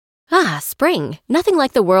Ah, spring. Nothing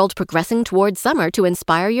like the world progressing towards summer to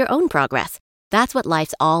inspire your own progress. That's what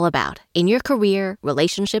life's all about, in your career,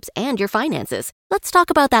 relationships, and your finances. Let's talk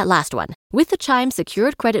about that last one. With the Chime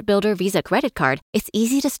Secured Credit Builder Visa Credit Card, it's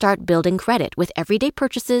easy to start building credit with everyday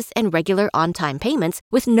purchases and regular on-time payments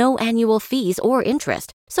with no annual fees or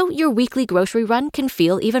interest. So your weekly grocery run can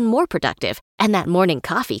feel even more productive, and that morning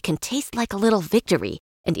coffee can taste like a little victory.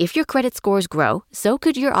 And if your credit scores grow, so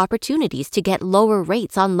could your opportunities to get lower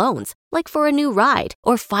rates on loans, like for a new ride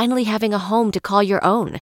or finally having a home to call your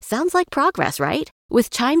own. Sounds like progress, right?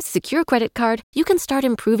 With Chime's Secure Credit Card, you can start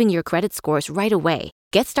improving your credit scores right away.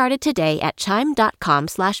 Get started today at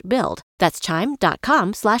chime.com/build. That's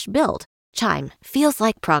chime.com/build. Chime feels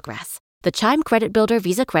like progress. The Chime Credit Builder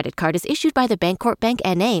Visa Credit Card is issued by the Bancorp Bank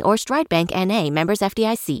N.A. or Stride Bank N.A. members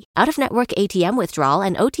FDIC. Out-of-network ATM withdrawal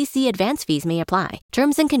and OTC advance fees may apply.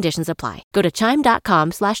 Terms and conditions apply. Go to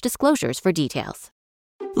chime.com/disclosures for details.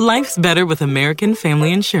 Life's better with American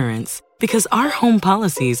Family Insurance because our home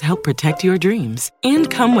policies help protect your dreams and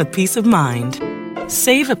come with peace of mind.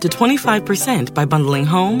 Save up to 25% by bundling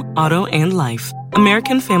home, auto, and life.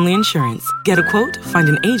 American Family Insurance. Get a quote, find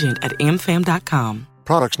an agent at amfam.com.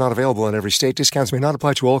 Products not available in every state. Discounts may not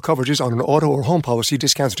apply to all coverages on an auto or home policy.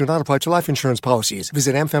 Discounts do not apply to life insurance policies.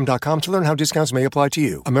 Visit amfam.com to learn how discounts may apply to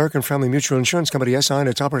you. American Family Mutual Insurance Company, SI, and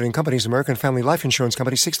its operating companies, American Family Life Insurance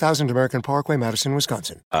Company, 6000 American Parkway, Madison,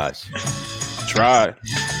 Wisconsin. Try.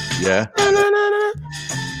 Yeah.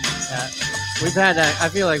 We've had that. I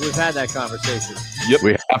feel like we've had that conversation. Yep,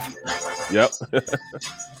 we have. Yep.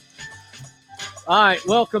 All right,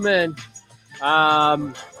 welcome in.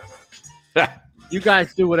 You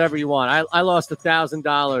guys do whatever you want. I lost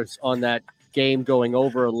 $1,000 on that game going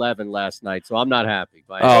over 11 last night, so I'm not happy.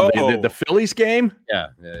 The Phillies game? Yeah.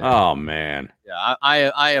 Oh man. Yeah,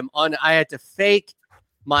 I had to fake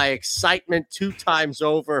my excitement 2 times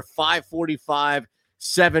over. 5:45,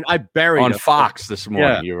 7. I buried on Fox this morning.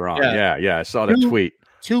 Yeah, you were on. Yeah. I saw that tweet.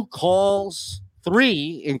 2 calls,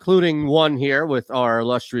 3, including one here with our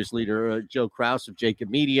illustrious leader Joe Kraus of Jacob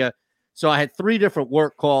Media. So I had 3 different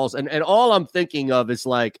work calls, and all I'm thinking of is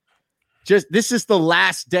like, just this is the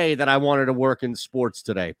last day that I wanted to work in sports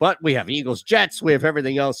today. But we have Eagles, Jets, we have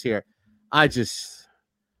everything else here. I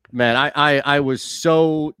was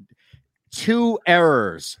so 2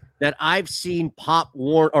 errors that I've seen Pop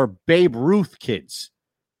Warner or Babe Ruth kids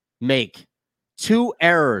make. 2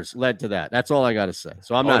 errors led to that. That's all I got to say.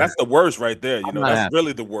 So I'm not. That's the worst right there. You know, that's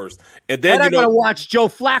really the worst. And then I got to watch Joe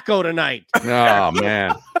Flacco tonight. Oh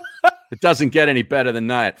man. It doesn't get any better than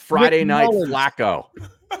that. Friday night Flacco.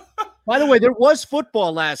 By the way, there was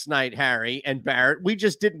football last night, Harry and Barrett. We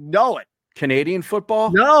just didn't know it. Canadian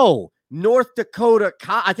football? No. North Dakota.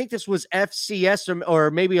 I think this was FCS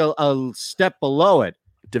or maybe a step below it.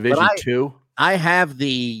 Division 2. I have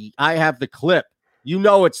the clip. You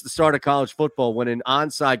know it's the start of college football when an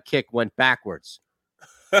onside kick went backwards.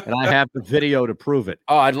 And I have the video to prove it.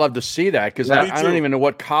 Oh, I'd love to see that because I don't even know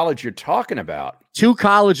what college you're talking about. 2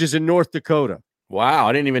 colleges in North Dakota. Wow,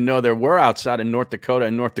 I didn't even know there were outside of North Dakota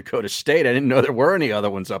and North Dakota State. I didn't know there were any other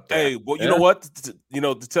ones up there. Hey, well, you know what? To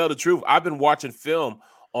tell the truth, I've been watching film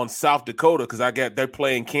on South Dakota because they're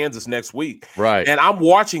playing Kansas next week. Right. And I'm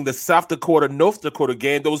watching the South Dakota, North Dakota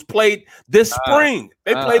game that was played this spring.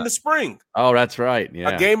 They played in the spring. Oh, that's right. Yeah.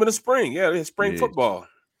 A game in the spring. Yeah, it's spring football.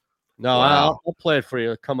 No, wow. I'll play it for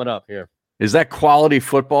you coming up here. Is that quality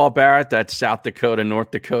football, Barrett, that South Dakota, North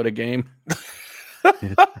Dakota game?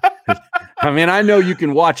 I mean, I know you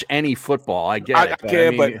can watch any football. I get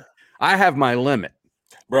it. But I have my limit.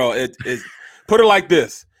 Bro, it put it like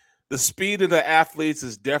this. The speed of the athletes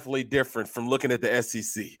is definitely different from looking at the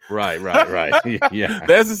SEC. Right. Yeah.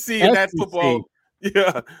 The SEC and that football.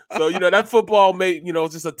 Yeah. So, that football made,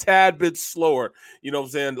 just a tad bit slower, what I'm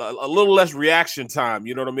saying? A little less reaction time,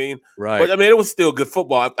 you know what I mean? Right. But, it was still good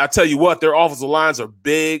football. I tell you what, their offensive lines are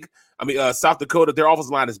big. South Dakota, their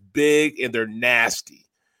offensive line is big and they're nasty.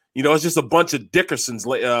 It's just a bunch of Dickersons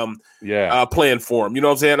playing for them. You know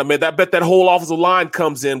what I'm saying? I bet that whole offensive line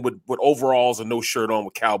comes in with overalls and no shirt on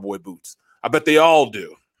with cowboy boots. I bet they all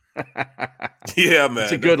do. Yeah, man.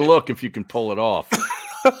 It's a good look if you can pull it off.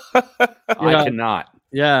 I cannot.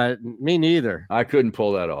 Yeah, me neither. I couldn't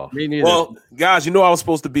pull that off. Me neither. Well, guys, I was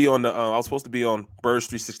supposed to be on Birds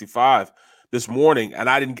 365 this morning, and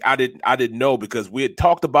I didn't know because we had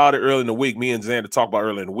talked about it early in the week. Me and Xander talked about it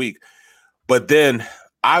early in the week, but then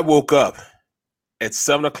I woke up at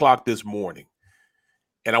 7:00 this morning,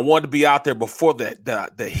 and I wanted to be out there before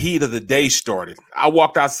the heat of the day started. I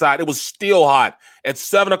walked outside; it was still hot at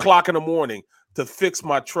 7:00 in the morning to fix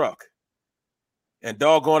my truck. And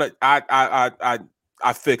doggone it,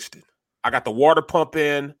 I fixed it. I got the water pump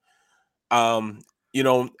in. You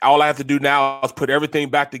know, all I have to do now is put everything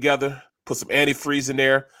back together, put some antifreeze in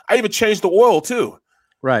there. I even changed the oil too.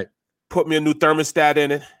 Right. Put me a new thermostat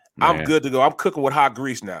in it. Man. I'm good to go. I'm cooking with hot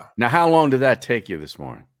grease now. Now, how long did that take you this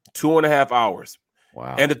morning? 2.5 hours.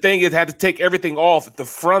 Wow. And the thing is, I had to take everything off at the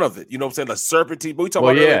front of it. You know what I'm saying? The serpentine. But we talked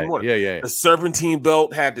about it earlier in the morning. Yeah. The serpentine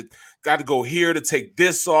belt got to go here to take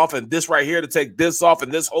this off, and this right here to take this off,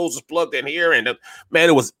 and this hose is plugged in here. And man,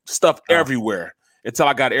 it was stuff everywhere until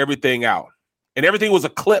I got everything out. And everything was a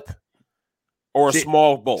clip or a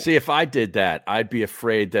small bolt. See, if I did that, I'd be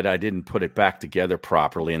afraid that I didn't put it back together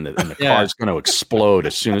properly, and the car's going to explode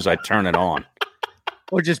as soon as I turn it on.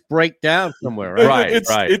 Or just break down somewhere, right?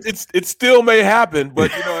 Right. It still may happen,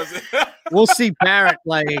 but you know what I'm saying? We'll see Barrett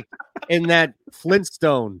like in that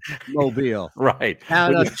Flintstone mobile. Right.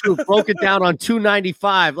 Broke it down on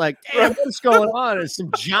 295. Like, damn, what's going on? It's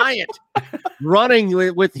some giant running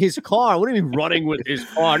with his car. What do you mean running with his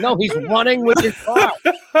car? No, he's running with his car.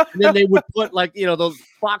 And then they would put like, you know, those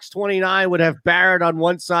Fox 29 would have Barrett on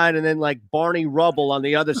one side and then like Barney Rubble on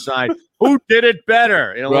the other side. Who did it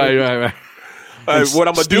better? You know, Right. What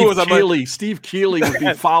I'm gonna do is Steve Keeley would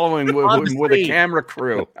be following with a camera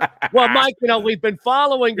crew. Well, Mike, you know, we've been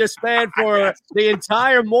following this man for the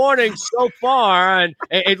entire morning so far, and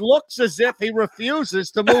it looks as if he refuses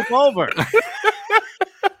to move over.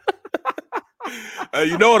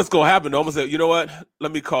 You know what's gonna happen? I'm gonna say, you know what?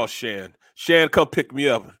 Let me call Shan. Shan, come pick me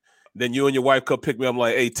up. Then you and your wife come pick me up. I'm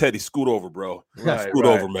like, hey, Teddy, scoot over, bro. Scoot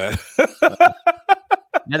over, man.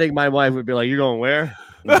 I think my wife would be like, "You going where?"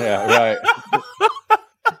 Yeah, right.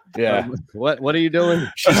 Yeah. What are you doing?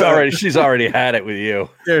 She's already had it with you.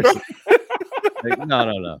 Seriously. Like,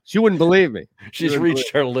 no. She wouldn't believe me. She's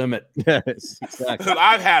reached her limit. Yes, exactly.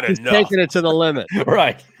 I've had She's enough. taking it to the limit.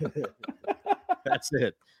 Right. That's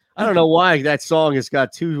it. I don't know why that song has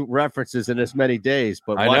got 2 references in as many days,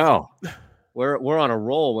 but I know. We're on a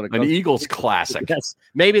roll when it comes an Eagles classic. Yes.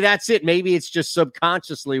 Maybe that's it. Maybe it's just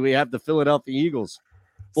subconsciously we have the Philadelphia Eagles.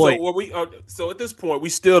 Boy, So at this point, we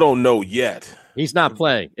still don't know yet. He's not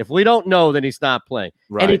playing. If we don't know, then he's not playing.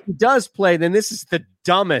 Right. And if he does play, then this is the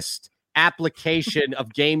dumbest application of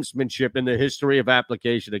gamesmanship in the history of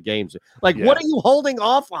application of games. Like, what are you holding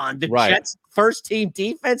off on? The Jets' first team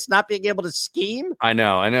defense not being able to scheme? I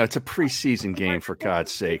know. It's a preseason game, for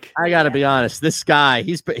God's sake. I got to be honest. This guy,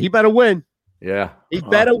 he better win. Yeah. He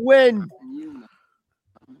better win.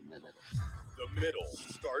 The middle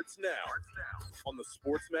starts now on the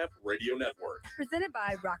SportsMap Radio Network. Presented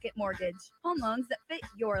by Rocket Mortgage. Home loans that fit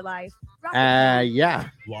your life. Yeah.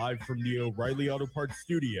 Live from the O'Reilly Auto Parts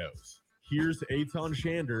Studios. Here's Eytan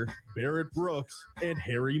Shander, Barrett Brooks, and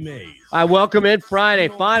Harry Mays. I welcome in Friday.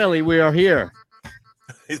 Finally, we are here.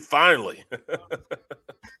 Finally.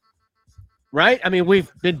 Right? I mean,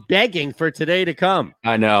 we've been begging for today to come.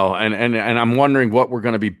 I know. And I'm wondering what we're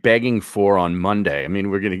going to be begging for on Monday. I mean,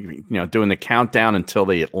 we're going to be, doing the countdown until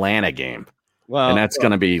the Atlanta game. Well, and that's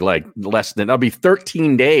going to be like that'll be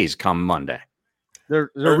 13 days come Monday. There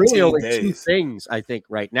are really only 2 things, I think,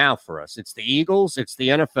 right now for us. It's the Eagles, it's the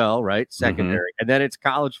NFL, right? Secondary, and then it's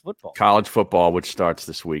college football. College football, which starts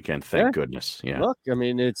this weekend, thank goodness. Yeah. Look, I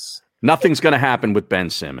mean, nothing's going to happen with Ben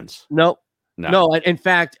Simmons. No. In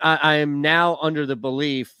fact, I am now under the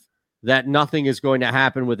belief that nothing is going to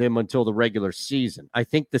happen with him until the regular season. I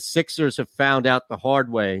think the Sixers have found out the hard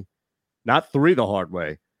way, not the hard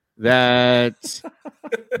way, that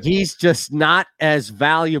he's just not as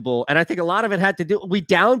valuable. And I think a lot of it had to do, we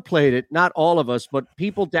downplayed it, not all of us, but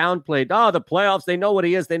people downplayed, the playoffs, they know what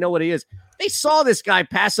he is. They saw this guy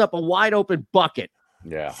pass up a wide open bucket.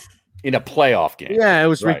 Yeah. In a playoff game. Yeah, it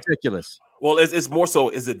was ridiculous. Well, it's more so,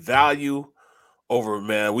 is it value over,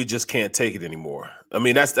 man, we just can't take it anymore. I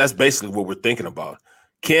mean, that's basically what we're thinking about.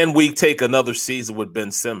 Can we take another season with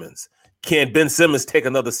Ben Simmons? Can Ben Simmons take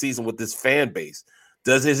another season with this fan base?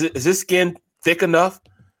 Is his skin thick enough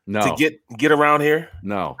to get around here?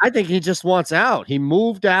 No. I think he just wants out. He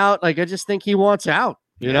moved out. Like, I just think he wants out,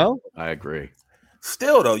 you know? I agree.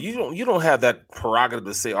 Still, though, you don't have that prerogative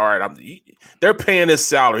to say, all right, they're paying his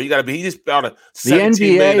salary. He just found a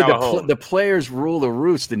 $17 million home. The players rule the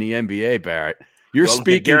roost in the NBA, Barrett. You're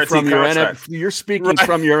speaking from your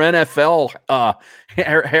NFL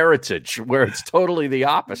heritage, where it's totally the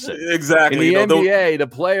opposite. Exactly. In the NBA, the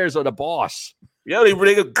players are the boss. Yeah,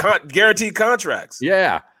 they get guaranteed contracts.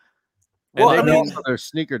 Yeah. Well, I mean, there's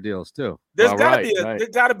sneaker deals too. There's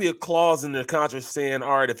got to be a clause in the contract saying,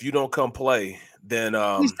 all right, if you don't come play, then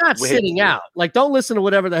he's not sitting out. Like, don't listen to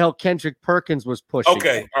whatever the hell Kendrick Perkins was pushing.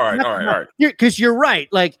 Okay, all right. Because you're right.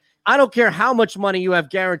 Like, I don't care how much money you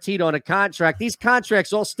have guaranteed on a contract. These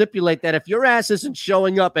contracts all stipulate that if your ass isn't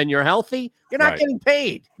showing up and you're healthy, you're not getting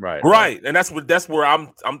paid. Right. And that's where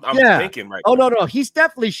I'm thinking right now. No. He's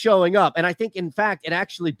definitely showing up. And I think, in fact, it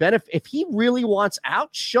actually benefits. If he really wants out,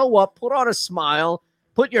 show up, put on a smile,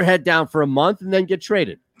 put your head down for a month, and then get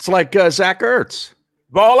traded. It's like Zach Ertz.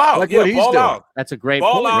 Ball out. Like what he's doing. Out. That's a great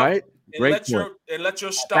ball point, out, right? And let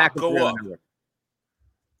your stock go up.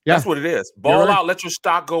 Yeah. That's what it is. Ball out, let your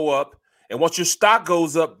stock go up. And once your stock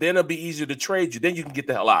goes up, then it'll be easier to trade you. Then you can get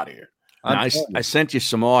the hell out of here. I sent you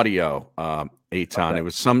some audio, Eytan. Okay. It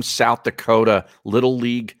was some South Dakota Little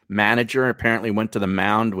League manager apparently went to the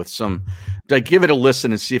mound with some. Give it a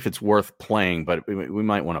listen and see if it's worth playing, but we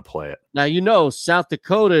might want to play it. Now, South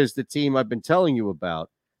Dakota is the team I've been telling you about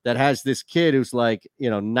that has this kid who's like,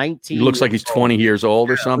 19. He looks like he's 20 years old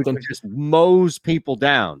or something. Just mows people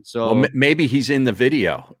down. So maybe he's in the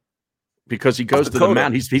video because he goes to the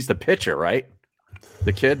mound. He's the pitcher, right?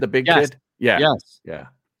 The kid, the big kid? Yeah. Yes. Yeah.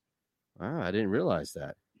 Oh, I didn't realize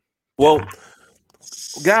that. Well,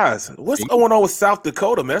 guys, what's going on with South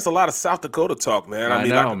Dakota, man? There's a lot of South Dakota talk, man. I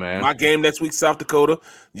know, man. My game next week, South Dakota.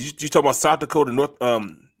 You talk about South Dakota, North.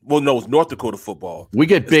 Well, no, it's North Dakota football. We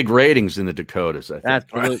get big ratings in the Dakotas, I think.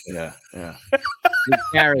 Absolutely. Right? Yeah. We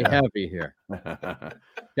carry heavy here.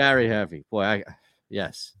 Carry heavy. Boy,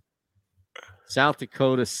 yes. South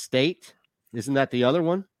Dakota State. Isn't that the other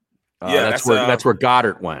one? Yeah, that's where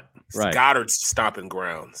Goddard went. Right. Goddard's stomping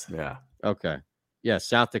grounds. Yeah. Okay. Yeah,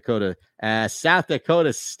 South Dakota. South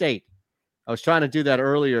Dakota State. I was trying to do that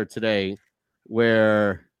earlier today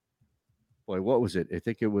where, boy, what was it? I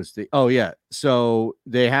think it was so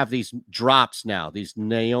they have these drops now, these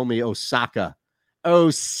Naomi Osaka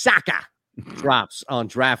drops on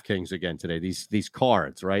DraftKings again today, these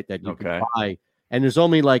cards, right, that you can buy. And there's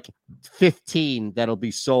only like 15 that'll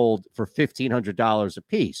be sold for $1,500 a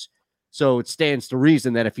piece. So it stands to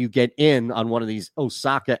reason that if you get in on one of these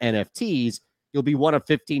Osaka NFTs, you'll be one of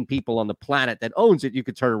 15 people on the planet that owns it. You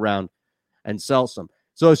could turn around and sell some.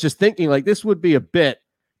 So I was just thinking, like, this would be a bit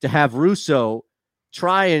to have Russo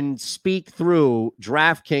try and speak through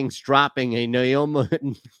DraftKings dropping a Naomi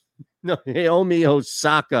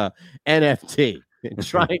Osaka NFT and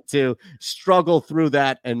trying to struggle through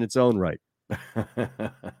that in its own right.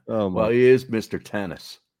 Well, he is Mr.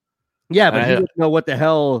 Tennis. Yeah, but he wouldn't know what the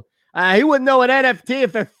hell. He wouldn't know an NFT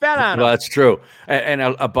if it fell on him. Well, that's true. And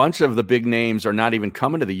a bunch of the big names are not even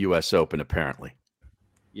coming to the U.S. Open, apparently.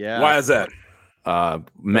 Yeah. Why is that?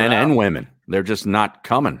 Men and women. They're just not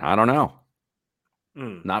coming. I don't know.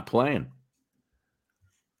 Not playing.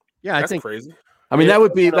 Yeah, I think crazy. I mean, that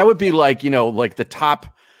would be like, like the top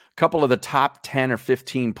couple of the top 10 or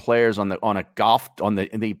 15 players in the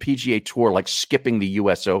PGA Tour, like skipping the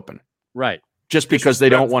U.S. Open. Right. Just because they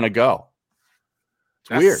don't want to go.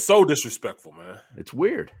 It's weird. So disrespectful, man. It's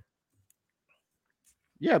weird.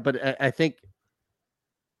 Yeah, but I think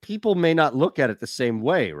people may not look at it the same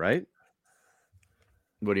way, right?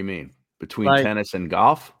 What do you mean? Between tennis and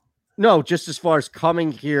golf? No, just as far as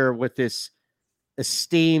coming here with this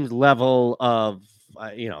esteemed level of,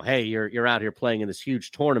 hey, you're out here playing in this huge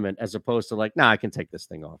tournament, as opposed to like, I can take this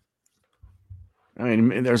thing off. I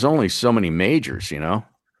mean, there's only so many majors,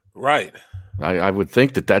 Right. I would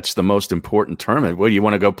think that's the most important tournament. What, you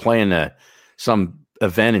want to go play in some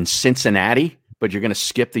event in Cincinnati, but you're going to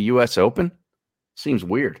skip the U.S. Open? Seems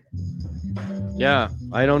weird. Yeah,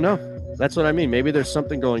 I don't know. That's what I mean. Maybe there's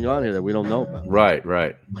something going on here that we don't know about.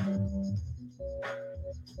 Right.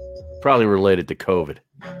 Probably related to COVID.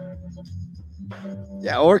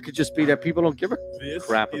 Yeah, or it could just be that people don't give a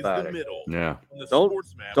crap about it. Yeah.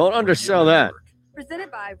 Don't undersell that.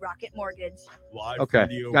 Presented by Rocket Mortgage. Live okay,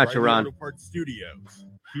 gotcha, Ron. Studios.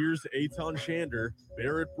 Here's Eytan Shander,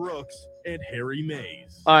 Barrett Brooks, and Harry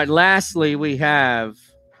Mays. All right, lastly, we have,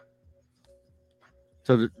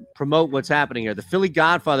 to promote what's happening here, the Philly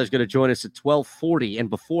Godfather is going to join us at 12:40. And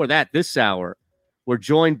before that, this hour, we're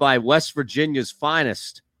joined by West Virginia's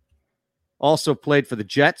finest. Also played for the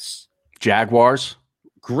Jets. Jaguars.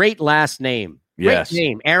 Great last name. Yes. Great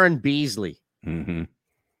name, Aaron Beasley. Mm-hmm.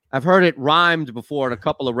 I've heard it rhymed before in a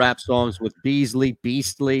couple of rap songs with Beasley,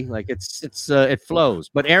 Beastly. Like it flows.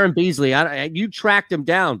 But Aaron Beasley, you tracked him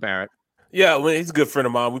down, Barrett. Yeah, well, he's a good friend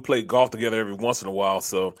of mine. We play golf together every once in a while.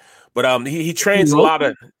 So, but he trains a lot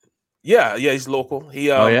of. Yeah, he's local.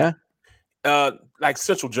 He like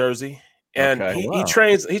Central Jersey, and he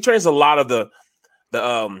trains a lot of the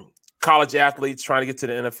college athletes trying to get to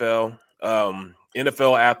the NFL,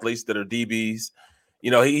 NFL athletes that are DBs.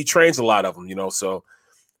 He trains a lot of them. So.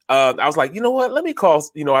 I was like, you know what? Let me call.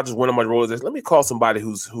 I just went on my road. Let me call somebody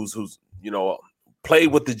who's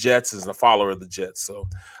played with the Jets, is a follower of the Jets. So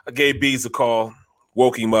I gave Bees a call,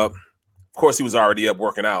 woke him up. Of course, he was already up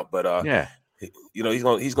working out, but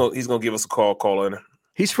he's gonna give us a call in.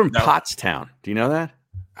 He's from Pottstown. Do you know that?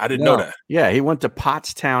 I didn't know that. Yeah, he went to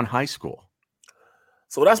Pottstown High School.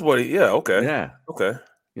 So that's what okay. Yeah. Okay.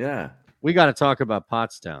 Yeah. We got to talk about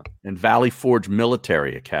Pottstown. And Valley Forge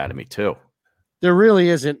Military Academy, too. There really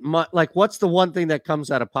isn't much. Like, what's the one thing that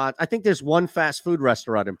comes out of Pot? I think there's one fast food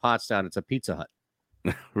restaurant in Pottstown. It's a Pizza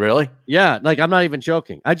Hut. Really? Yeah. Like, I'm not even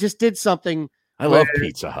joking. I just did something. I love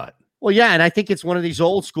Pizza Hut. Well, yeah. And I think it's one of these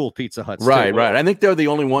old school Pizza Huts. Right. I think they're the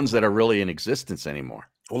only ones that are really in existence anymore.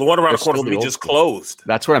 Well, the one around the corner from me just closed.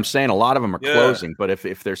 That's what I'm saying. A lot of them are closing. But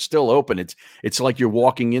if they're still open, it's like you're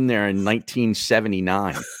walking in there in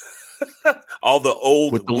 1979. All the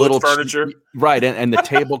old with the little furniture, right? And the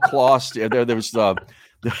tablecloths. There was the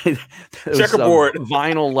checkerboard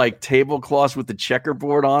vinyl like tablecloths with the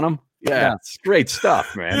checkerboard on them. Yeah, it's great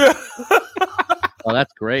stuff, man. Yeah. Oh,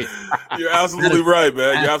 that's great. You're absolutely right,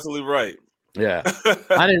 man. You're absolutely right. Yeah.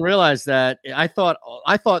 I didn't realize that. I thought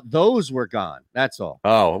those were gone. That's all.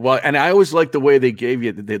 Oh, well, and I always like the way they gave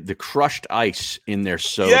you the crushed ice in their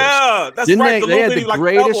sodas. Yeah, that's Didn't right. They had the like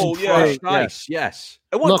greatest double, crushed ice. Yes.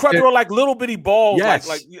 It wasn't crushed, like little bitty balls. Yes.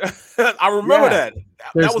 Like I remember that.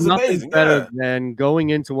 That was amazing. Better than going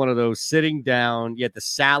into one of those, sitting down. You had the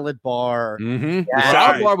salad bar. Mm-hmm. The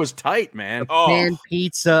salad bar was tight, man. Pan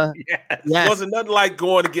pizza. Yes. It wasn't nothing like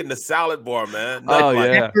going and getting a salad bar, man.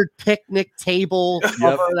 Checkered picnic table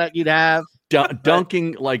cover that you'd have.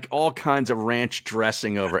 Dunking like all kinds of ranch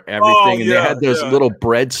dressing over everything. And they had those little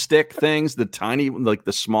breadstick things, the tiny, like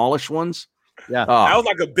the smallish ones. Yeah. That was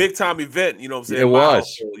like a big time event, you know what I'm saying? It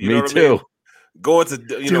was. Me too. I mean? Going to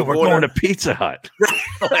we're going to Pizza Hut.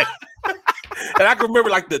 And I can remember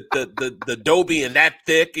like the dough being that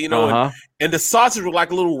thick, and the sausage were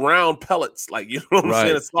like little round pellets, like what I'm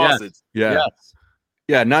saying, a sausage. Yeah. Yes.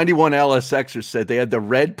 Yeah, 91 LSXers said they had the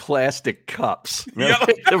red plastic cups.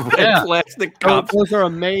 The red plastic cups. Those are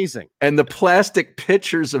amazing. And the plastic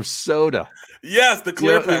pitchers of soda. Yes, the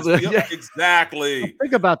clear plastic. Exactly.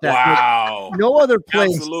 Think about that. Wow. Like, no other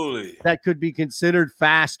place that could be considered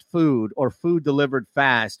fast food or food delivered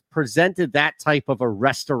fast presented that type of a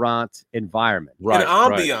restaurant environment. Right. An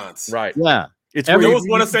ambiance. Right. Yeah. There was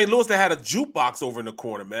one in St. Louis that had a jukebox over in the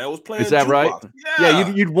corner, man. It was playing. Is that jukebox. right? Yeah.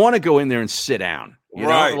 You'd want to go in there and sit down.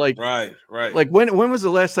 Right. Like when was the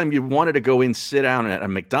last time you wanted to go in, sit down at a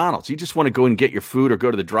McDonald's? You just want to go and get your food or go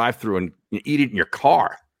to the drive-thru and eat it in your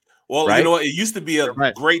car. Well, you know what? It used to be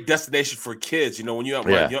a great destination for kids. When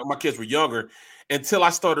my kids were younger, until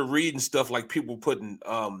I started reading stuff like people putting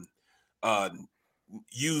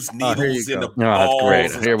used needles in the balls.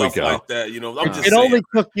 Great. And Here we stuff go. like that. I'm just it only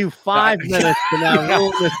took you 5 minutes to now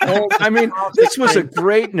rule this whole. I mean, this was a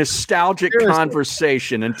great nostalgic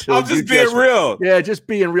conversation until I'm just being real. Yeah, just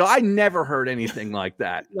being real. I never heard anything like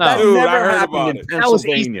that. No. That Dude, never I heard happened about in it. That was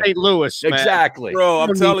East Pennsylvania. St. Louis, man. Exactly, bro.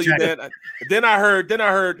 I'm telling you, man. Then I heard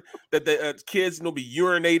that the kids, be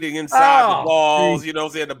urinating inside the balls. You know,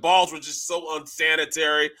 what I'm saying the balls were just so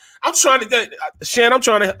unsanitary. I'm trying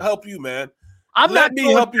to help you, man. Let me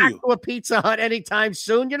help you to a Pizza Hut anytime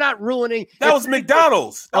soon. You're not ruining. That was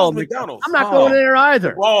McDonald's. That was McDonald's. I'm not going there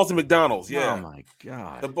either. Balls in McDonald's. Yeah. Oh my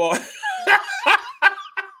god. The ball.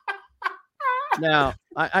 Now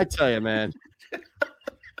I tell you, man.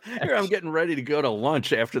 Here I'm getting ready to go to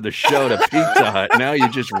lunch after the show to Pizza Hut. Now you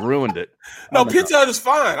just ruined it. No, Pizza Hut is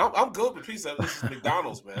fine. I'm good with Pizza Hut. This is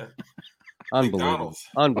McDonald's, man. Unbelievable.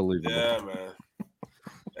 Yeah, man.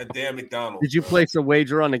 That damn McDonald's. Did you place a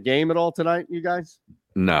wager on the game at all tonight, you guys?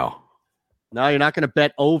 No. No, you're not going to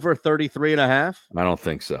bet over 33.5? I don't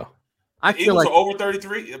think so. I feel like over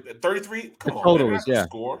 33. 33. Come on, total is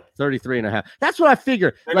 33.5. That's what I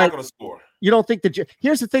figure. They're not going to score. You don't think that?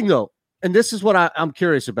 Here's the thing, though, and this is what I'm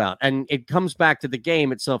curious about, and it comes back to the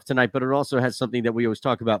game itself tonight, but it also has something that we always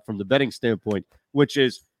talk about from the betting standpoint, which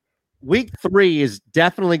is week 3 is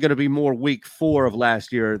definitely going to be more week 4 of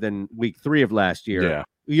last year than week 3 of last year. Yeah.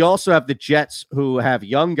 We also have the Jets who have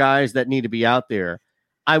young guys that need to be out there.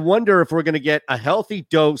 I wonder if we're going to get a healthy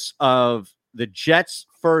dose of the Jets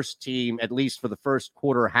first team, at least for the first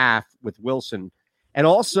quarter half with Wilson. And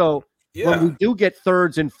also when we do get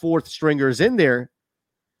thirds and fourth stringers in there,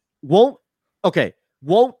 won't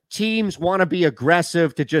teams want to be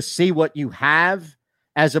aggressive to just see what you have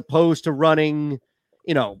as opposed to running,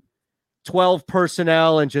 12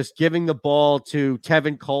 personnel and just giving the ball to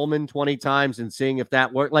Tevin Coleman 20 times and seeing if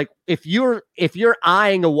that works? Like if you're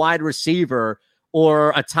eyeing a wide receiver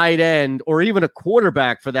or a tight end or even a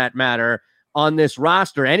quarterback for that matter on this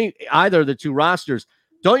roster, either of the two rosters,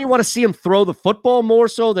 Don't you want to see him throw the football more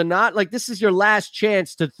so than not? Like, this is your last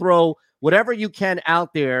chance to throw whatever you can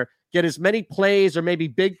out there, get as many plays or maybe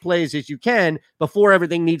big plays as you can before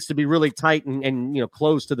everything needs to be really tight and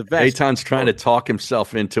close to the vest. Eytan's trying to talk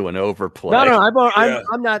himself into an overplay. No,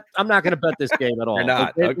 I'm not going to bet this game at all. You're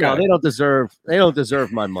not. Okay. No, they don't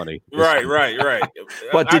deserve my money. Right.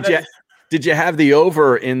 But did you have the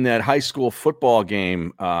over in that high school football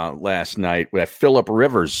game last night where Phillip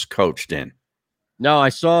Rivers coached in? No, I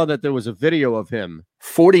saw that there was a video of him.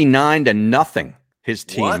 49-0. His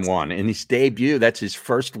team won in his debut. That's his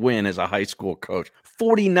first win as a high school coach.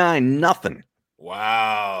 49-0.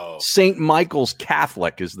 Wow. St. Michael's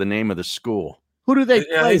Catholic is the name of the school. Who do they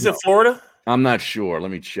play? He's in Florida? I'm not sure.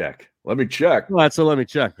 Let me check. All right, so let me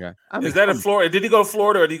check. Yeah. Is that in Florida? Did he go to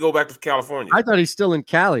Florida or did he go back to California? I thought he's still in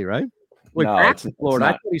Cali, right? Wait, No, back it's to Florida.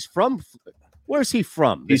 I thought he's from. Where's he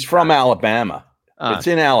from? He's from Alabama. It's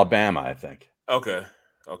in Alabama, I think. Okay.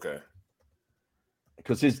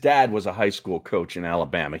 Because his dad was a high school coach in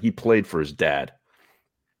Alabama. He played for his dad.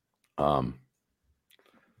 I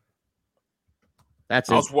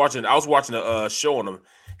was watching a show on him.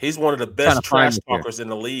 He's one of the best trash talkers in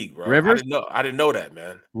the league, bro. Rivers? I didn't know that,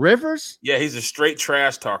 man. Rivers? Yeah, he's a straight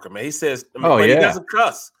trash talker, man. He says, he doesn't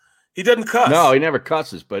cuss. He doesn't cuss. No, he never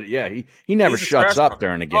cusses, but yeah, he never shuts up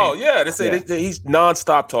during the game. Oh, yeah. They say he's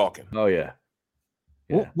nonstop talking. Oh, yeah.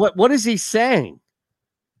 What is he saying?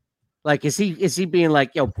 Like, is he being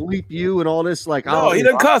like, yo, bleep you and all this? Like, no, he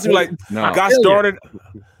doesn't cuss. He's like, got started.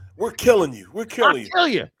 We're killing you. We're killing you. Kill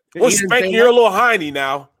you. We're spanking your little hiney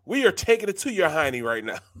now. We are taking it to your hiney right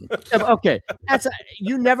now. Okay.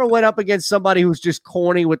 You never went up against somebody who's just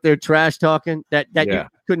corny with their trash talking that you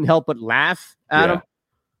couldn't help but laugh at him.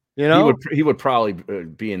 You know, he would probably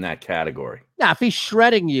be in that category. Yeah, if he's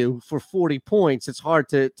shredding you for 40 points, it's hard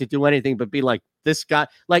to do anything but be like, this guy.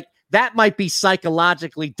 Like, that might be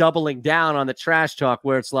psychologically doubling down on the trash talk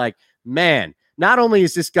where it's like, man, not only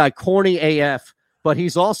is this guy corny AF, but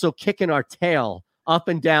he's also kicking our tail up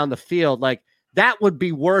and down the field. Like, that would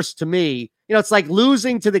be worse to me. You know, it's like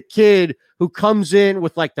losing to the kid who comes in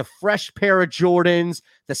with like the fresh pair of Jordans,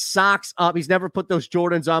 the socks up. He's never put those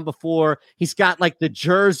Jordans on before. He's got like the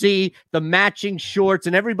jersey, the matching shorts,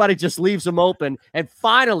 and everybody just leaves him open. And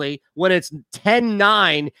finally, when it's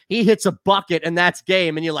 10-9, he hits a bucket and that's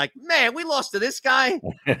game. And you're like, man, we lost to this guy?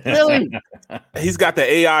 Really? He's got the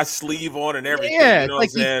AI sleeve on and everything. Yeah, you know like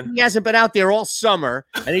what I'm saying? He hasn't been out there all summer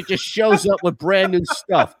and he just shows up with brand new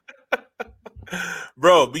stuff.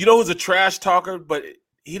 Bro, but you know who's a trash talker, but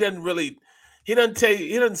he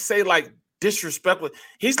doesn't say like disrespectful.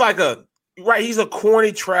 He's like he's a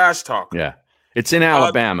corny trash talker. Yeah. It's in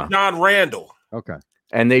Alabama. John Randall. Okay.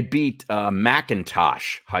 And they beat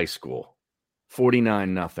McIntosh High School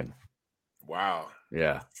 49-0. Wow.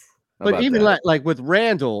 Yeah. But even like with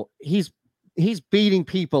Randall, he's beating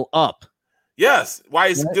people up. Yes. Why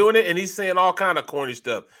he's doing it, and he's saying all kind of corny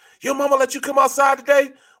stuff. Your mama let you come outside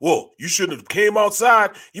today? Well, you shouldn't have came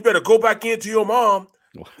outside. You better go back into your mom.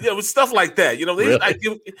 Yeah, it was stuff like that. You know, really?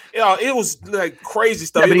 It was like crazy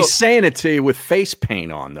stuff. Yeah, but he's saying it to you with face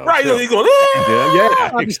paint on, though. Right. He's going,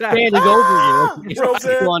 yeah, exactly. Standing over you. You know what I'm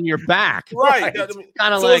saying? On your back. Right.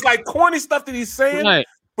 Kind of so it's like corny stuff that he's saying, right.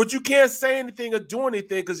 But you can't say anything or do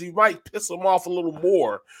anything because he might piss him off a little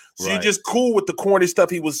more. So you're just cool with the corny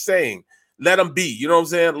stuff he was saying. Let him be. You know what I'm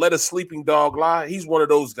saying? Let a sleeping dog lie. He's one of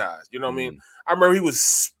those guys. You know what I mean? I remember he was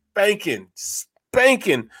spanking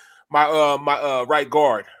my right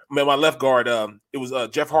guard. I mean, my left guard. It was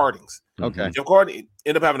Jeff Hardings. Okay. Jeff Harding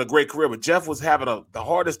ended up having a great career, but Jeff was having the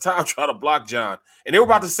hardest time trying to block John. And they were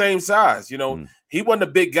about the same size. You know, he wasn't a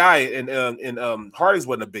big guy, and Hardings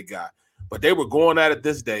wasn't a big guy, but they were going at it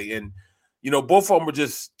this day. And you know, both of them were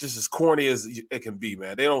just as corny as it can be.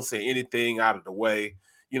 Man, they don't say anything out of the way.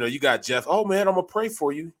 You know, you got Jeff. Oh man, I'm gonna pray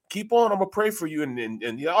for you. Keep on. I'm gonna pray for you, and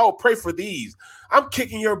you know, oh, pray for these. I'm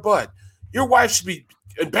kicking your butt. Your wife should be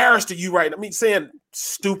embarrassed of you, right? I mean, saying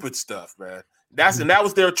stupid stuff, man. That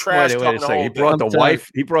was their trash talking. The whole he brought the wife.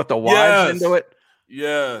 He brought the wives into it.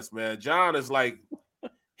 Yes, man. John is like,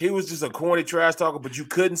 he was just a corny trash talker, but you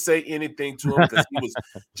couldn't say anything to him because he was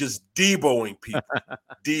just deboing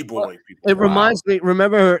people. It reminds me.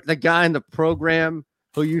 Remember the guy in the program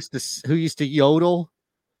who used to yodel?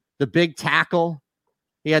 The big tackle.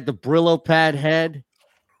 He had the Brillo pad head.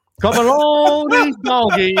 Come along, these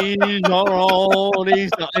doggies, on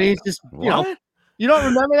these. And he's just, you know, you don't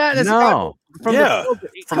remember that? That's no. From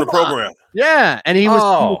the program. Yeah, and he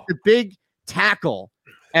was the big tackle,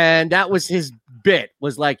 and that was his bit.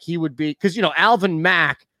 Was like he would be because you know Alvin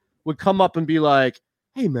Mack would come up and be like,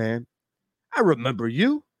 "Hey man, I remember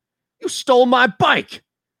you. You stole my bike.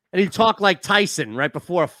 And he'd talk like Tyson right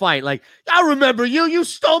before a fight. Like, I remember you. You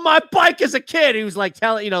stole my bike as a kid. He was like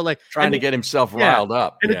telling, trying to get himself riled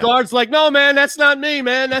up. And the guard's like, no, man, that's not me,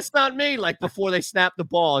 man. That's not me. Like before they snap the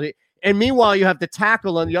ball. And meanwhile, you have the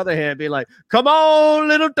tackle on the other hand be like, come on,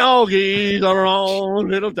 little doggies, come on,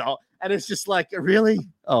 little dog. And it's just like, really?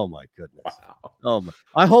 Oh my goodness. Wow. Oh my.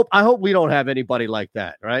 I hope we don't have anybody like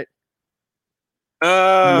that, right?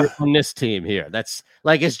 On this team here. That's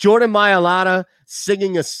like, is Jordan Mailata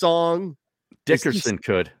singing a song? Dickerson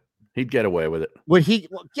could. He'd get away with it. Would he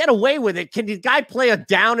get away with it? Can the guy play a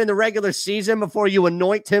down in the regular season before you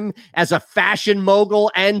anoint him as a fashion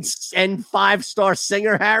mogul and 5-star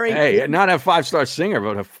singer, Harry? Hey, not a 5-star singer,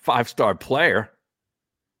 but a 5-star player.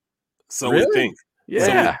 So really? We think. Yeah.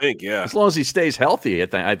 So we think, yeah. As long as he stays healthy,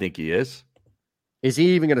 I think he is. Is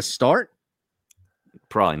he even going to start?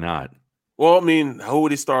 Probably not. Well, I mean, who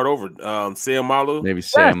would he start over? Sayamalu? Maybe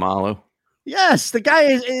Sayamalu. Yes, the guy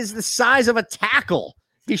is the size of a tackle.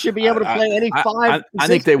 He should be able to play any five. I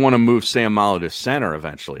think they want to move Sayamalu to center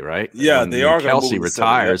eventually, right? Yeah, they are. Kelsey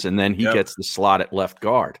retires, and then he gets the slot at left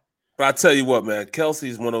guard. But I tell you what, man,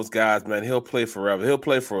 Kelsey's one of those guys, man. He'll play forever. He'll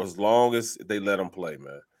play for as long as they let him play,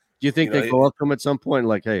 man. Do you think they go up to him at some point,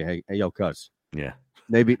 like, hey, yo, cuz? Yeah.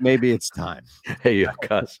 Maybe it's time. Hey, yo,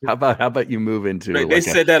 cuz. How about you move into? They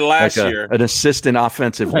said that last year, an assistant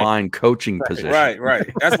offensive line coaching position.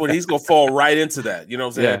 Right. That's when he's gonna fall right into that. You know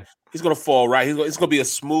what I'm saying? Yeah. He's gonna fall right. It's gonna be a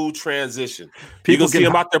smooth transition. People see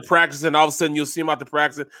him out there practicing. All of a sudden, you'll see him out there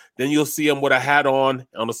practicing. Then you'll see him with a hat on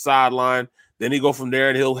the sideline. Then he go from there,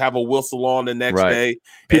 and he'll have a whistle on the next day.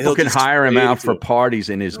 People can hire him out for parties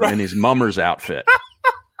in his mummer's outfit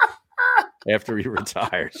after he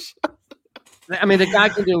retires. I mean, the guy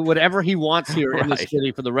can do whatever he wants here in the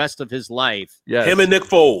city for the rest of his life. Yes. Him and Nick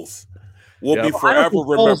Foles will be forever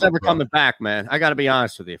remembered. Foles ever coming back, man. I got to be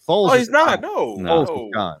honest with you. Foles he's not. No. Foles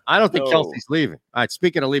is gone. I don't think Kelsey's leaving. All right,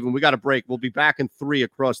 speaking of leaving, we got a break. We'll be back in 3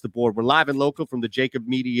 across the board. We're live and local from the Jacob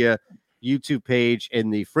Media YouTube page in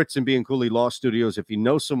the Fritz and Bianculli Law Studios. If you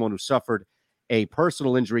know someone who suffered a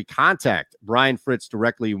personal injury, contact Brian Fritz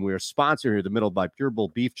directly. And we're sponsored here, the middle by Pure Bull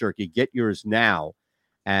Beef Jerky. Get yours now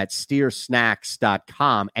at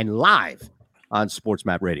steersnacks.com and live on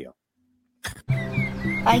SportsMap Radio.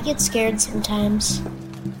 I get scared sometimes.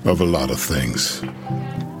 Of a lot of things.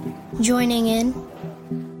 Joining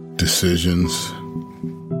in. Decisions.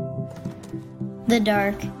 The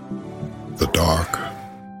dark. The dark.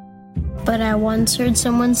 But I once heard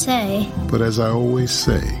someone say... But as I always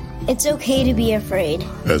say... It's okay to be afraid.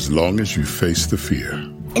 As long as you face the fear.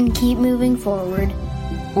 And keep moving forward.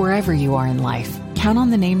 Wherever you are in life, count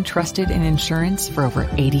on the name trusted in insurance for over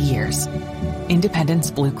 80 years.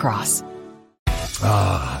 Independence Blue Cross.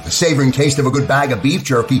 The savoring taste of a good bag of beef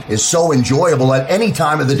jerky is so enjoyable at any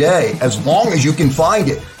time of the day, as long as you can find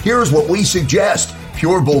it. Here's what we suggest.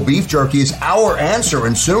 Pure Bull Beef Jerky is our answer,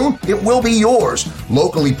 and soon it will be yours.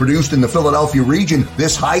 Locally produced in the Philadelphia region,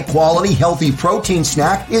 this high-quality, healthy protein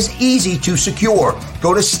snack is easy to secure.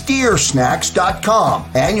 Go to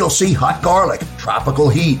steersnacks.com, and you'll see hot garlic, tropical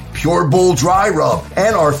heat, Pure Bull dry rub,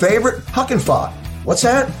 and our favorite, Huck and Fod. What's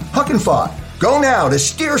that? Huck and Fod. Go now to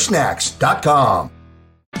steersnacks.com.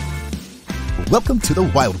 Welcome to the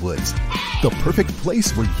Wildwoods, the perfect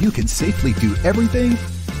place where you can safely do everything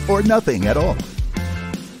or nothing at all.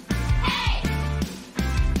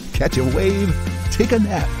 Catch a wave, take a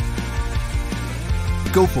nap,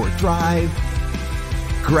 go for a drive,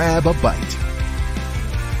 grab a bite.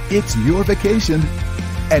 It's your vacation,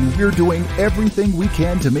 and we're doing everything we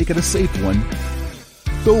can to make it a safe one.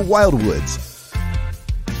 The Wildwoods.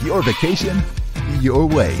 Your vacation, your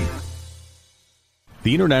way.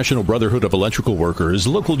 The International Brotherhood of Electrical Workers,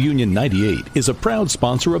 Local Union 98, is a proud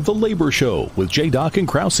sponsor of The Labor Show with J. Doc and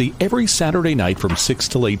Krause every Saturday night from 6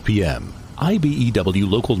 till 8 p.m. IBEW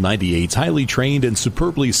Local 98's highly trained and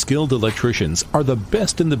superbly skilled electricians are the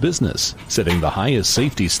best in the business, setting the highest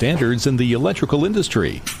safety standards in the electrical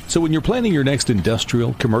industry. So when you're planning your next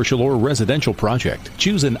industrial, commercial, or residential project,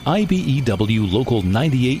 choose an IBEW Local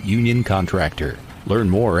 98 union contractor. Learn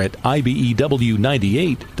more at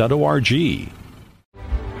IBEW98.org.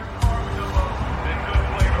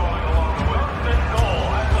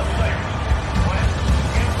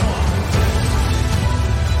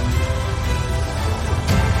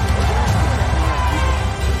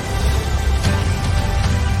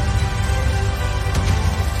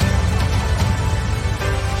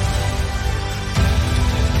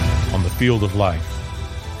 Field of life,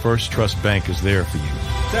 First Trust Bank is there for you.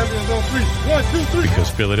 Champions on 3. 1, 2, 3.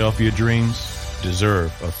 Because Philadelphia dreams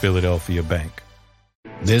deserve a Philadelphia bank.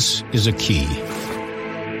 This is a key.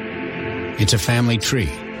 It's a family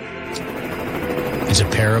tree. is a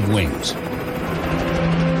pair of wings.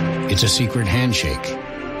 It's a secret handshake.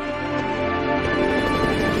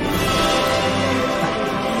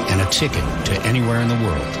 And a ticket to anywhere in the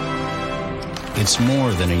world. It's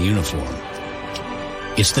more than a uniform.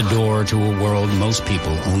 It's the door to a world most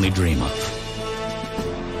people only dream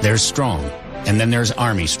of. There's Strong, and then there's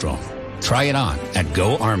Army Strong. Try it on at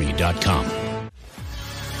GoArmy.com.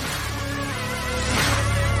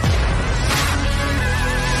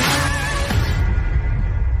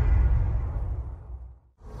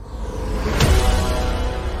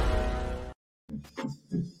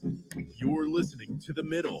 You're listening to The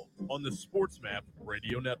Middle on the SportsMap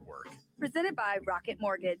Radio Network. Presented by Rocket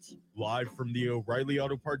Mortgage. Live from the O'Reilly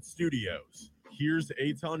Auto Parts Studios, here's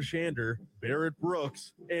Eytan Shander, Barrett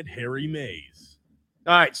Brooks, and Harry Mays.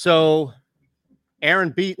 All right, so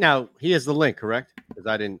Aaron beat. Now, he has the link, correct? Because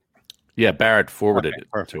I didn't. Yeah, Barrett forwarded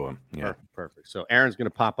it to him. Yeah. Perfect. So Aaron's going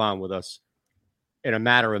to pop on with us in a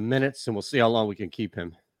matter of minutes, and we'll see how long we can keep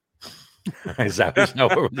him. It's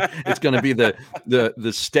going to be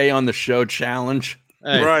the stay on the show challenge.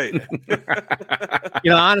 Hey. Right.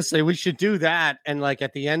 Honestly, we should do that. And like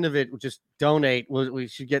at the end of it, we'll just donate. We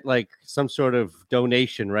should get like some sort of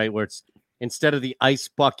donation, right? Where it's instead of the ice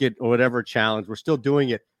bucket or whatever challenge, we're still doing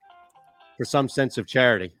it for some sense of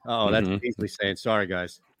charity. Oh, that's easily saying sorry,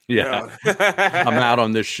 guys. Yeah. I'm out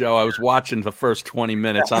on this show. I was watching the first 20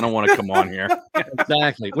 minutes. I don't want to come on here.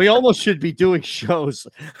 Exactly. We almost should be doing shows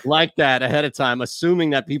like that ahead of time, assuming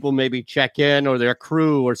that people maybe check in or their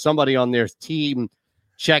crew or somebody on their team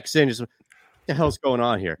checks in. Just, what the hell's going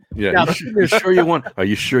on here? Yeah. Now, Are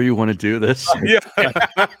you sure you want to do this? Yeah.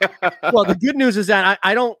 Well, the good news is that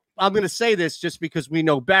I'm going to say this just because we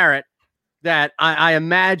know Barrett, that I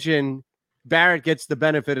imagine Barrett gets the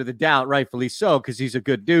benefit of the doubt, rightfully so, because he's a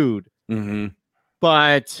good dude. Mm-hmm.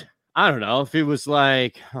 But I don't know if he was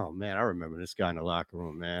like, oh man, I remember this guy in the locker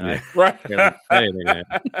room, man. Yeah. Right.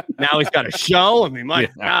 Now he's got a show. I mean, my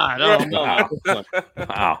God, I don't know.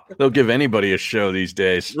 Wow. They'll give anybody a show these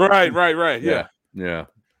days. Right. Yeah.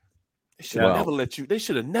 They should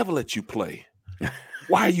have never let you play.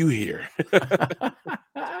 Why are you here?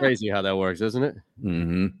 Crazy how that works, isn't it?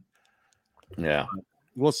 Mm-hmm. Yeah.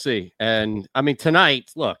 We'll see. And I mean,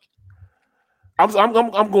 tonight, look. I'm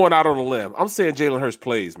going out on a limb. I'm saying Jalen Hurts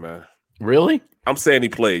plays, man. Really? I'm saying he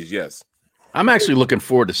plays, yes. I'm actually looking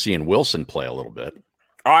forward to seeing Wilson play a little bit.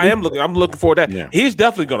 I'm looking forward to that. Yeah. He's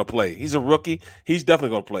definitely going to play. He's a rookie. He's definitely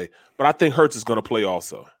going to play. But I think Hurts is going to play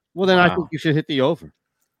also. Well, then I think you should hit the over.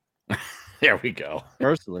 There we go.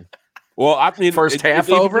 Personally. Well, I mean, first half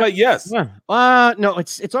over? Yes. Yeah. No,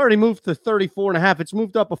 it's already moved to 34.5. It's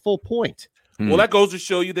moved up a full point. Well, that goes to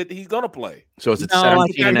show you that he's going to play. So is it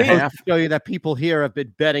 17.5? To show you that people here have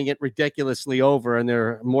been betting it ridiculously over, and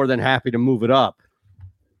they're more than happy to move it up.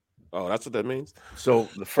 Oh, that's what that means? So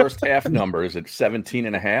the first half number, is it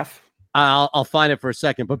 17.5? I'll find it for a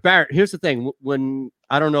second. But Barrett, here's the thing. When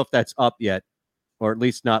I don't know if that's up yet, or at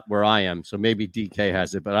least not where I am. So maybe DK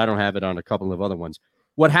has it, but I don't have it on a couple of other ones.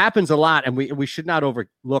 What happens a lot, and we should not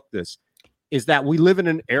overlook this, is that we live in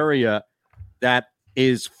an area that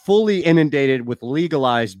is fully inundated with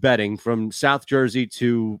legalized betting from South Jersey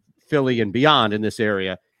to Philly and beyond in this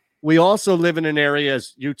area. We also live in an area,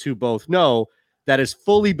 as you two both know, that has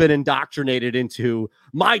fully been indoctrinated into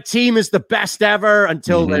my team is the best ever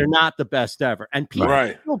until they're not the best ever. And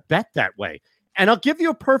people still bet that way. And I'll give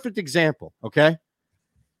you a perfect example, okay?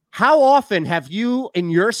 How often have you in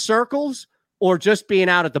your circles or just being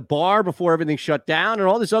out at the bar before everything shut down and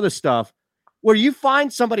all this other stuff where you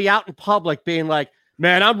find somebody out in public being like,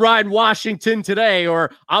 man, I'm riding Washington today,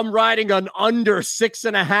 or I'm riding an under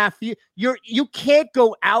 6.5. You can't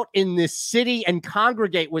go out in this city and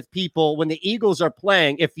congregate with people when the Eagles are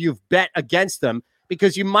playing if you've bet against them,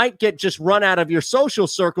 because you might get just run out of your social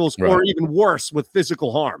circles or even worse with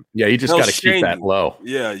physical harm. Yeah, you just got to keep that low.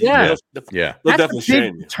 Yeah. That's a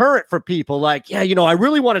big deterrent for people. Like, I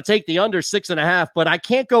really want to take the under 6.5, but I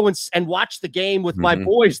can't go and watch the game with my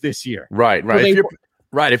boys this year. Right.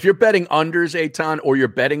 If you're betting unders, Eytan, or you're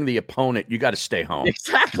betting the opponent, you got to stay home.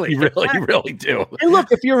 Exactly. You really do. And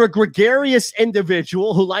look, if you're a gregarious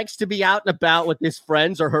individual who likes to be out and about with his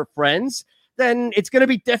friends or her friends, then it's going to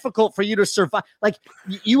be difficult for you to survive. Like,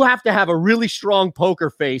 you have to have a really strong poker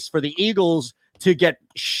face for the Eagles to get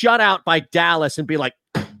shut out by Dallas and be like,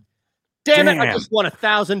 damn it, I just won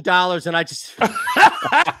 $1,000 and I just so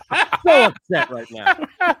upset right now.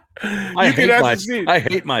 I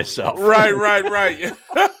hate myself. Right. You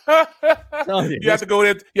have to go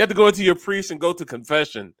in. You have to go into your priest and go to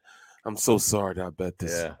confession. I'm so sorry that I bet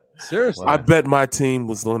this. Yeah, seriously. I bet my team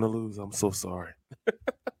was going to lose. I'm so sorry.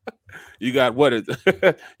 You got what?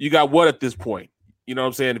 You got what at this point? You know what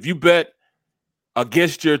I'm saying? If you bet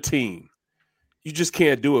against your team, you just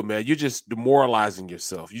can't do it, man. You're just demoralizing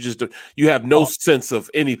yourself. You have no sense of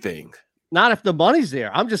anything. Not if the money's there.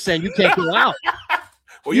 I'm just saying you can't go out.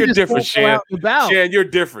 Well, you're different, Shan. Shan, you're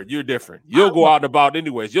different. You're different. You'll go out and about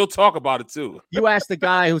anyways. You'll talk about it too. You ask the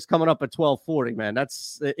guy who's coming up at 12:40, man.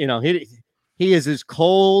 That's he is as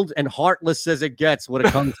cold and heartless as it gets when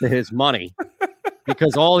it comes to his money,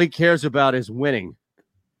 because all he cares about is winning,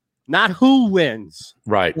 not who wins.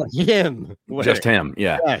 Right, but him, just him.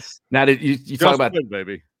 Yeah. Yes. Now that you talk about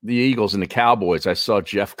baby. The Eagles and the Cowboys, I saw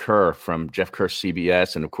Jeff Kerr from Jeff Kerr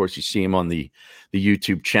CBS, and of course you see him on the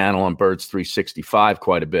YouTube channel on Birds 365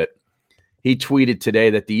 quite a bit. He tweeted today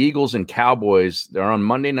that the Eagles and Cowboys, they're on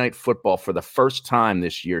Monday Night Football for the first time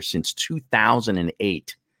this year since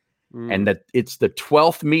 2008, and that it's the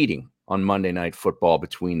 12th meeting on Monday Night Football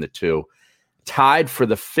between the two, tied for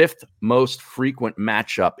the 5th most frequent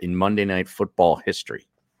matchup in Monday Night Football history.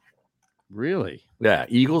 Really? Yeah,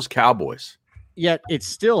 Eagles, Cowboys. Yet it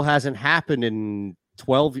still hasn't happened in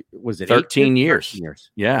 13 years. 13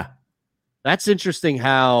 years. Yeah. That's interesting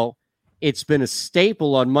how it's been a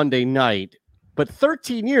staple on Monday night, but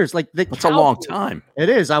 13 years, like that's a long time. It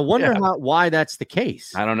is. I wonder why that's the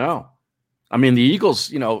case. I don't know. I mean, the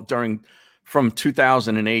Eagles, from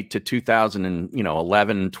 2008 to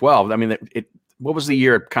 2011 and 12. I mean, what was the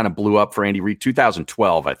year it kind of blew up for Andy Reid?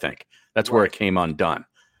 2012, I think. That's where it came undone.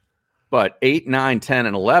 But 8, 9, 10,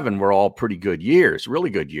 and 11 were all pretty good years, really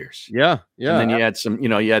good years. Yeah, yeah. And then you had some,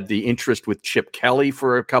 you had the interest with Chip Kelly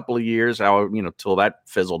for a couple of years, till that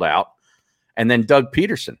fizzled out. And then Doug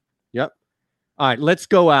Peterson. Yep. All right, let's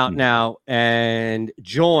go out now and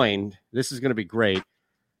join. This is going to be great.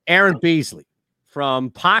 Aaron Beasley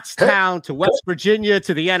from Pottstown to West Virginia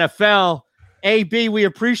to the NFL. AB, we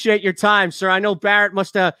appreciate your time, sir. I know Barrett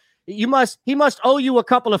he must owe you a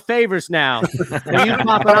couple of favors now. And you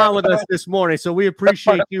popping on with us this morning, so we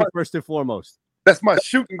appreciate you first and foremost. That's my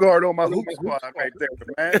shooting guard on my hoop squad right there,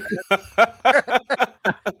 man.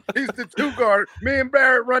 He's the 2 guard. Me and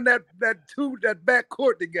Barrett run that back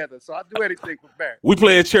court together, so I do anything for Barrett. We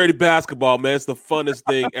play charity basketball, man. It's the funnest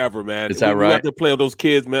thing ever, man. Is that right? We have to play with those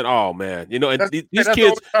kids, man. Oh man, and that's these kids. The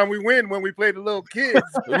only time we win when we play the little kids,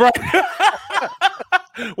 right?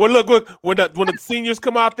 Well, look, when the seniors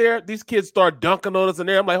come out there, these kids start dunking on us, and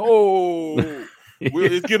I'm like, oh.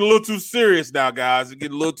 It's getting a little too serious now, guys. It's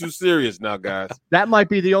getting a little too serious now, guys. That might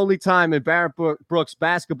be the only time in Barrett Brooks'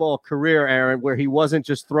 basketball career, Aaron, where he wasn't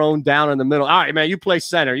just thrown down in the middle. All right, man, you play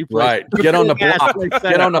center. You play right. Get on the block.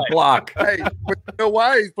 Get on the block. Hey, but you know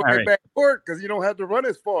why he's playing back court? Because you don't have to run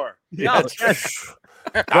as far. Yeah,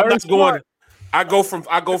 I'm not going. I go from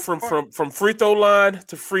free throw line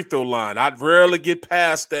to free throw line. I'd rarely get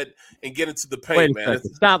past that and get into the paint, man.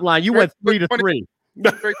 Stop line. You went 3 to 3.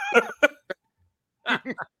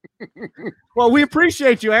 Well, we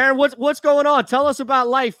appreciate you, Aaron. What's going on? Tell us about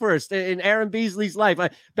life first in Aaron Beasley's life.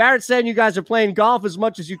 Barrett said you guys are playing golf as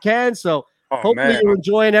much as you can, so hopefully you're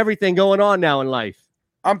enjoying everything going on now in life.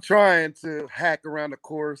 I'm trying to hack around the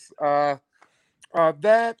course. That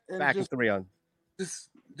and back just 3 on.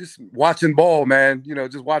 Just watching ball, man.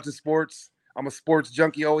 Just watching sports. I'm a sports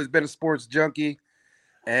junkie. Always been a sports junkie,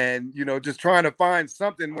 and just trying to find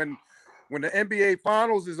something when the NBA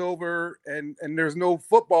Finals is over and there's no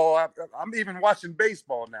football. I'm even watching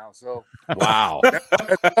baseball now. So wow,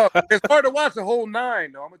 it's hard to watch the whole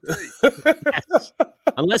 9, though. I'm gonna tell you. Yes.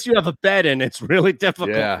 Unless you have a bet in, it's really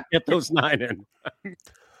difficult to get those 9 in.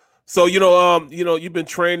 So you've been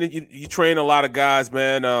training. You train a lot of guys,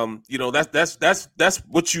 man. That's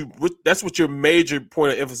what your major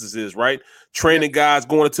point of emphasis is, right? Training guys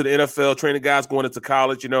going into the NFL, training guys going into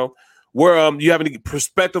college. Where you have any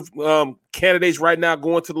prospective candidates right now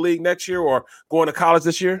going to the league next year or going to college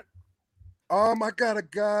this year? I got a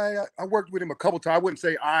guy. I worked with him a couple times. I wouldn't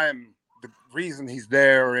say I'm the reason he's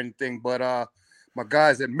there or anything, but my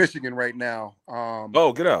guy's at Michigan right now.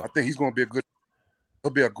 Get out! I think he's going to be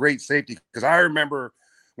he'll be a great safety, because I remember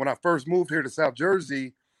when I first moved here to South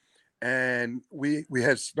Jersey, and we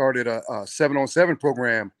had started a 7-on-7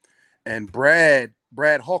 program, and Brad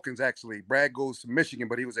Hawkins, actually. Brad goes to Michigan,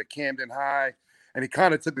 but he was at Camden High, and he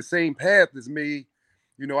kind of took the same path as me.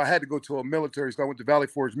 I had to go to a military, so I went to Valley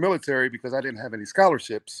Forge Military because I didn't have any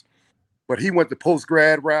scholarships. But he went the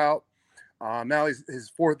post-grad route. Now he's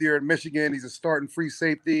his 4th year at Michigan. He's a starting free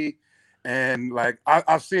safety. And,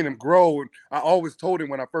 I've seen him grow. And I always told him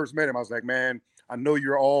when I first met him, I was like, man, I know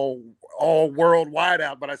you're all worldwide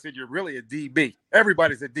out, but I said, you're really a DB.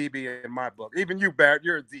 Everybody's a DB in my book. Even you, Barrett,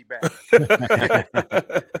 you're a D-back.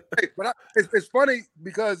 But it's funny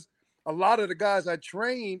because a lot of the guys I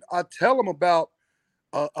train, I tell them about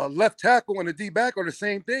a left tackle and a D back are the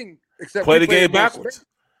same thing, except play the game backwards.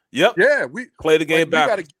 Yep. Yeah, we play the game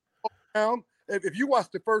backwards. We gotta get down. If you watch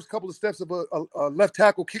the first couple of steps of a left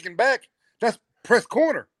tackle kicking back, that's press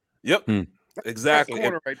corner. Yep, exactly. Press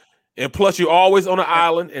corner, right? And plus, you're always on an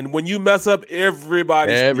island, and when you mess up,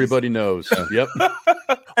 everybody knows. Yep,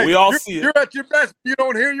 we all see it. You're at your best. You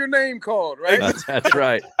don't hear your name called, right? That's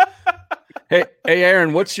right. Hey,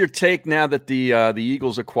 Aaron, what's your take now that the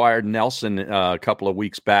Eagles acquired Nelson a couple of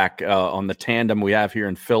weeks back on the tandem we have here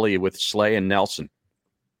in Philly with Slay and Nelson?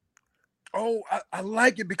 Oh, I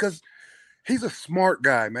like it because he's a smart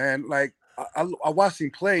guy, man. Like I watched him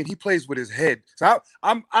play, and he plays with his head. So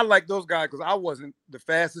I like those guys because I wasn't the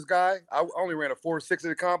fastest guy. I only ran a 4.6 at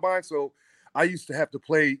the combine, so I used to have to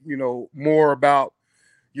play, more about,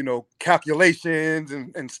 calculations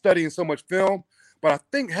and studying so much film. But I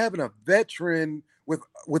think having a veteran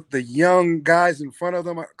with the young guys in front of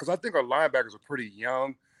them, because I think our linebackers are pretty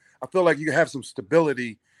young. I feel like you can have some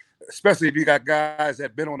stability, especially if you got guys that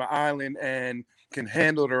have been on the island and can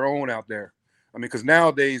handle their own out there. I mean, because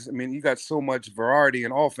nowadays, you got so much variety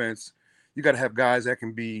in offense. You got to have guys that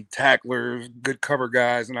can be tacklers, good cover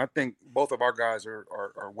guys, and I think both of our guys are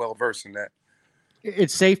well versed in that.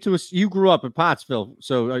 It's safe to assume you grew up in Pottsville,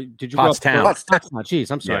 so did you Pottstown? Pottstown.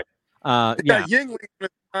 Jeez, I'm sorry. Yeah.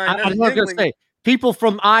 I was going to say people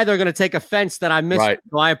from either are going to take offense that I missed. Right.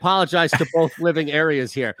 So I apologize to both living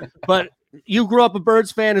areas here. But you grew up a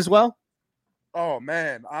Birds fan as well? Oh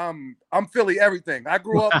man, I'm Philly everything. I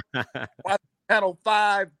grew up watching Channel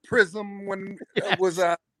 5 Prism when it was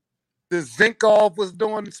the Zinkoff was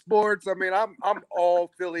doing sports. I mean, I'm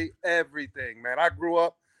all Philly everything, man. I grew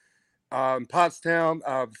up in Pottstown,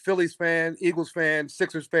 Phillies fan, Eagles fan,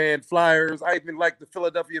 Sixers fan, Flyers. I even liked the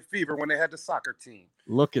Philadelphia Fever when they had the soccer team.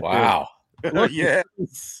 Look at this. Yeah.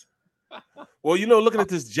 Well, looking at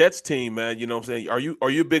this Jets team, man, you know what I'm saying? Are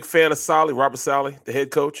you a big fan of Saleh, Robert Saleh, the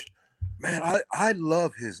head coach? Man, I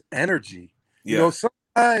love his energy. Yeah. Some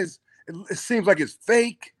guys, it seems like it's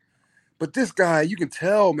fake, but this guy, you can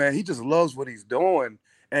tell, man, he just loves what he's doing.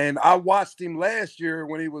 And I watched him last year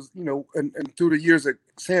when he was, and through the years at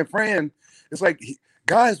San Fran, it's like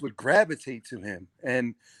guys would gravitate to him.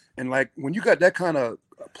 And like when you got that kind of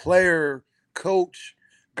player, coach,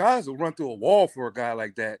 guys will run through a wall for a guy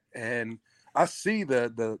like that. And I see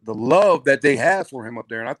the love that they have for him up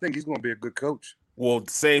there, and I think he's going to be a good coach. Well,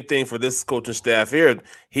 same thing for this coaching staff here.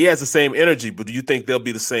 He has the same energy, but do you think they'll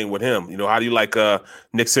be the same with him? How do you like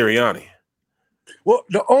Nick Sirianni? Well,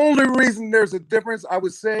 the only reason there's a difference, I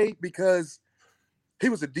would say, because he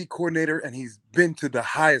was a D coordinator and he's been to the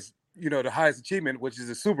highest achievement, which is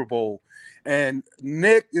the Super Bowl. And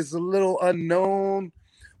Nick is a little unknown,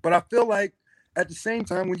 but I feel like at the same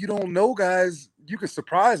time, when you don't know guys, you can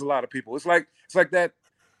surprise a lot of people. It's like that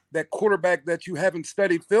quarterback that you haven't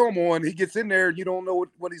studied film on. He gets in there and you don't know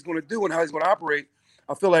what he's going to do and how he's going to operate.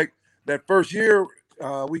 I feel like that first year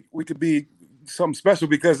we could be something special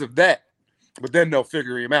because of that. But then they'll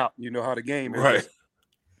figure him out. You know how the game is. Right.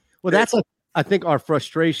 Well, that's, I think, our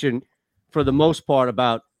frustration for the most part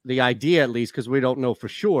about the idea, at least, because we don't know for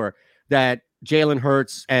sure, that Jalen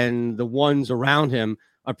Hurts and the ones around him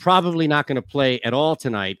are probably not going to play at all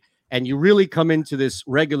tonight. And you really come into this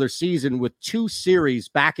regular season with 2 series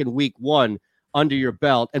back in week 1 under your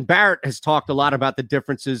belt. And Barrett has talked a lot about the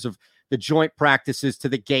differences of the joint practices to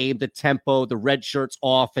the game, the tempo, the red shirts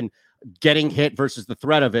off, and getting hit versus the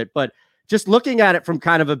threat of it. But just looking at it from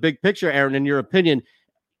kind of a big picture, Aaron, in your opinion,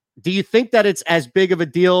 do you think that it's as big of a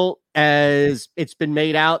deal as it's been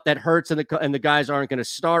made out that Hurts and the guys aren't going to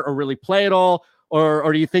start or really play at all?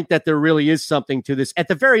 Or do you think that there really is something to this, at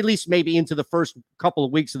the very least, maybe into the first couple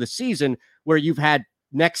of weeks of the season where you've had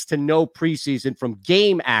next to no preseason from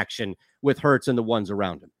game action with Hurts and the ones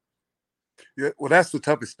around him? Yeah, well, that's the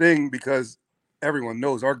toughest thing because everyone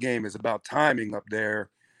knows our game is about timing up there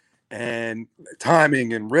and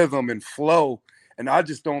timing and rhythm and flow. And I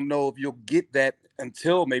just don't know if you'll get that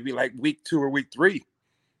until maybe like week 2 or week 3.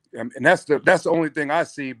 And that's the only thing I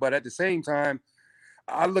see. But at the same time,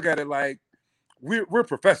 I look at it like we're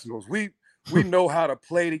professionals. We know how to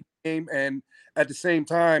play the game. And at the same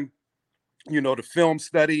time, the film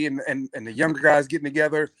study and the younger guys getting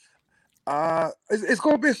together, it's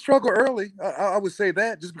going to be a struggle early. I would say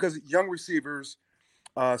that just because young receivers,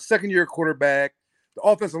 second-year quarterback, the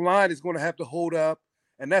offensive line is going to have to hold up,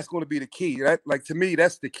 and that's going to be the key. To me,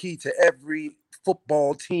 that's the key to every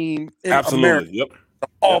football team in America. Yep. The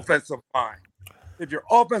offensive line. If your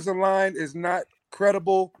offensive line is not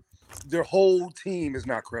credible, their whole team is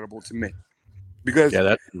not credible to me. Because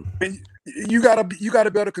you gotta be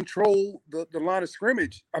able to control the line of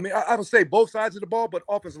scrimmage. I mean, I would say both sides of the ball, but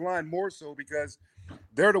offensive line more so because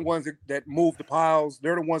they're the ones that move the piles.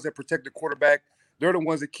 They're the ones that protect the quarterback. They're the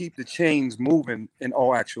ones that keep the chains moving in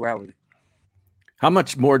all actuality. How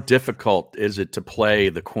much more difficult is it to play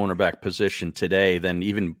the cornerback position today than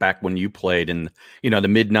even back when you played in, the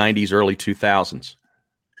mid 90s, early 2000s?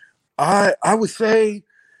 I would say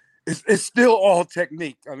it's still all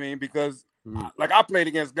technique. I mean, because like I played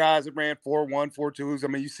against guys that ran 4.1, 4.2s. I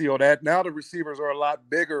mean, you see all that. Now the receivers are a lot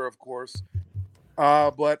bigger, of course.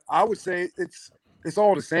 But I would say it's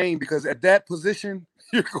all the same because at that position,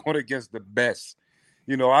 you're going against the best.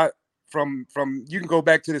 From you can go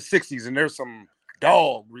back to the 60s and there's some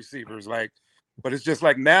dog receivers, but it's just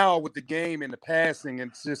like now with the game and the passing,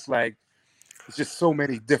 it's just so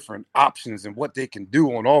many different options and what they can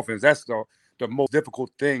do on offense. That's the most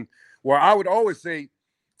difficult thing. Where I would always say,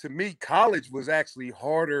 to me, college was actually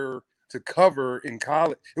harder to cover in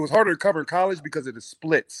college. It was harder to cover in college because of the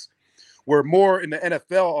splits. Where more in the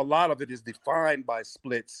NFL, a lot of it is defined by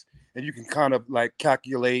splits, and you can kind of like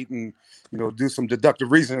calculate and do some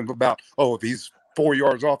deductive reasoning about, if he's 4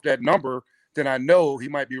 yards off that number, then I know he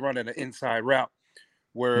might be running an inside route.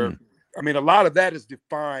 Where I mean, a lot of that is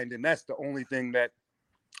defined, and that's the only thing that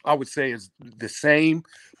I would say is the same.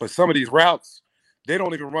 But some of these routes, they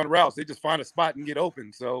don't even run routes; they just find a spot and get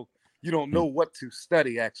open. So you don't know what to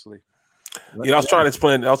study actually. I was trying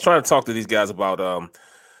to talk to these guys about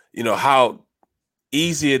how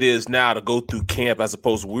easy it is now to go through camp as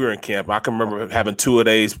opposed to we were in camp. I can remember having 2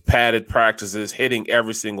 days padded practices, hitting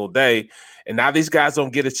every single day. And now these guys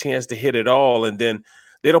don't get a chance to hit it all. And then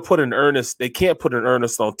they can't put an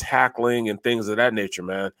earnest on tackling and things of that nature,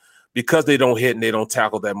 man, because they don't hit and they don't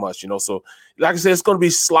tackle that much, So like I said, it's going to be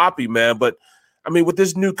sloppy, man. But I mean, with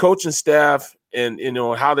this new coaching staff and,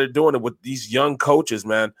 how they're doing it with these young coaches,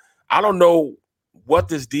 man, I don't know what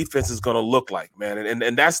this defense is going to look like, man.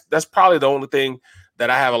 And that's probably the only thing that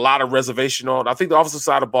I have a lot of reservation on. I think the offensive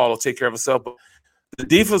side of the ball will take care of itself, but the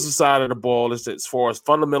defensive side of the ball is as far as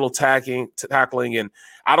fundamental tackling, and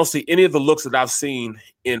I don't see any of the looks that I've seen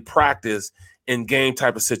in practice in game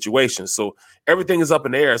type of situations. So everything is up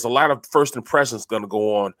in the air. There's a lot of first impressions going to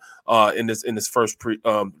go on in this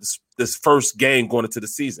first game going into the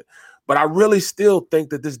season. But I really still think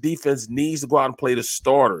that this defense needs to go out and play the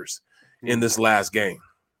starters in this last game.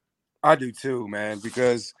 I do too, man,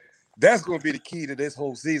 because that's going to be the key to this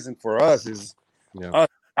whole season for us is us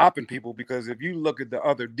stopping people. Because if you look at the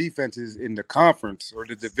other defenses in the conference or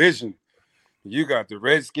the division, you got the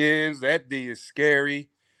Redskins. That D is scary.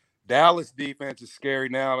 Dallas defense is scary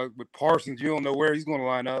now. With Parsons, you don't know where he's going to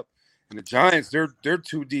line up. And the Giants, they're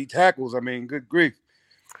 2D tackles. I mean, good grief.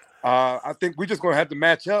 I think we're just going to have to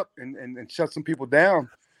match up and shut some people down.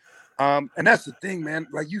 And that's the thing, man.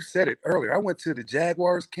 Like you said it earlier, I went to the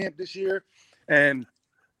Jaguars camp this year, and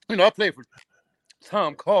I played for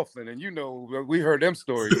Tom Coughlin, and we heard them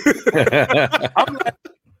stories.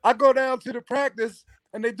 I go down to the practice,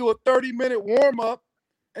 and they do a 30-minute warm up,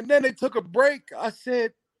 and then they took a break. I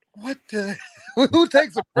said, "What the? Who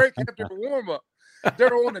takes a break after the warm up?"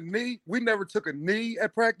 They're on a knee. We never took a knee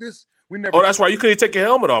at practice. We never. Oh, that's why you couldn't take your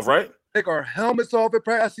helmet off, right? Take our helmets off at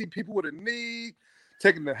practice. I see people with a knee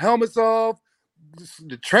taking the helmets off.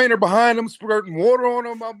 The trainer behind them squirting water on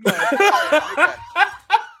them. I'm like,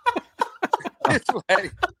 it's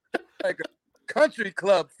like a country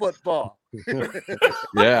club football.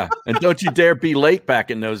 Yeah, and don't you dare be late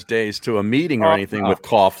back in those days to a meeting or anything with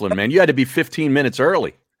Coughlin, man. You had to be 15 minutes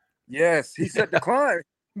early. Yes, he set the climb.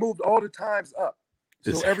 Moved all the times up.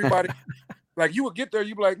 So everybody, like you would get there,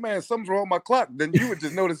 you'd be like, man, something's wrong with my clock. Then you would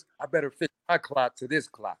just notice, I better fit my clock to this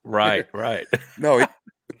clock. Right. No,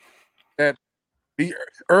 that be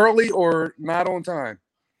early or not on time.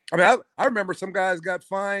 I mean, I remember some guys got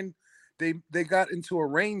fined. They got into a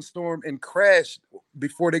rainstorm and crashed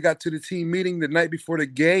before they got to the team meeting the night before the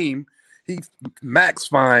game. He max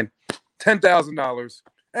fine $10,000,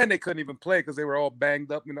 and they couldn't even play because they were all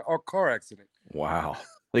banged up in a car accident. Wow,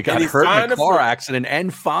 they got hurt in a car accident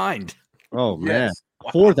and fined. Oh man,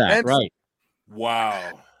 for that, right?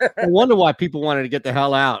 Wow. I wonder why people wanted to get the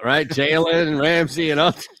hell out, right? Jalen and Ramsey and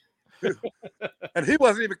others. And he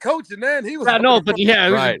wasn't even coaching then. He was. I know, but yeah,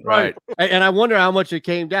 right. And I wonder how much it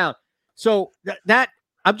came down. So that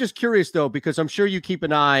I'm just curious though, because I'm sure you keep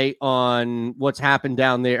an eye on what's happened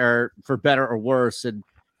down there, for better or worse. And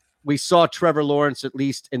we saw Trevor Lawrence at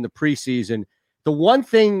least in the preseason. The one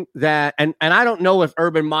thing that, and I don't know if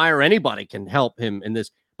Urban Meyer or anybody can help him in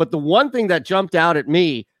this, but the one thing that jumped out at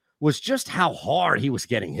me was just how hard he was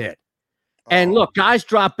getting hit. And look, guys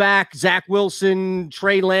drop back. Zach Wilson,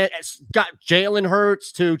 Trey Lance, got Jalen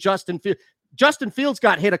Hurts to Justin Fields. Justin Fields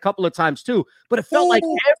got hit a couple of times too, but it felt like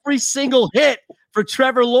every single hit for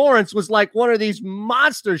Trevor Lawrence was like one of these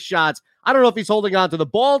monster shots. I don't know if he's holding on to the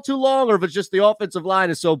ball too long or if it's just the offensive line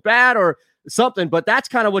is so bad or something, but that's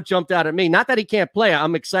kind of what jumped out at me. Not that he can't play.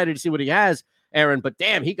 I'm excited to see what he has, Aaron, but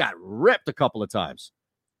damn, he got ripped a couple of times.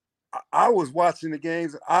 I was watching the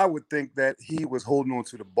games. I would think that he was holding on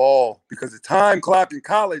to the ball because the time clock in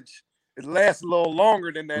college, it lasts a little longer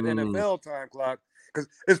than that NFL time clock. Because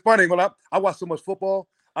it's funny, when I watch so much football,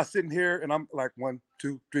 I'm sitting here and I'm like, 1,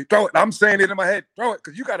 2, 3, throw it. I'm saying it in my head, throw it,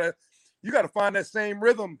 because you gotta find that same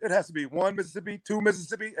rhythm. It has to be 1 Mississippi, 2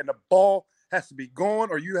 Mississippi, and the ball has to be going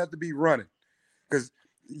or you have to be running. Because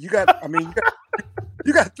you got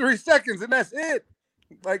 3 seconds and that's it.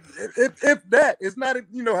 Like if that, it's not,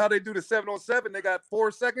 you know how they do the 7-on-7, they got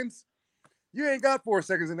 4 seconds. You ain't got 4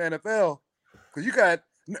 seconds in the NFL because you got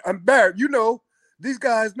Barrett. You know these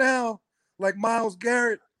guys now, like Myles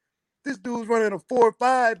Garrett. This dude's running a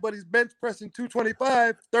 4.5, but he's bench pressing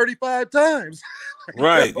 225 35 times.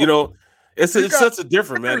 Right. You know, it's such a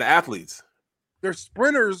different, man. The athletes. They're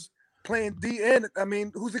sprinters playing DN. I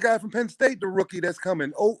mean, who's the guy from Penn State, the rookie that's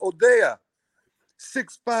coming? Odea.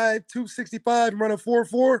 6'5", 265, running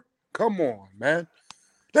 4.4. Come on, man.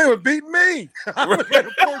 They would beat me. I was at a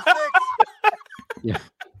 4.6. Yeah,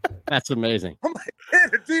 that's amazing. I'm like, man,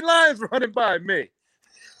 the D-line's running by me.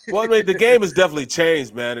 Well, I mean, the game has definitely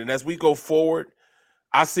changed, man. And as we go forward,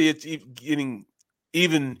 I see it getting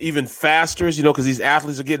even faster, you know, because these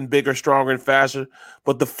athletes are getting bigger, stronger, and faster.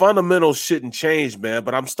 But the fundamentals shouldn't change, man.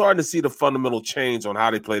 But I'm starting to see the fundamental change on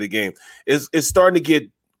how they play the game. It's starting to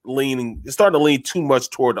lean too much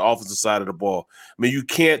toward the offensive side of the ball. I mean, you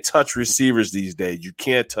can't touch receivers these days. You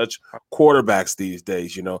can't touch quarterbacks these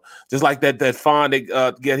days. You know, just like that fine they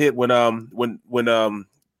get hit when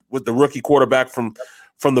with the rookie quarterback from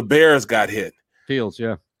the Bears got hit. Fields,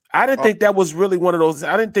 yeah. I didn't think that was really one of those.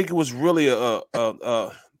 I didn't think it was really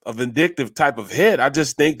a vindictive type of hit. I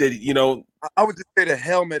just think that, you know, I would just say the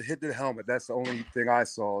helmet hit the helmet. That's the only thing I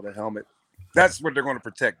saw. The helmet. That's what they're going to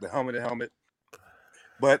protect. The helmet.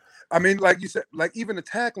 But I mean, like you said, like even the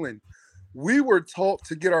tackling, we were taught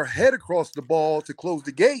to get our head across the ball to close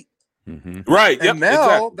the gate. Mm-hmm. Right. And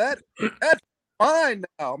now that's fine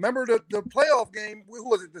now. Remember the playoff game? Who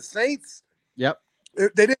was it? The Saints? Yep. They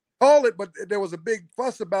didn't call it, but there was a big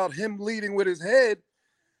fuss about him leading with his head.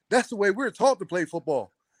 That's the way we're taught to play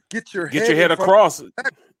football. Get your head across.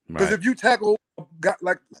 Because if you tackle,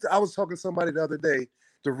 like I was talking to somebody the other day,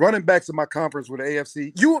 the running backs in my conference with the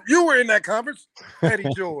AFC. You were in that conference. Eddie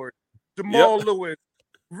George, Jamal Lewis,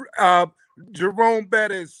 Jerome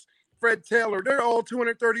Bettis, Fred Taylor. They're all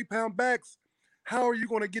 230-pound backs. How are you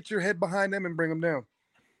going to get your head behind them and bring them down?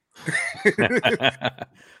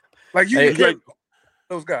 Like you get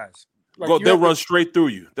those guys. Like they'll run straight through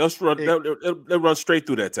you. They'll run straight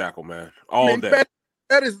through that tackle, man, all day.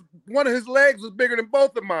 That is one of his legs was bigger than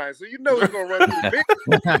both of mine, so you know he's going to run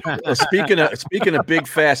through Well, speaking of big,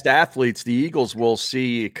 fast athletes, the Eagles will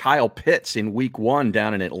see Kyle Pitts in Week 1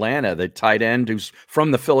 down in Atlanta, the tight end who's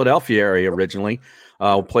from the Philadelphia area originally,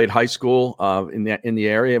 played high school in the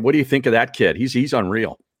area. What do you think of that kid? He's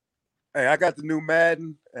unreal. Hey, I got the new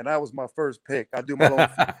Madden, and that was my first pick. I do my own.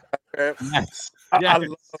 Yes. I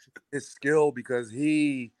love his skill because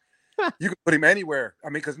you can put him anywhere. I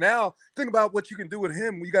mean, because now think about what you can do with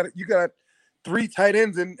him. You got 3 tight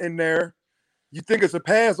ends in there. You think it's a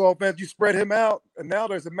pass offense, you spread him out, and now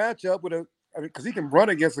there's a matchup because he can run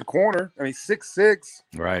against a corner. I mean, 6'6".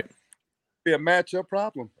 Right. Be a matchup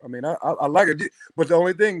problem. I mean, I like it, but the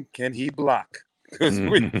only thing, can he block? Because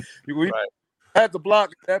we had to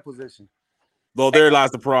block at that position. Well, there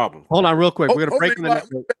lies the problem. Hold on, real quick. We're gonna break in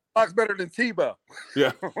the blocks better than Tebow.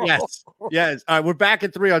 Yeah. Yes. All right, we're back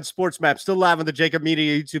in 3 on Sports Map. Still live on the Jacob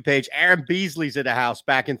Media YouTube page. Aaron Beasley's in the house.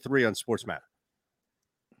 Back in 3 on Sports Map.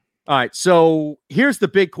 All right, so here's the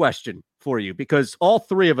big question for you, because all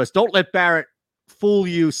 3 of us, don't let Barrett fool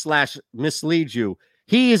you / mislead you.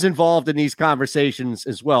 He is involved in these conversations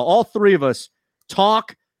as well. All 3 of us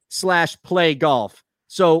talk / play golf.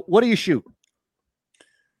 So what do you shoot?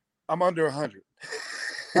 I'm under 100.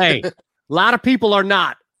 Hey, a lot of people are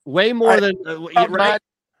not. Way more than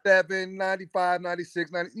 97, 95,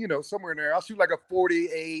 96, 90, somewhere in there. I'll shoot like a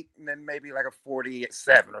 48 and then maybe like a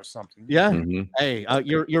 47 or something. Yeah. Mm-hmm. Hey,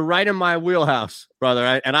 you're right in my wheelhouse,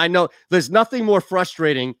 brother. And I know there's nothing more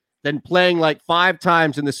frustrating than playing like 5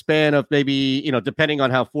 times in the span of maybe, depending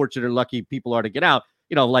on how fortunate or lucky people are to get out,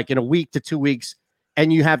 like in a week to 2 weeks.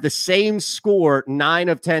 And you have the same score 9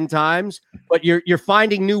 of 10 times, but you're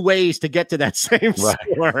finding new ways to get to that same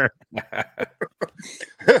score.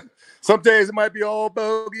 Some days it might be all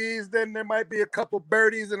bogeys. Then there might be a couple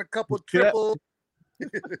birdies and a couple triples.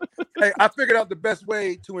 Hey, I figured out the best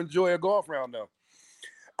way to enjoy a golf round, though.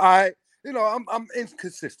 I'm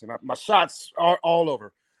inconsistent. My shots are all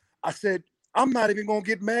over. I said, I'm not even gonna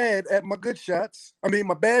get mad at my good shots. I mean,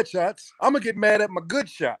 my bad shots. I'm gonna get mad at my good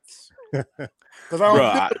shots because I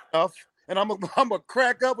don't do enough, and I'm gonna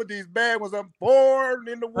crack up with these bad ones. I'm born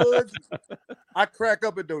in the woods. I crack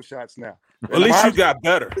up at those shots now. Well, at least you got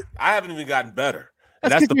better. I haven't even gotten better.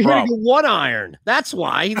 That's the problem. Hitting the 1-iron. That's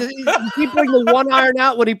why. You keep bringing the 1-iron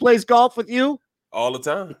out when he plays golf with you? All the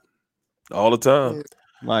time. All the time.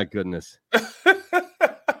 My goodness. It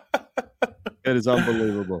is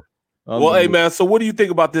unbelievable. Well, hey, man, so what do you think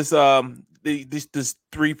about this this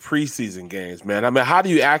 3 preseason games, man? I mean, how do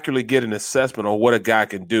you accurately get an assessment on what a guy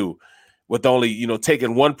can do with only,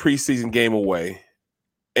 taking 1 preseason game away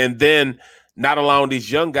and then not allowing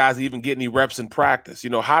these young guys to even get any reps in practice?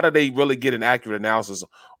 How do they really get an accurate analysis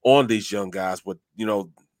on these young guys with,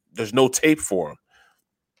 there's no tape for them?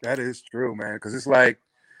 That is true, man, because it's like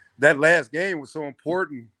that last game was so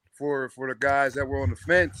important for the guys that were on the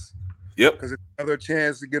fence. Yep. Because it's another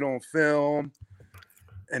chance to get on film.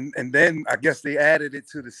 And then I guess they added it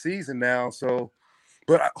to the season now. So,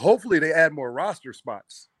 but hopefully they add more roster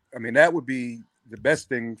spots. I mean, that would be the best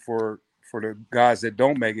thing for the guys that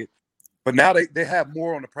don't make it. But now they have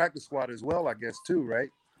more on the practice squad as well, I guess, too, right?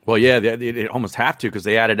 Well, yeah, they almost have to because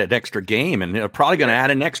they added an extra game, and they're probably going to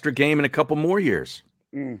add an extra game in a couple more years.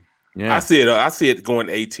 Mm. Yeah, I see it going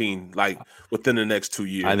 18, like within the next 2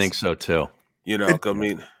 years. I think so too. I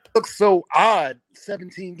mean, it looks so odd.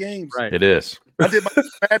 17 games. Right. It is.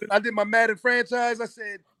 I did my Madden franchise. I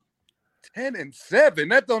said 10-7.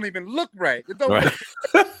 That don't even look right. It don't. Right.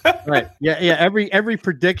 Right. Yeah. Every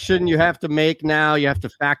prediction you have to make now, you have to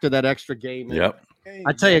factor that extra game in. Yep.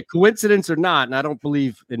 I tell you, coincidence or not, and I don't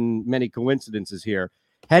believe in many coincidences here,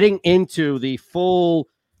 heading into the full,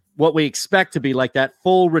 what we expect to be like that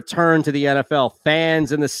full return to the NFL,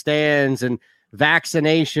 fans in the stands and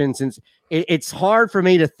vaccinations. And it's hard for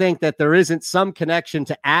me to think that there isn't some connection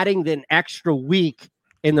to adding an extra week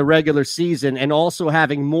in the regular season and also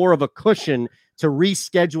having more of a cushion to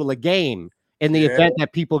reschedule a game in the event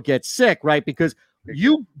that people get sick, right? Because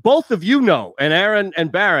both of you know, and Aaron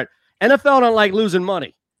and Barrett, NFL don't like losing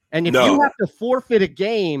money. And if you have to forfeit a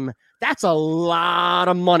game, that's a lot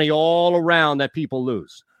of money all around that people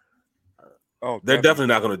lose. Oh, they're definitely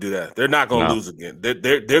not going to do that. They're not going to lose again. They're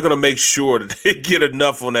going to make sure that they get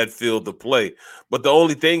enough on that field to play. But the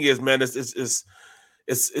only thing is, man, it's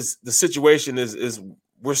the situation is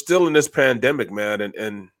we're still in this pandemic, man,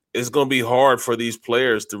 and it's going to be hard for these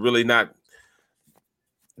players to really not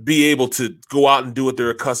be able to go out and do what they're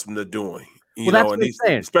accustomed to doing.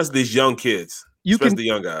 Especially these young kids. Especially the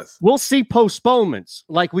young guys. We'll see postponements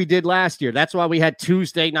like we did last year. That's why we had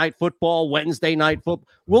Tuesday night football, Wednesday night football.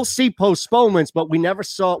 We'll see postponements, but we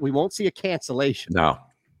won't see a cancellation. No.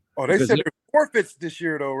 Oh, they said there's forfeits this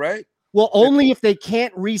year, though, right? Well, only if they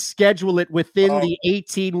can't reschedule it within the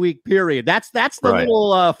 18-week period. That's the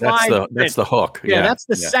little that's the hook. Yeah, that's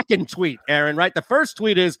the second tweet, Aaron, right? The first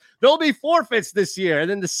tweet is there'll be forfeits this year. And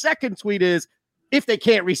then the second tweet is if they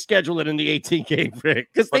can't reschedule it in the 18-game break,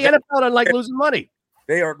 because the NFL don't like losing money.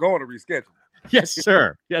 They are going to reschedule. Yes,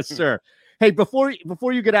 sir. Yes, sir. Hey, before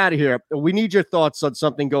you get out of here, we need your thoughts on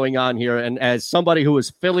something going on here. And as somebody who is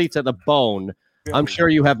Philly to the bone, I'm sure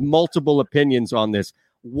you have multiple opinions on this.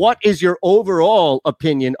 What is your overall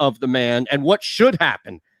opinion of the man, and what should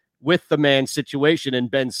happen with the man situation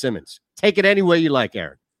and Ben Simmons? Take it any way you like,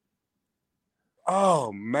 Aaron.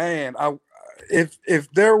 Oh man,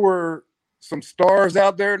 if there were some stars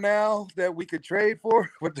out there now that we could trade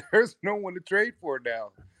for, but there's no one to trade for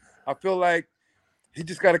now. I feel like he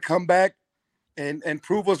just got to come back and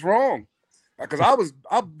prove us wrong. Because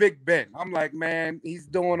I'm Big Ben. I'm like, man, he's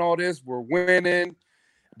doing all this. We're winning.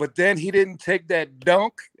 But then he didn't take that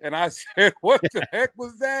dunk. And I said, what the heck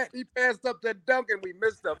was that? He passed up that dunk and we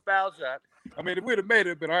missed a foul shot. I mean, if we'd have made it,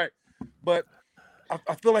 it'd been all right. But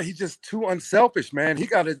I feel like he's just too unselfish, man. He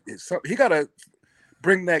got to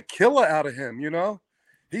bring that killer out of him,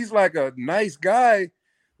 He's like a nice guy.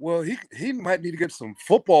 Well, he might need to get some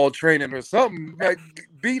football training or something. Like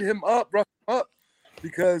beat him up, rough him up,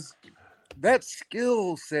 because that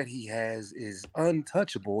skill set he has is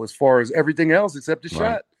untouchable as far as everything else except the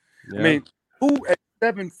shot. Yeah. I mean, who at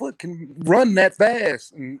 7 foot can run that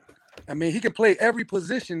fast? And I mean, he can play every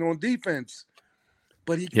position on defense,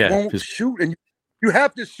 but he won't shoot. And you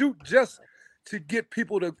have to shoot just to get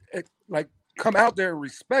people to come out there and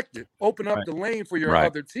respect it. Open up the lane for your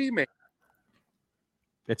other teammate.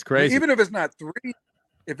 It's crazy. Even if it's not 3,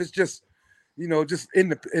 if it's just just in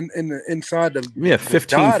the inside the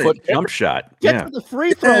 15-foot jump shot. Get to the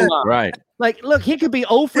free throw line. Right. Like, look, he could be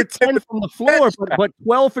 0 for 10 from the floor, but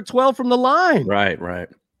 12 for 12 from the line. Right.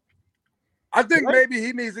 I think maybe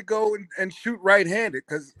he needs to go and shoot right-handed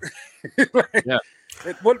because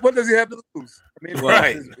what does he have to lose? I mean, if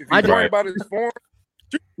he's worried about his form.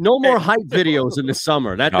 No more hype videos in the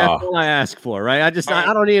summer. That's all I ask for, right? I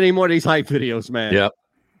don't need any more of these hype videos, man. Yep.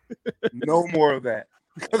 No more of that.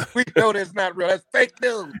 Because we know that's not real. That's fake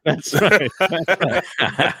news. That's right.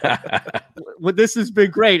 Well, this has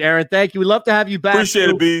been great, Aaron. Thank you. We'd love to have you back. Appreciate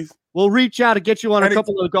it, Bees. We'll reach out and get you on a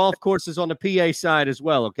couple of golf course on the PA side as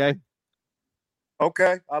well, okay?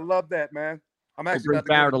 Okay. I love that, man. I'm actually bring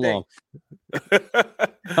Barrett along.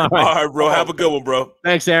 All right, bro. Have a good one, bro.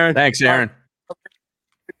 Thanks, Aaron. Thanks.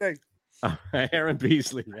 All right, Aaron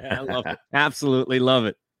Beasley, man. I love it. Absolutely love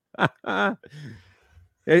it.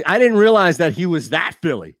 I didn't realize that he was that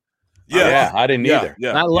Philly. Yeah, I didn't either.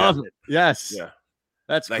 Yeah. I love it. Yes. Yeah.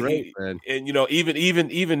 That's great, man. And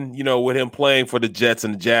even with him playing for the Jets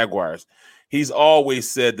and the Jaguars, he's always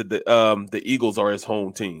said that the Eagles are his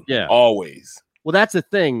home team. Yeah. Always. Well, that's the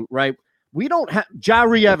thing, right? We don't have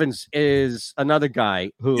Jari Evans is another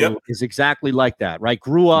guy who is exactly like that, right?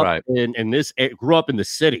 Grew up in the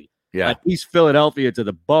city. Yeah. Like East Philadelphia to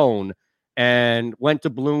the bone and went to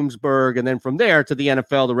Bloomsburg. And then from there to the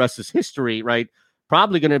NFL, the rest is history, right?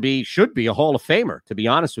 Probably going to should be a Hall of Famer, to be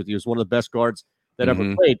honest with you, is one of the best guards that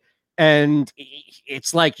ever played. And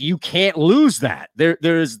it's like, you can't lose that.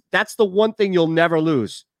 That's the one thing you'll never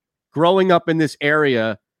lose. Growing up in this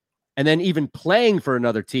area and then even playing for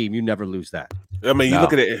another team, you never lose that. I mean, you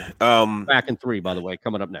look at it. Back in 3, by the way,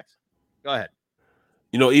 coming up next. Go ahead.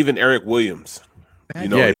 Even Eric Williams.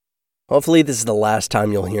 Hopefully this is the last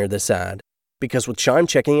time you'll hear this ad. Because with Chime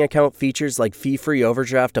checking account features like fee-free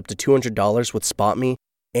overdraft up to $200 with SpotMe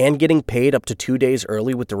and getting paid up to 2 days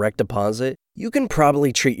early with direct deposit, you can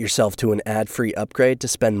probably treat yourself to an ad-free upgrade to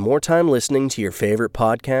spend more time listening to your favorite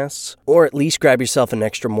podcasts, or at least grab yourself an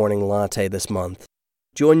extra morning latte this month.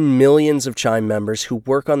 Join millions of Chime members who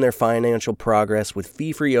work on their financial progress with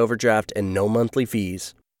fee-free overdraft and no monthly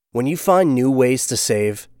fees. When you find new ways to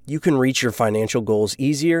save, you can reach your financial goals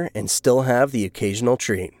easier and still have the occasional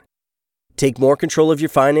treat. Take more control of your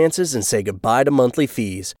finances and say goodbye to monthly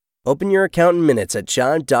fees. Open your account in minutes at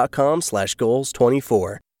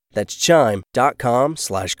chime.com/goals24. That's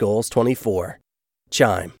chime.com/goals24.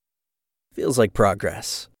 Chime. Feels like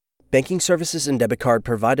progress. Banking services and debit card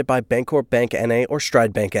provided by Bancorp Bank N.A. or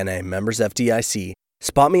Stride Bank N.A. Members FDIC.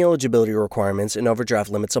 SpotMe eligibility requirements and overdraft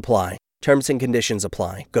limits apply. Terms and conditions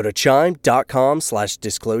apply. Go to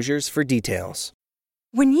chime.com/disclosures for details.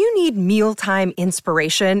 When you need mealtime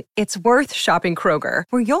inspiration, it's worth shopping Kroger,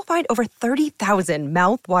 where you'll find over 30,000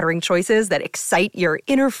 mouth-watering choices that excite your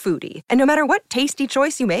inner foodie. And no matter what tasty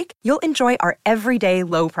choice you make, you'll enjoy our everyday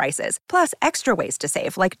low prices, plus extra ways to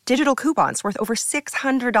save, like digital coupons worth over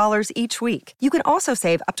 $600 each week. You can also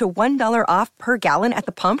save up to $1 off per gallon at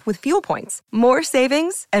the pump with fuel points. More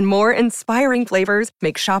savings and more inspiring flavors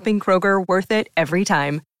make shopping Kroger worth it every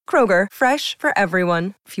time. Kroger, fresh for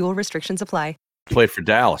everyone. Fuel restrictions apply. Played for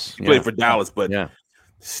Dallas. Played for Dallas, but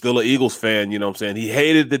still an Eagles fan. You know what I'm saying? He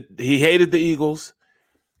hated the Eagles,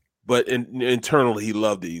 but internally he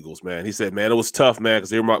loved the Eagles, man. He said, man, it was tough, man, because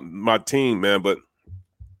they were my team, man. But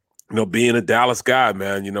being a Dallas guy,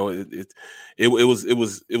 man, it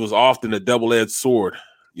was often a double-edged sword,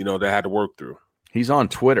 that I had to work through. He's on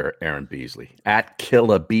Twitter, Aaron Beasley, at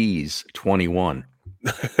KillaBees21.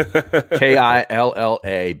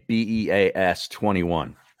 KILLABEAS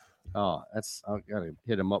 21. Oh, I gotta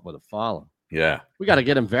hit him up with a follow. Yeah. We gotta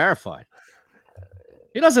get him verified.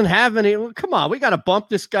 He doesn't have any. Come on, we gotta bump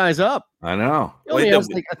this guy's up. I know. He only has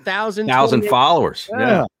like 1,000 followers.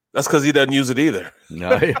 Yeah. That's because he doesn't use it either.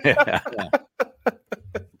 No,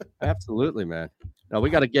 Absolutely, man. No, we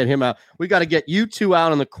gotta get him out. We gotta get you two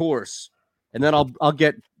out on the course, and then I'll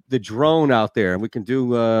get the drone out there, and we can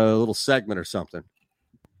do a little segment or something.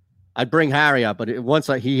 I'd bring Harry out, but once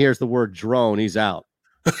he hears the word drone, he's out.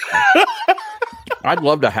 I'd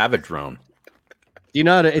love to have a drone.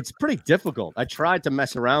 It's pretty difficult. I tried to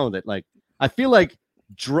mess around with it. Like, I feel like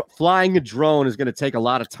flying a drone is going to take a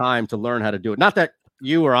lot of time to learn how to do it. Not that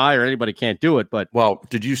you or I or anybody can't do it, but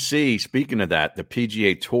did you see? Speaking of that, the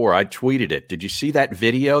PGA Tour, I tweeted it. Did you see that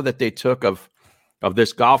video that they took of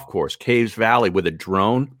this golf course, Caves Valley, with a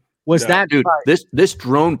drone? That dude? This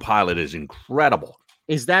drone pilot is incredible.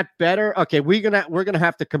 Is that better? Okay, we're gonna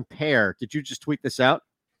have to compare. Did you just tweet this out?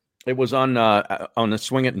 It was on the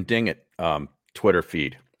Swing It and Ding It Twitter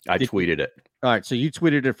feed. I tweeted it. All right, so you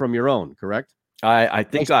tweeted it from your own, correct? I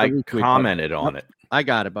think I commented on it. I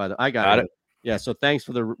got it. I got it. Yeah. So thanks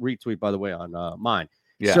for the retweet, by the way, on mine.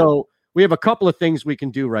 Yeah. So we have a couple of things we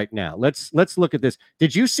can do right now. Let's look at this.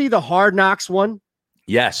 Did you see the Hard Knocks one?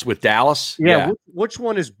 Yes, with Dallas. Yeah. Which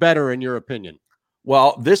one is better in your opinion?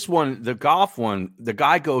 Well, this one, the golf one, the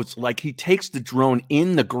guy goes like he takes the drone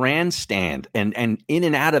in the grandstand and in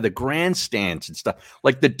and out of the grandstands and stuff.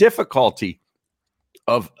 Like the difficulty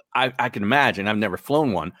of, I can imagine, I've never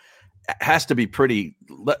flown one, has to be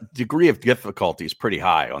degree of difficulty is pretty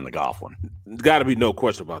high on the golf one. There's got to be no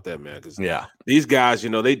question about that, man. Because these guys,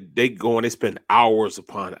 they go and they spend hours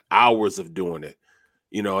upon hours of doing it.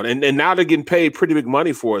 And now they're getting paid pretty big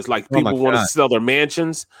money for it. It's like people want to sell their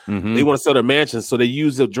mansions. Mm-hmm. They want to sell their mansions, so they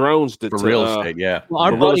use the drones for real estate. Yeah, well,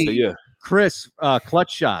 our buddy Chris,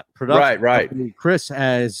 Clutch Shot production. Right. Chris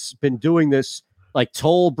has been doing this like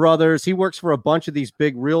Toll Brothers. He works for a bunch of these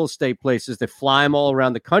big real estate places that fly him all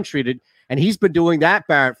around the country. And he's been doing that,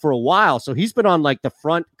 Barrett, for a while. So he's been on like the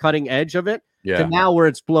front cutting edge of it. Yeah. To now where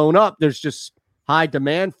it's blown up, there's just high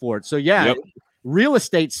demand for it. So real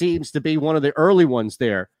estate seems to be one of the early ones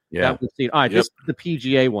there. Yeah. That we've seen. All right, this is the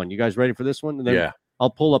PGA one. You guys ready for this one? And then I'll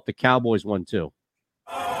pull up the Cowboys one too.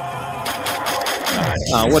 What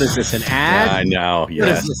is this, an ad? I know. Yeah.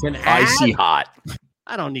 What is this, an ad? Icy hot.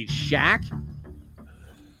 I don't need Shaq.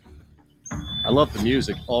 I love the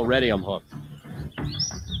music. Already I'm hooked.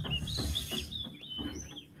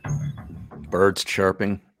 Birds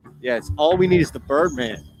chirping. Yeah, it's all we need is the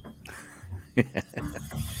Birdman.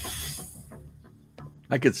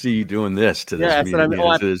 I could see you doing this to this. Yeah, that's what I mean.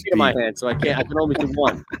 I have to in my hand, so I can't. I can only do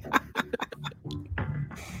one.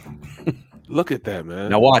 Look at that,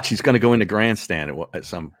 man. Now watch. He's going to go into grandstand at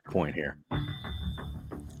some point here.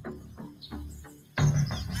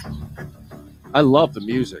 I love the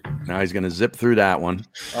music. Now he's going to zip through that one.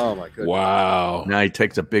 Oh, my goodness. Wow. Now he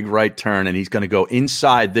takes a big right turn, and he's going to go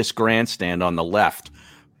inside this grandstand on the left,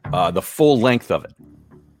 the full length of it.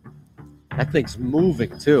 That thing's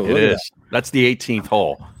moving, too. It is. That's the 18th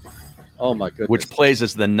hole. Oh, my goodness. Which plays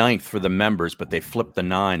as the 9th for the members, but they flipped the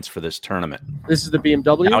 9s for this tournament. This is the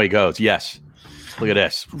BMW? Now he goes, yes. Look at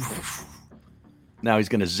this. Now he's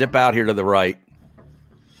going to zip out here to the right.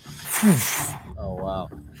 Oh, wow.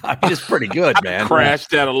 I mean, it's pretty good, man. I crashed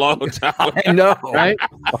that a long time. I know. Right?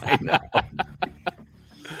 I know.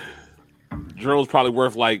 Drone's probably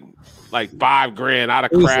worth like $5,000. I'd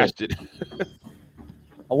have crashed it.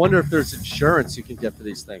 I wonder if there's insurance you can get for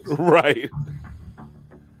these things. Right.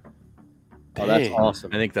 Oh, that's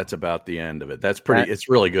awesome. I think that's about the end of it. That's pretty. It's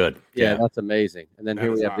really good. Yeah, that's amazing. And then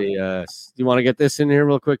here we have the. Do you want to get this in here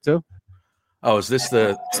real quick too? Oh, is this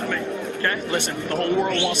the? Listen to me, okay? Listen, the whole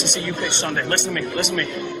world wants to see you pitch Sunday. Listen to me. Listen to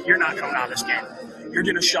me. You're not coming out of this game. You're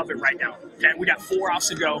going to shove it right now. Okay, we got 4 outs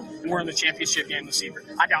to go, and we're in the championship game this evening.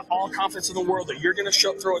 I got all confidence in the world that you're going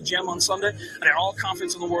to throw a gem on Sunday. I got all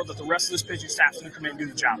confidence in the world that the rest of this pitching staff's going to come in and do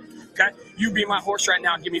the job. Okay, you be my horse right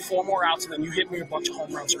now and give me 4 more outs, and then you hit me a bunch of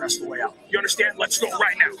home runs the rest of the way out. You understand? Let's go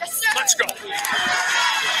right now. Let's go.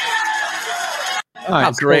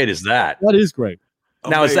 How great is that? That is great.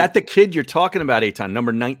 Now, is that the kid you're talking about, Eytan,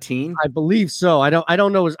 number 19? I believe so. I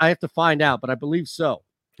don't know. I have to find out, but I believe so.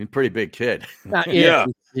 He's a pretty big kid. Yeah.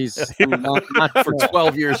 He's not for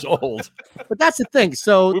 12 years old. But that's the thing.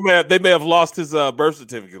 So they may have lost his birth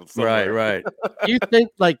certificate. Right. You think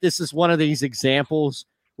like this is one of these examples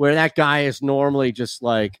where that guy is normally just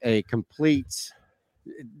like a complete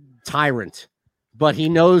tyrant, but he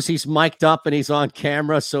knows he's mic'd up and he's on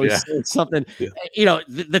camera, so he's saying something. Yeah. You know,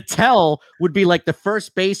 the tell would be like the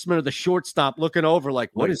first baseman or the shortstop looking over,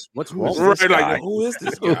 like, what's wrong with this guy? Like, who is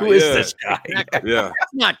this guy? Who is this guy? Yeah,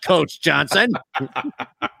 that's not Coach Johnson.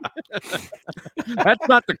 That's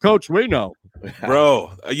not the coach we know,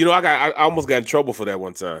 bro. You know, I almost got in trouble for that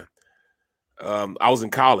one time. I was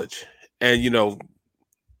in college, and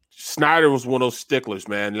Snyder was one of those sticklers,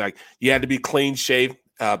 man. Like, you had to be clean shaved,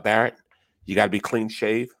 Barrett. You got to be clean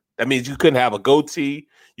shaved. That means you couldn't have a goatee.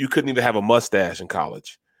 You couldn't even have a mustache in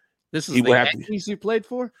college. This is the Yankees you played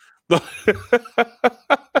for? But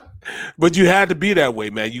you had to be that way,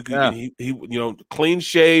 man. You could, he clean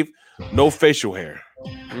shave, no facial hair.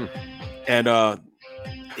 And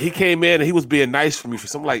he came in and he was being nice for me for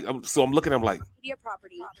some so I'm looking at him like Media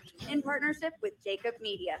Property in partnership with Jacob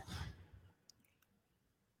Media.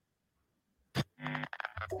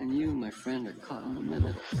 And you, my friend, are caught in the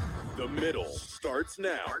middle. The Middle starts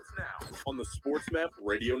now on the SportsMap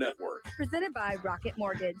Radio Network. Presented by Rocket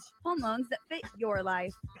Mortgage. Home loans that fit your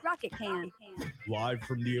life. Rocket can. Live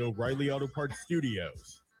from the O'Reilly Auto Parts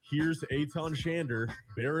Studios. Here's Eytan Shander,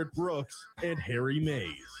 Barrett Brooks, and Harry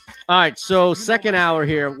Mays. All right, so second hour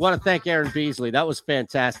here. Want to thank Aaron Beasley. That was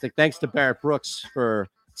fantastic. Thanks to Barrett Brooks for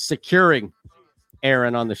securing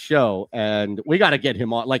Aaron on the show, and we got to get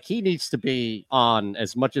him on. Like, he needs to be on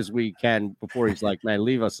as much as we can before he's like, man,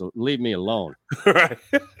 leave me alone. Right.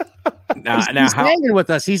 He's hanging with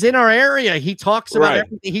us. He's in our area. He talks about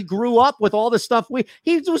everything. He grew up with all the stuff.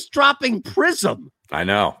 He was dropping Prism. I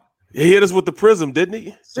know. He hit us with the Prism, didn't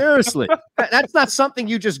he? Seriously. That's not something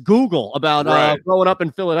you just Google about growing up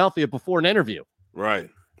in Philadelphia before an interview. Right.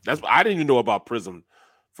 I didn't even know about Prism.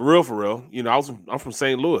 For real. You know, I'm from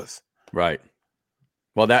St. Louis. Right.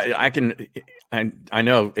 Well, that I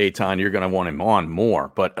know, Eytan, you're going to want him on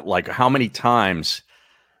more, but like, how many times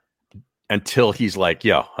until he's like,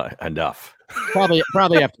 yo, enough? Probably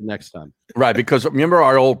after next time. Right, because remember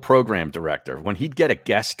our old program director, when he'd get a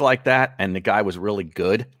guest like that and the guy was really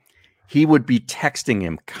good, he would be texting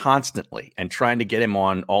him constantly and trying to get him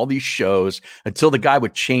on all these shows until the guy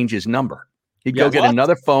would change his number. He'd go get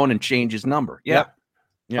another phone and change his number. Yeah.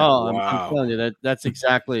 Yeah. Oh, I'm telling you, that's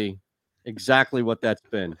exactly what that's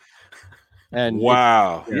been. And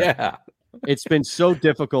wow. Yeah. It's been so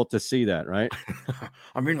difficult to see that, right?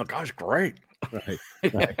 I mean, the guy's great.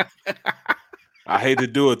 Right. I hate to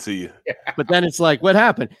do it to you. But then it's like, what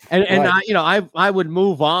happened? And I would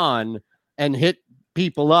move on and hit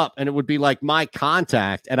people up, and it would be like my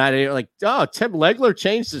contact, and I'd like, oh, Tim Legler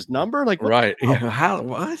changed his number, like, right? Yeah. How?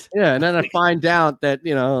 What? Yeah, and then I find out that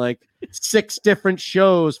like 6 different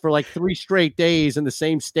shows for like 3 straight days in the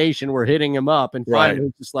same station were hitting him up, and finally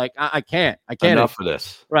it's just like, I can't enough of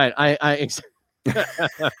this. Right?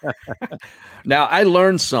 Now I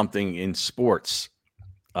learned something in sports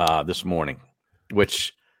this morning,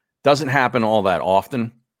 which doesn't happen all that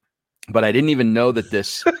often, but I didn't even know that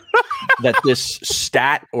this. That this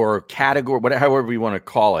stat or category, whatever, however you want to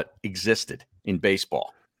call it, existed in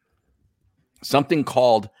baseball. Something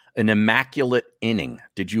called an immaculate inning.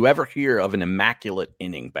 Did you ever hear of an immaculate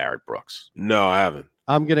inning, Barrett Brooks? No, I haven't.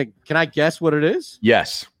 Can I guess what it is?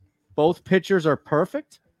 Yes. Both pitchers are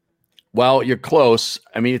perfect? Well, you're close.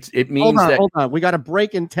 I mean, it means hold on. We got to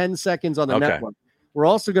break in 10 seconds on the network. We're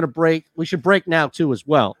also going to break. We should break now, too, as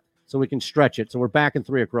well, so we can stretch it. So we're back in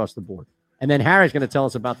 3 across the board. And then Harry's going to tell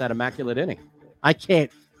us about that immaculate inning. I can't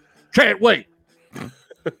wait.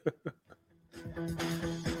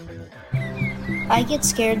 I get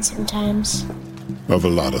scared sometimes. Of a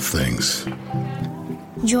lot of things.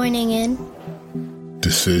 Joining in.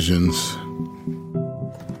 Decisions.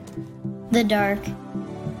 The dark.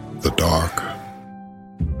 The dark.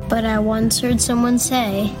 But I once heard someone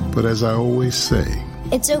say, but as I always say,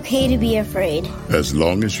 it's okay to be afraid. As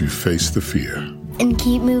long as you face the fear. And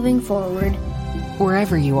keep moving forward.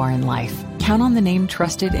 Wherever you are in life, count on the name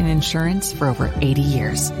trusted in insurance for over 80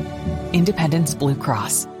 years. Independence Blue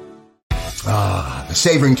Cross. The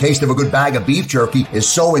savoring taste of a good bag of beef jerky is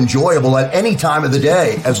so enjoyable at any time of the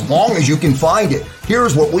day, as long as you can find it.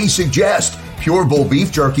 Here's what we suggest. Pure Bull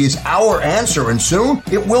Beef Jerky is our answer, and soon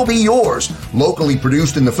it will be yours. Locally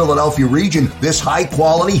produced in the Philadelphia region, this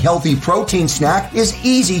high-quality, healthy protein snack is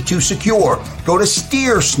easy to secure. Go to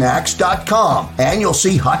steersnacks.com, and you'll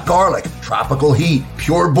see hot garlic, tropical heat,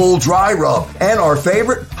 Pure Bull dry rub, and our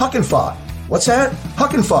favorite, Huck and Fod. What's that?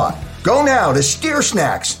 Huck and Fod. Go now to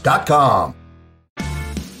steersnacks.com.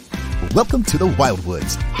 Welcome to the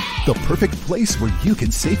Wildwoods, the perfect place where you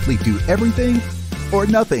can safely do everything or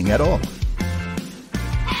nothing at all.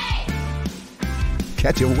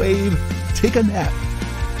 Catch a wave, take a nap,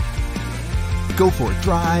 go for a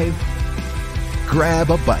drive, grab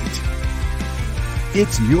a bite.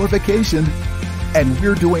 It's your vacation, and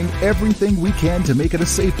we're doing everything we can to make it a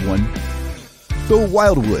safe one. The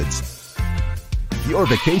Wildwoods. Your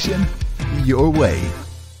vacation, your way.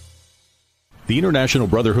 The International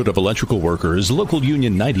Brotherhood of Electrical Workers, Local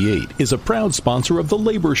Union 98, is a proud sponsor of The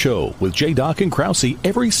Labor Show with J. Doc and Krause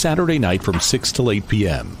every Saturday night from 6 till 8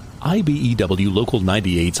 p.m. IBEW Local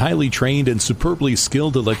 98's highly trained and superbly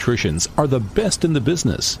skilled electricians are the best in the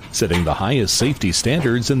business, setting the highest safety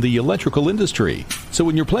standards in the electrical industry. So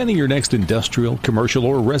when you're planning your next industrial, commercial,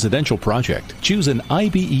 or residential project, choose an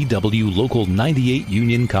IBEW Local 98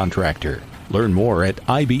 union contractor. Learn more at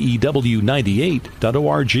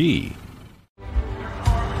IBEW98.org.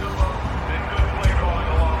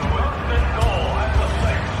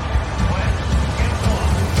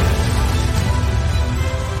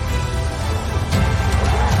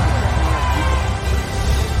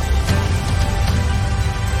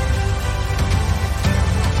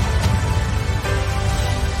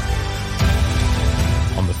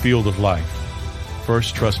 Field of life,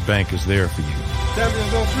 First Trust Bank is there for you.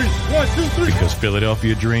 Champions on 3. 1, 2, 3. Because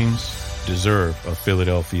Philadelphia dreams deserve a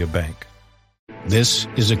Philadelphia bank. This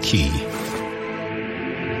is a key.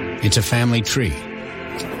 It's a family tree.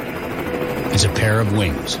 It's a pair of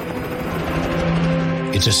wings.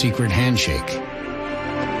 It's a secret handshake.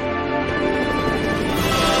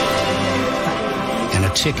 And a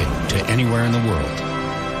ticket to anywhere in the world.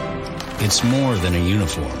 It's more than a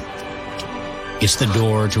uniform. It's the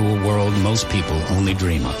door to a world most people only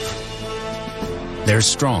dream of. There's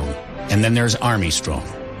Strong, and then there's Army Strong.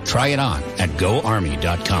 Try it on at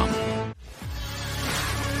GoArmy.com.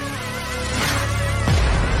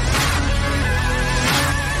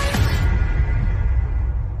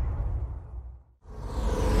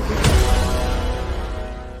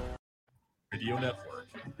 Radio Network.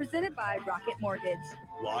 Presented by Rocket Mortgage.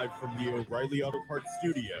 Live from the O'Reilly Auto Parts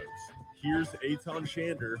Studios. Here's Eytan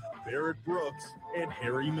Shander, Barrett Brooks, and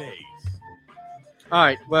Harry Mays. All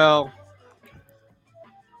right, well,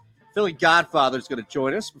 Philly Godfather's going to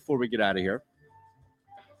join us before we get out of here.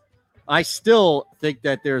 I still think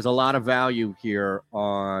that there's a lot of value here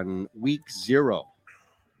on week 0.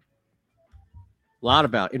 A lot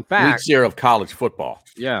about. In fact, week 0 of college football.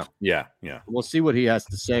 Yeah. Yeah. We'll see what he has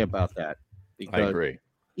to say about that. I agree.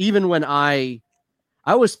 Even when I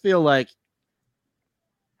always feel like,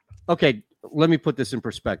 okay, let me put this in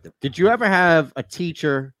perspective. Did you ever have a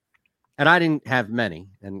teacher, and I didn't have many,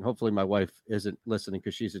 and hopefully my wife isn't listening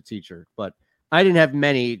because she's a teacher, but I didn't have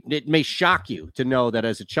many. It may shock you to know that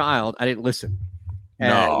as a child, I didn't listen.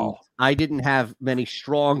 And I didn't have many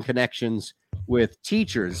strong connections with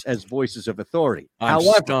teachers as voices of authority.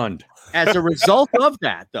 However, stunned. As a result of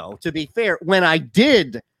that, though, to be fair, when I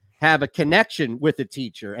did have a connection with a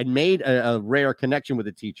teacher and made a rare connection with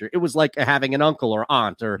a teacher, it was like having an uncle or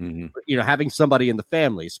aunt or, having somebody in the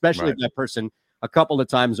family, especially if that person a couple of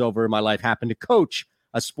times over in my life happened to coach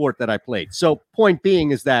a sport that I played. So point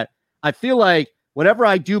being is that I feel like whenever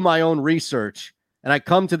I do my own research and I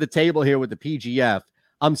come to the table here with the PGF,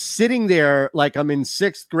 I'm sitting there like I'm in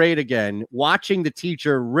 6th grade again, watching the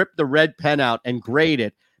teacher rip the red pen out and grade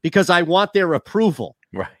it because I want their approval.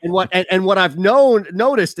 Right. And what I've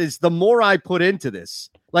noticed is the more I put into this,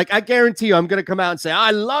 like I guarantee you, I'm going to come out and say,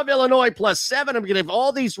 I love Illinois +7. I'm going to give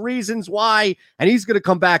all these reasons why. And he's going to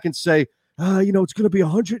come back and say, it's going to be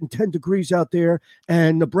 110 degrees out there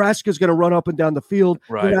and Nebraska's going to run up and down the field.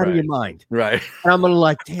 Get out of your mind. Right. And I'm going to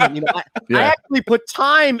like, damn, I actually put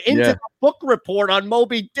time into the book report on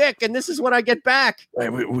Moby Dick. And this is what I get back. Right,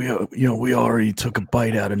 we already took a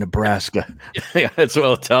bite out of Nebraska. Yeah, that's what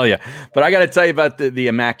I'll tell you. But I got to tell you about the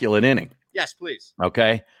immaculate inning. Yes, please.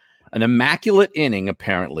 Okay. An immaculate inning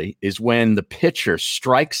apparently is when the pitcher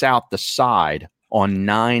strikes out the side on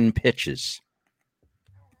 9 pitches.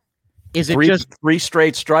 Is it just 3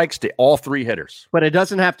 straight strikes to all 3 hitters? But it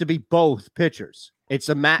doesn't have to be both pitchers. It's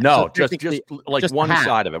a match. No, just like one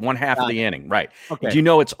side of it, one half of the inning. Right. Okay. Do you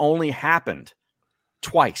know it's only happened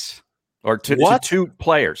twice or to 2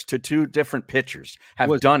 players, to 2 different pitchers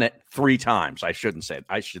have done it 3 times. I should say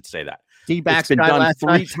that. D-backs it's been done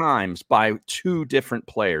 3 times by 2 different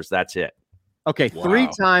players. That's it. Okay, wow. 3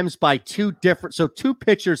 times by 2 different. So 2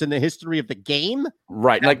 pitchers in the history of the game?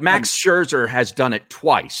 Right. Like Max Scherzer has done it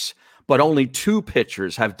twice. But only 2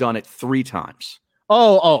 pitchers have done it 3 times.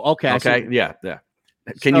 Oh, okay. Okay, yeah.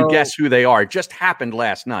 Can you guess who they are? It just happened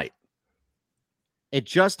last night. It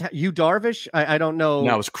just Yu Darvish? I don't know.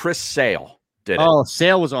 No, it was Chris Sale did it. Oh,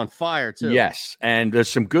 Sale was on fire too. Yes, and there's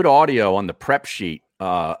some good audio on the prep sheet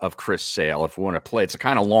of Chris Sale if we want to play. It's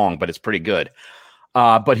kind of long, but it's pretty good.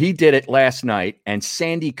 But he did it last night, and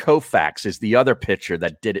Sandy Koufax is the other pitcher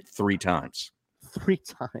that did it 3 times. 3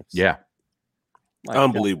 times? Yeah. My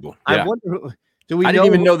Unbelievable. I wonder, I didn't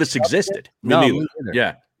even know this existed. No, me neither.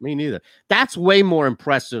 Yeah. Me neither. That's way more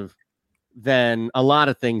impressive than a lot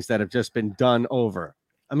of things that have just been done over.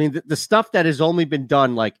 I mean, the stuff that has only been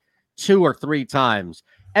done like 2 or 3 times.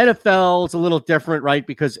 NFL is a little different, right?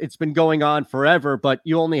 Because it's been going on forever, but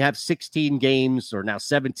you only have 16 games or now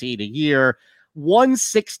 17 a year.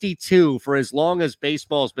 162 for as long as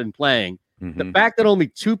baseball's been playing. Mm-hmm. The fact that only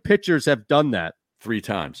 2 pitchers have done that 3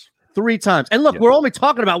 times. 3 times. And look, we're only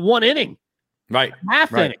talking about 1 inning. Right.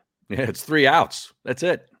 Half inning. Yeah, it's 3 outs. That's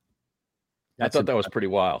it. I thought that was pretty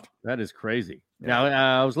wild. That is crazy. Yeah.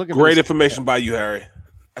 Now, I was looking great information by you, Harry.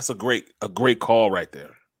 That's a great call right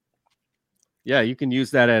there. Yeah, you can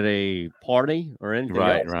use that at a party or anything.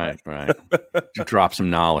 Right. To drop some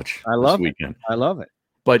knowledge. I love this weekend. I love it.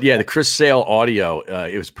 But yeah, the Chris Sale audio,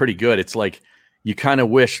 it was pretty good. It's like you kind of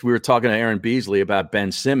wish we were talking to Aaron Beasley about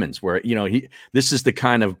Ben Simmons, where this is the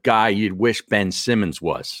kind of guy you'd wish Ben Simmons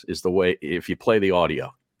was. Is the way if you play the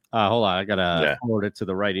audio. Hold on, I gotta forward it to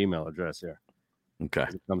the right email address here. Okay,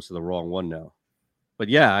 it comes to the wrong one now. But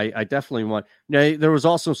yeah, I definitely want. Now there was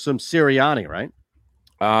also some Sirianni, right?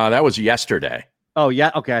 That was yesterday. Oh,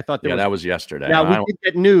 yeah. Okay. I thought that was yesterday. Yeah, we did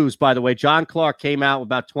get news, by the way. John Clark came out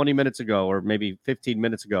about 20 minutes ago or maybe 15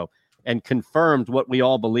 minutes ago and confirmed what we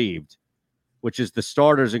all believed, which is the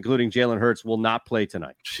starters, including Jalen Hurts, will not play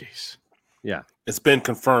tonight. Jeez. Yeah. It's been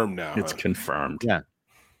confirmed now. It's confirmed. Yeah.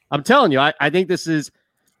 I'm telling you, I think this is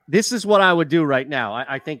what I would do right now.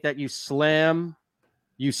 I think that you slam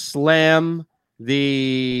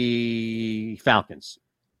the Falcons.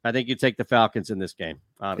 I think you take the Falcons in this game,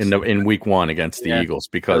 honestly. In week 1 against the Eagles,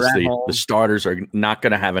 because the starters are not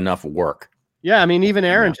going to have enough work. Yeah, I mean, even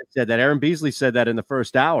Aaron said that. Aaron Beasley said that in the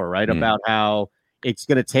first hour, right, about how it's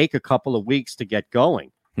going to take a couple of weeks to get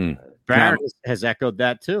going. Barrett has echoed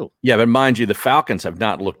that too. Yeah, but mind you, the Falcons have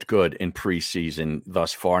not looked good in preseason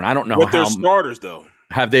thus far, and I don't know how their starters though.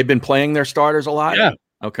 Have they been playing their starters a lot? Yeah.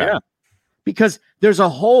 Okay. Yeah. Because there's a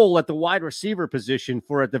hole at the wide receiver position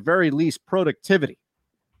for, at the very least, productivity.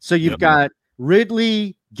 So you've got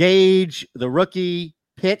Ridley, Gage, the rookie,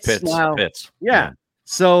 Pitts. Yeah.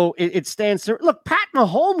 So it stands to look. Pat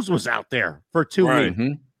Mahomes was out there for 2 weeks.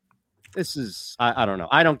 Mm-hmm. This is I don't know.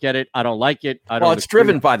 I don't get it. I don't like it. It's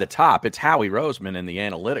driven by the top. It's Howie Roseman and the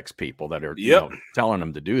analytics people that are telling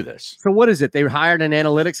them to do this. So what is it? They hired an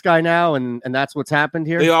analytics guy now, and that's what's happened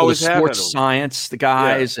here. They always the sports science, the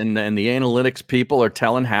guys and the analytics people are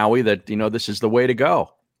telling Howie that this is the way to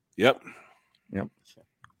go. Yep.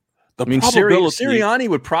 Sirianni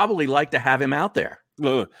would probably like to have him out there.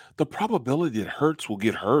 The probability that Hurts will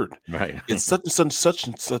get hurt, right? It's such and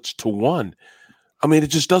such to 1. I mean,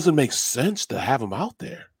 it just doesn't make sense to have him out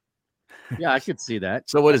there. Yeah, I could see that.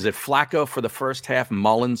 So what is it? Flacco for the first half,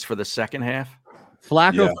 Mullins for the second half?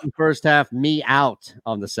 Flacco for the first half, me out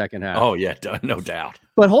on the second half. Oh, yeah, no doubt.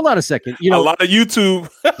 But hold on a second. A lot of YouTube.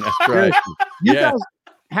 That's right. Guys,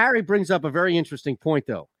 Harry brings up a very interesting point,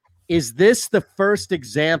 though. Is this the first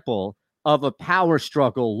example of a power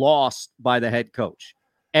struggle lost by the head coach?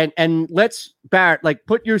 And let's, Barrett,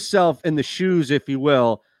 put yourself in the shoes, if you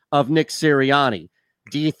will, of Nick Sirianni.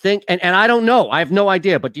 Do you think, and I don't know, I have no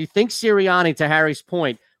idea, but do you think Sirianni, to Harry's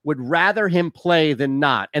point, would rather him play than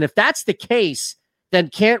not? And if that's the case, then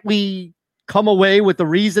can't we come away with the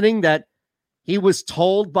reasoning that he was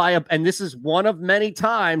told by and this is one of many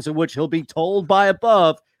times in which he'll be told by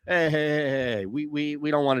above, hey, we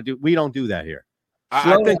don't want to do, we don't do that here.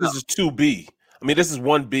 I think this is 2B. I mean, this is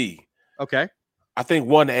 1B. Okay. I think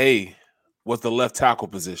 1A was the left tackle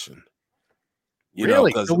position.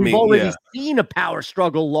 Really? So we've already seen a power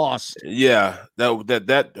struggle lost. Yeah,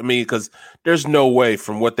 because there's no way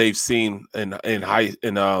from what they've seen in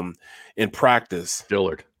practice,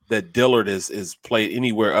 Dillard is played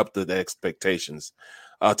anywhere up to the expectations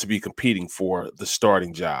to be competing for the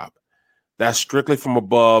starting job. That's strictly from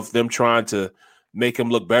above, them trying to make him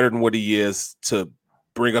look better than what he is to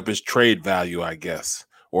bring up his trade value, I guess,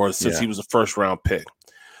 or since he was a first-round pick.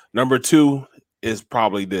 Number 2 is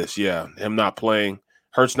probably this, him not playing,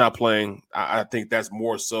 Hurts not playing. I think that's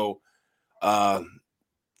more so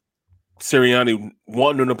Sirianni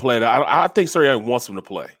wanting him to play. I think Sirianni wants him to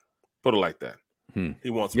play. Put it like that. He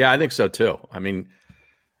wants. I think so too. I mean,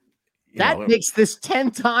 that makes this 10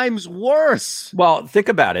 times worse. Well, think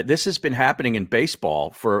about it. This has been happening in baseball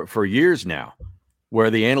for years now, where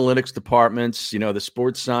the analytics departments, the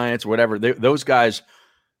sports science, whatever, those guys,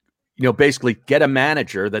 basically get a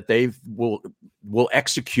manager that they will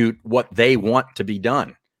execute what they want to be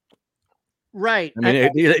done. Right. I mean,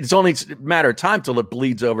 it's only a matter of time till it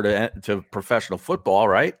bleeds over to professional football,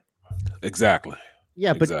 right? Exactly.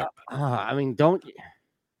 Yeah, but I mean,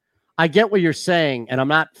 I get what you're saying, and I'm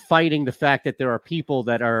not fighting the fact that there are people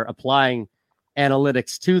that are applying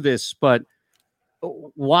analytics to this, but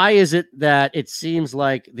why is it that it seems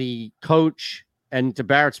like the coach, and to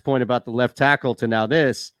Barrett's point about the left tackle to now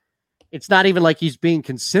this, it's not even like he's being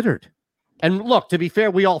considered. And look, to be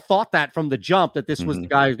fair, we all thought that from the jump, that this was the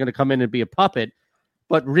guy who's going to come in and be a puppet.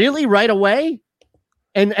 But really, right away?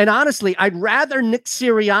 And honestly, I'd rather Nick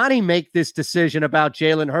Sirianni make this decision about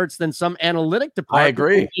Jalen Hurts than some analytic department. I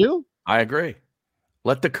agree. You? I agree.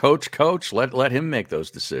 Let the coach. Let him make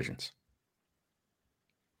those decisions.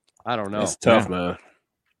 I don't know. It's tough, man.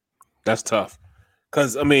 That's tough.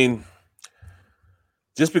 Because, I mean,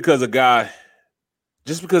 just because a guy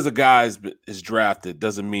is drafted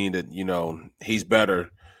doesn't mean that, he's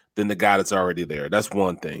better than the guy that's already there. That's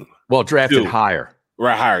one thing. Well, drafted higher.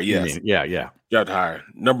 Right, higher, yes. Yeah. Drafted higher.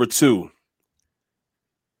 Number 2,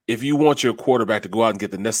 if you want your quarterback to go out and get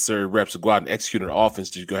the necessary reps to go out and execute an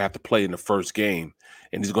offense, you're going to have to play in the first game.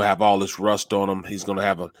 And he's going to have all this rust on him. He's going to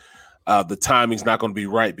have the timing's not going to be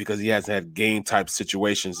right because he hasn't had game-type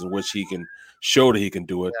situations in which he can show that he can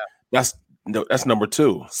do it. Yeah. No, that's number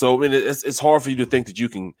 2. So I mean, it's hard for you to think that you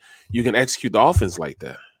can execute the offense like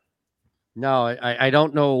that. No, I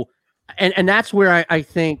don't know. And that's where I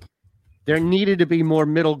think there needed to be more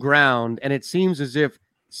middle ground. And it seems as if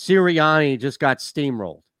Sirianni just got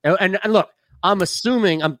steamrolled. And look, I'm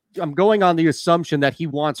assuming I'm going on the assumption that he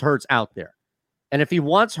wants Hurts out there. And if he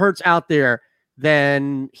wants Hurts out there,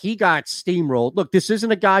 then he got steamrolled. Look, this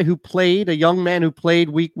isn't a young man who played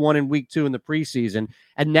week 1 and week 2 in the preseason.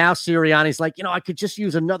 And now Sirianni's like, I could just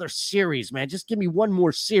use another series, man. Just give me one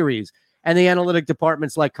more series. And the analytic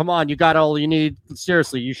department's like, come on, you got all you need.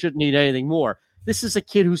 Seriously, you shouldn't need anything more. This is a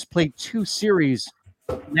kid who's played 2 series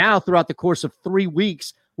now throughout the course of 3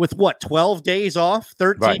 weeks with 12 days off,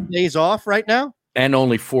 13 days off right now? And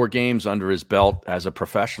only 4 games under his belt as a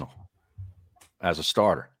professional, as a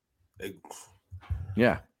starter.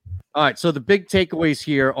 Yeah. All right, so the big takeaways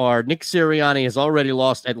here are Nick Sirianni has already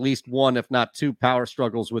lost at least 1, if not 2, power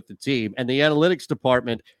struggles with the team. And the analytics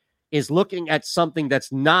department is looking at something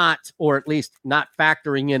that's not, or at least not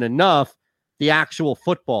factoring in enough, the actual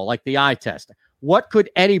football, like the eye test. What could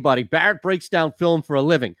anybody, Barrett breaks down film for a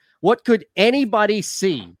living, what could anybody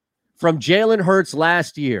see from Jalen Hurts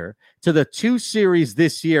last year to the 2 series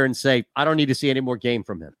this year and say, I don't need to see any more game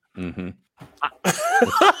from him? Mm-hmm.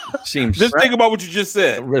 Seems just think about what you just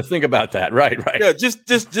said. Think about that. Right. Yeah, just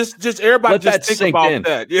everybody let just think about in.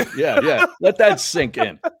 that. Yeah. Let that sink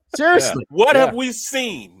in. Seriously. Yeah. What have we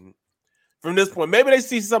seen from this point? Maybe they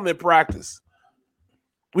see something in practice.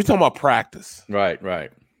 We're talking about practice.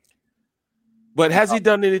 Right. But has he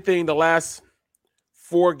done anything the last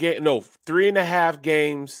 3.5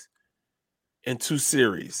 games and 2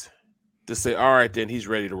 series to say, all right, then he's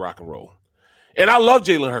ready to rock and roll? And I love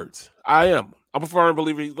Jalen Hurts. I am. I'm a firm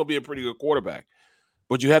believer he's going to be a pretty good quarterback.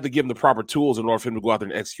 But you have to give him the proper tools in order for him to go out there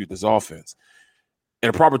and execute this offense.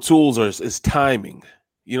 And the proper tools is timing.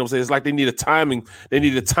 You know what I'm saying? It's like they need a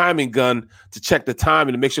timing gun to check the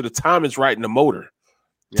timing to make sure the timing's right in the motor.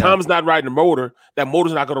 Yeah. Time's not right in the motor. That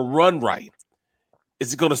motor's not going to run right.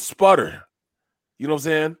 It's going to sputter. You know what I'm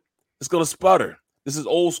saying? It's going to sputter. This is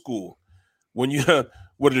old school. When you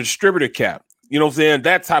with a distributor cap, you know what I'm saying?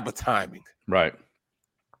 That type of timing. Right.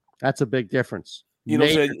 That's a big difference. You know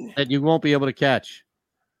what I'm saying? That you won't be able to catch.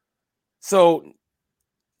 So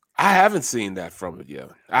I haven't seen that from it yet.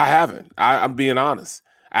 I haven't. I'm being honest.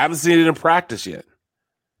 I haven't seen it in practice yet.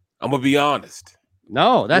 I'm going to be honest.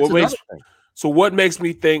 No, that's another thing. So what makes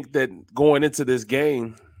me think that going into this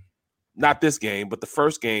game, not this game, but the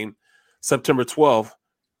first game, September 12th,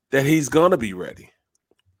 that he's going to be ready?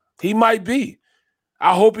 He might be.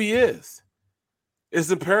 I hope he is. It's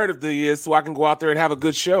imperative that he is so I can go out there and have a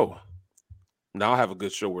good show. Now I'll have a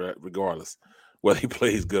good show regardless whether he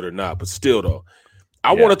plays good or not. But still, though,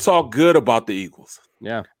 I want to talk good about the Eagles.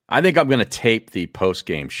 Yeah. I think I'm going to tape the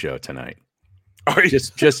post-game show tonight.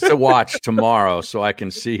 Just to watch tomorrow so I can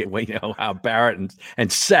see how Barrett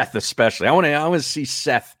and Seth especially. I want to see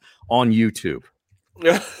Seth on YouTube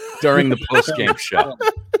during the post-game show.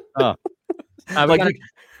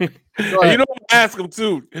 You know, ask him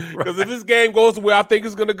too, because if this game goes the way I think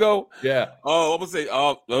it's gonna go, I'm gonna say,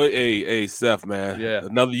 hey, Seth, man,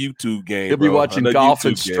 another YouTube game. He'll be watching golf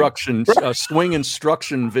instruction, swing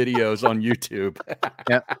instruction videos on YouTube.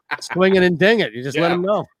 Swing it and ding it. You just let him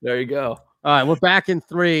know. There you go. All right, we're back in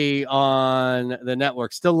 3 on the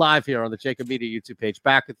network. Still live here on the Jacob Media YouTube page.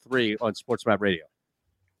 Back at 3 on Sports Map Radio.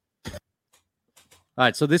 All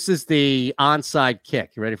right, so this is the onside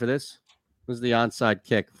kick. You ready for this? This is the onside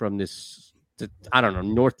kick from this,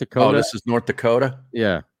 North Dakota. Oh, this is North Dakota?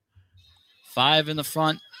 Yeah. 5 in the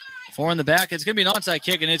front, 4 in the back. It's going to be an onside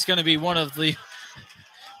kick, and it's going to be one of the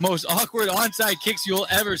most awkward onside kicks you'll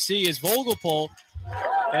ever see is Vogelpohl.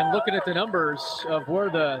 And looking at the numbers of where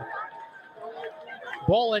the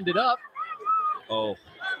ball ended up. Oh,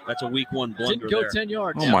 that's a week 1 blunder. Didn't go 10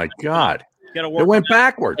 yards. Oh, my God. It went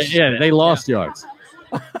backwards. Yeah, they lost yards.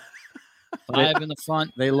 5 in the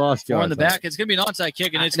front. They lost yards. 4 in the back. It's going to be an onside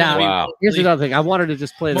kick, and it's going to be. Here's another thing. I wanted to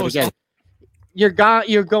just play that again.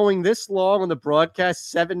 You're going this long on the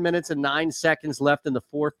broadcast, 7 minutes and 9 seconds left in the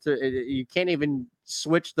fourth. You can't even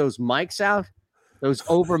switch those mics out, those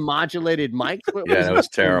over-modulated mics. Yeah, that was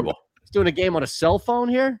terrible. He's doing a game on a cell phone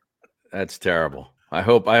here? That's terrible. I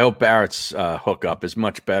hope Barrett's hookup is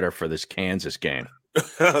much better for this Kansas game.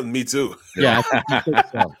 Me too. Yeah, I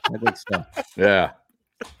think so. Yeah.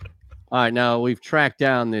 All right, now we've tracked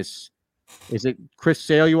down this. Is it Chris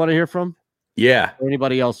Sale you want to hear from? Yeah. Or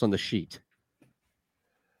anybody else on the sheet?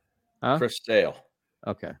 Huh? Chris Sale.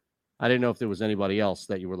 Okay. I didn't know if there was anybody else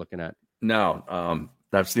that you were looking at. No,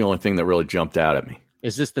 that's the only thing that really jumped out at me.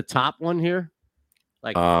 Is this the top one here?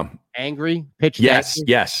 Like angry, pitched Yes,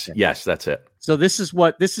 angry? yes, that's it. So this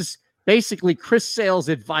is basically Chris Sale's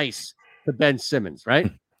advice to Ben Simmons,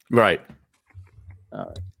 right? Right.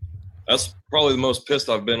 That's probably the most pissed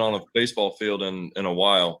I've been on a baseball field in a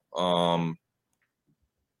while.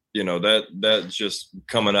 That's just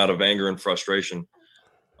coming out of anger and frustration.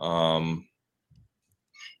 I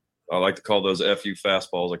like to call those FU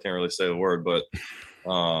fastballs. I can't really say the word, but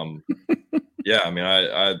yeah, I mean,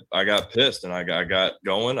 I got pissed and I got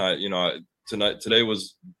going. Today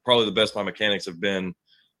was probably the best my mechanics have been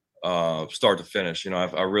start to finish.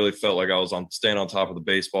 I really felt like I was staying on top of the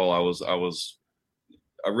baseball.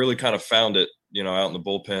 I really kind of found it, out in the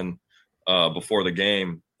bullpen before the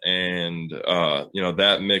game. And,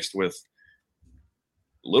 that mixed with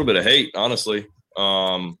a little bit of hate, honestly,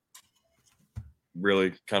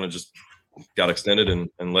 really kind of just got extended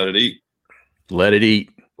and let it eat. Let it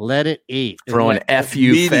eat. Let it eat. Throwing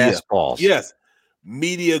FU fastballs. Yes.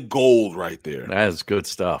 Media gold right there. That is good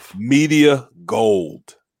stuff. Media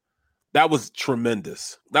gold. That was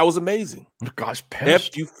tremendous. That was amazing. Gosh,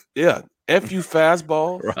 pissed. FU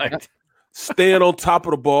fastball. Right. Staying on top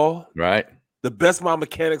of the ball. Right. The best my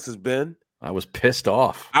mechanics has been. I was pissed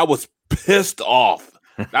off. I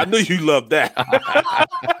knew you loved that.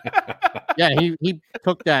 Yeah, he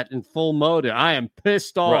took that in full mode. I am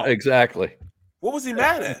pissed off. Right, exactly. What was he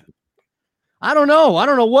mad at? I don't know. I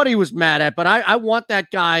don't know what he was mad at, but I want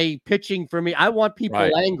that guy pitching for me. I want people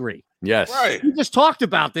angry. Yes. Right. We just talked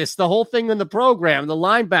about this, the whole thing in the program. The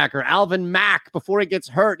linebacker, Alvin Mack, before he gets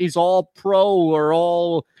hurt, he's all pro or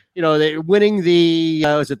all, they're winning the,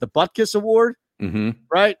 is it the Butkus Award? Mm-hmm.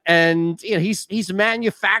 Right. And he's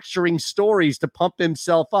manufacturing stories to pump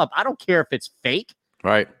himself up. I don't care if it's fake.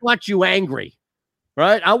 Right. I want you angry.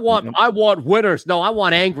 Right. I want winners. No, I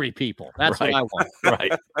want angry people. That's what I want.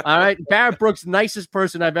 Right. All right. Barrett Brooks, nicest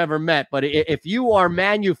person I've ever met. But if you are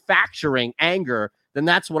manufacturing anger, then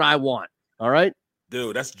that's what I want. All right.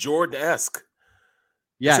 Dude, that's Jordan-esque.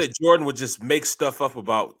 Yeah. Said Jordan would just make stuff up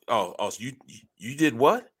about, so you did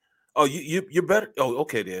what? Oh, you're better. Oh,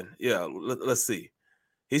 okay then. Yeah, let's see.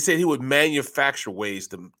 He said he would manufacture ways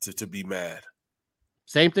to be mad.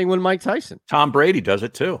 Same thing with Mike Tyson. Tom Brady does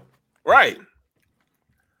it too. Right.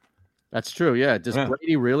 That's true. Yeah. Does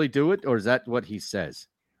Brady really do it, or is that what he says?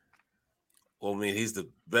 Well, I mean, he's the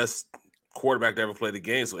best quarterback to ever play the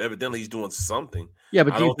game, so evidently he's doing something. Yeah,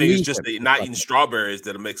 but I don't think it's just not eating strawberries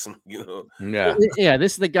that'll make some, Yeah. Yeah,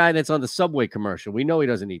 this is the guy that's on the Subway commercial. We know he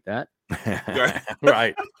doesn't eat that.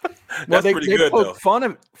 Right. That's pretty good, though.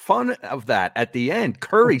 Fun of that at the end.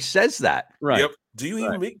 Curry says that. Right. Yep. Do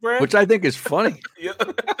you eat meat bread? Which I think is funny.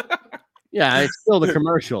 Yeah, it's still the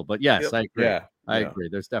commercial, but yes, Yep. I agree. Yeah. I agree.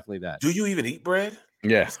 There's definitely that. Do you even eat bread?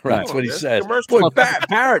 Yeah, right. That's what he says. commercial. Boy,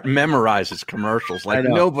 Barrett memorizes commercials like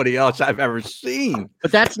nobody else I've ever seen.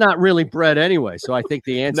 But that's not really bread anyway. So I think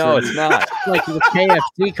the answer No, it's not. like the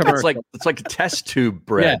KFC commercial. It's like a test tube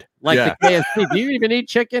bread. The KFC. Do you even eat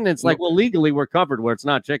chicken? It's like, well, legally we're covered where it's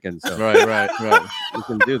not chicken. So Right. we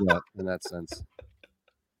can do that in that sense.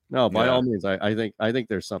 No, by all means, I think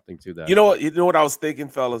there's something to that. You know what I was thinking,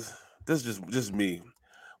 fellas? This is just me.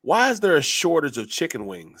 Why is there a shortage of chicken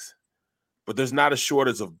wings, but there's not a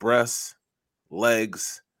shortage of breasts,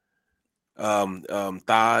 legs,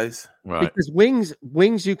 thighs? Right. Because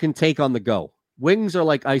wings you can take on the go. Wings are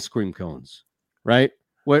like ice cream cones, right?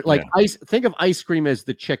 Where think of ice cream as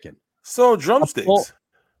the chicken. So drumsticks.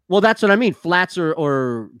 Well, that's what I mean. Flats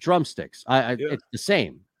or drumsticks. It's the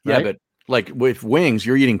same. Right? Yeah, but like with wings,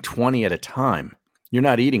 you're eating 20 at a time. You're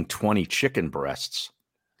not eating 20 chicken breasts.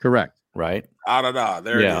 Correct. Right?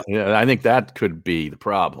 There it is. Yeah, I think that could be the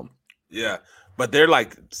problem. Yeah, but they're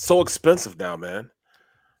like so expensive now, man.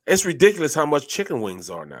 It's ridiculous how much chicken wings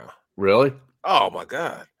are now. Really? Oh my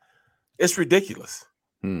God, it's ridiculous.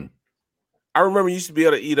 I remember you used to be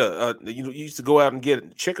able to eat you used to go out and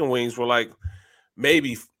get chicken wings for like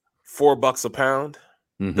maybe $4 a pound.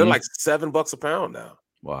 Mm-hmm. They're like $7 a pound now.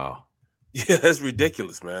 Wow. Yeah, that's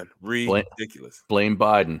ridiculous, man. Ridiculous. Blame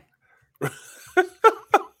Biden.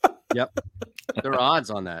 Yep. There are odds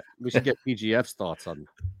on that. We should get PGF's thoughts on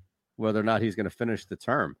whether or not he's going to finish the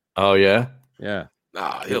term. Oh, yeah? Yeah.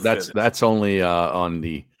 That's only on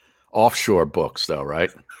the offshore books, though, right?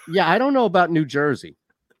 Yeah, I don't know about New Jersey.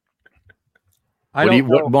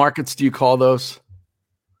 What markets do you call those?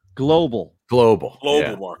 Global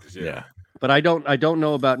markets, yeah. But I don't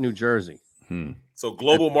know about New Jersey. So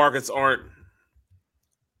global markets aren't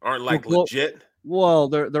like legit. Well,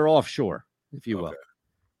 they're offshore, if you will. Okay.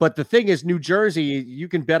 But the thing is, New Jersey, you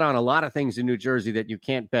can bet on a lot of things in New Jersey that you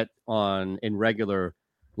can't bet on in regular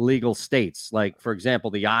legal states. Like, for example,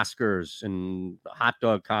 the Oscars and hot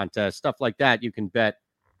dog contests, stuff like that, you can bet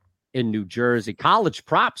in New Jersey. College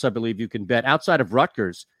props, I believe you can bet outside of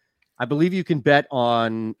Rutgers. I believe you can bet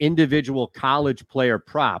on individual college player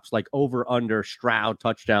props, like over, under, Stroud,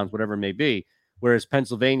 touchdowns, whatever it may be. Whereas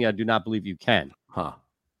Pennsylvania, I do not believe you can. Huh.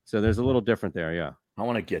 So there's a little different there, yeah. I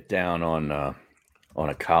want to get down on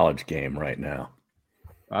a college game right now.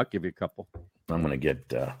 I'll give you a couple. I'm going to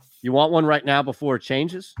get. You want one right now before it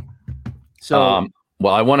changes? So,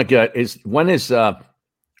 well, I want to get when is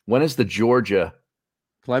the Georgia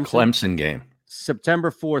Clemson game? September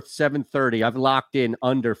 4th, 7:30. I've locked in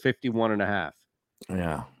under 51.5.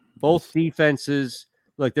 Yeah. Both defenses.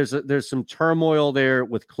 Look, there's some turmoil there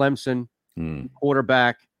with Clemson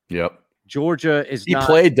quarterback. Yep. Georgia is. He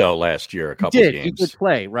played though last year a couple of games. He did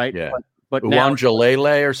play, right? Yeah. But now,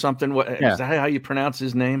 Uwanjalele or something. What Yeah. is that how you pronounce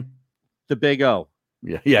his name? the Big O.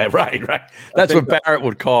 Yeah, right. That's what Barrett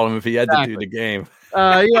would call him if he had to do the game.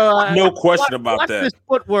 No question about watch that. This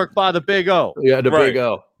footwork by the Big O. Yeah, the Big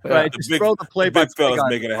O. Right, The just big- throw the play the by big fella's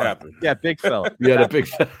making it happen. Yeah, big fella. Yeah, the big.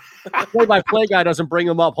 Play-by-play guy doesn't bring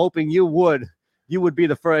him up, hoping you would be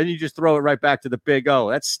the first, and you just throw it right back to the Big O.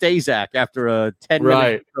 That's Stazak after a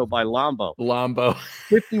 10-minute throw by Lombo.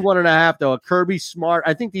 51.5 though. Kirby Smart.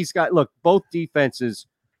 I think these guys. Look, both defenses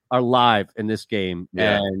are live in this game,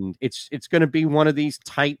 and it's going to be one of these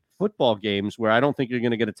tight football games where I don't think you're going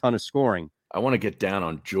to get a ton of scoring. I want to get down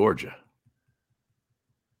on Georgia.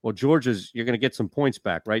 Well, Georgia's you're going to get some points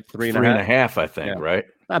back, right? 3.5. 3.5, I think, right?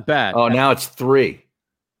 Not bad. Oh, now it's 3.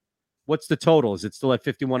 What's the total? Is it still at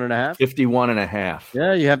 51.5? 51.5.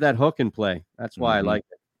 Yeah, you have that hook in play. That's why I like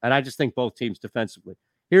it. And I just think both teams defensively.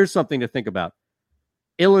 Here's something to think about.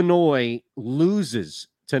 Illinois loses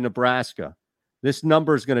to Nebraska. This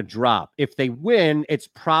number is going to drop. If they win, it's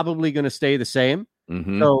probably going to stay the same.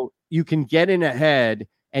 So you can get in ahead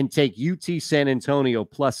and take UT San Antonio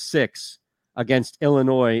 +6 against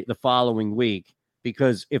Illinois the following week,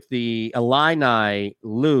 because if the Illini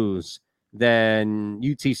lose, then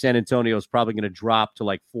UT San Antonio is probably going to drop to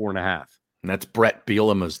like 4.5. And that's Brett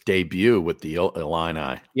Bielema's debut with the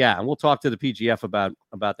Illini. Yeah, and we'll talk to the PGF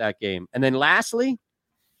about that game. And then lastly,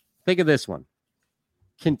 think of this one.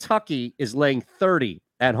 Kentucky is laying 30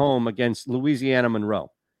 at home against Louisiana Monroe.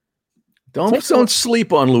 Don't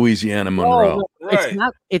sleep on Louisiana Monroe.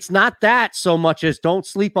 It's not that so much as don't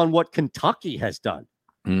sleep on what Kentucky has done.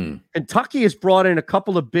 Kentucky has brought in a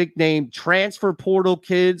couple of big name transfer portal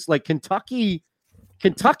kids. Like Kentucky,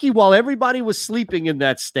 while everybody was sleeping in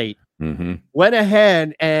that state, went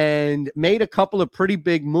ahead and made a couple of pretty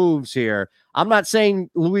big moves here. I'm not saying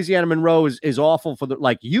Louisiana Monroe is awful for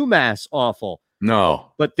like UMass awful.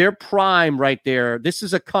 No. But their prime right there. This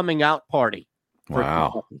is a coming out party.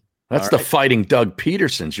 Wow. Kentucky. That's the fighting Doug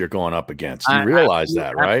Petersons you're going up against. You realize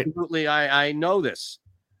that, right? Absolutely. I know this.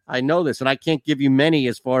 And I can't give you many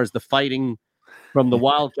as far as the fighting from the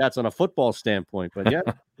Wildcats on a football standpoint. But yeah.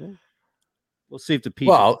 We'll see if the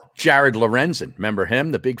people. Well, Jared Lorenzen, remember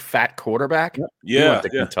him, the big fat quarterback? He went to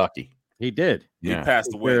Kentucky. He did. He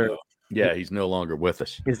passed away, though. Yeah, he's no longer with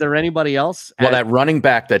us. Is there anybody else? Well, that running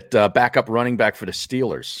back, that backup running back for the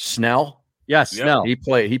Steelers, Snell. Yes, Snell. He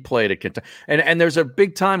played at Kentucky. And there's a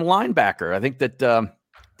big time linebacker. I think that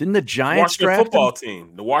didn't the Giants draft football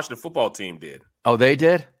team? The Washington football team did. Oh, they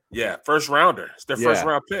did? Yeah, first rounder. It's their first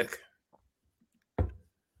round pick.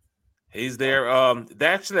 He's there.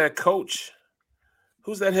 Actually, that coach.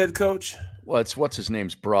 Who's that head coach? Well, it's what's his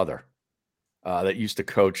name's brother that used to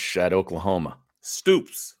coach at Oklahoma.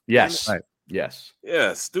 Stoops. Yes. Right. Yes.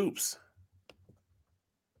 Yeah, Stoops.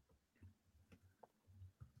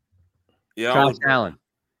 Yeah, Josh Allen.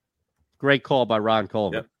 Great call by Ron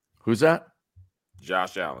Colvin. Yep. Who's that?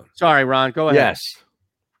 Josh Allen. Sorry, Ron. Go ahead. Yes.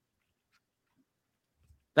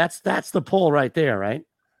 That's the poll right there, right?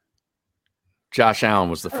 Josh Allen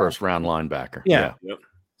was the first round linebacker. Yeah. Yep.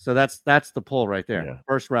 So that's the poll right there. Yeah.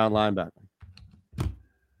 First round linebacker.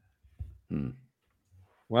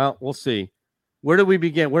 Well, we'll see. Where do we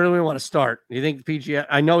begin? Where do we want to start? Do you think PGF?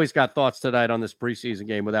 I know he's got thoughts tonight on this preseason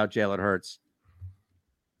game without Jalen Hurts.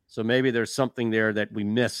 So maybe there's something there that we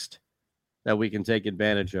missed that we can take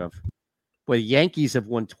advantage of. But the Yankees have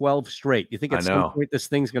won 12 straight. You think at some point this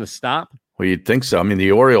thing's going to stop? Well, you'd think so. I mean,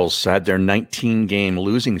 the Orioles had their 19-game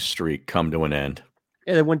losing streak come to an end.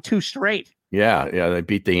 Yeah, they won 2 straight. Yeah, they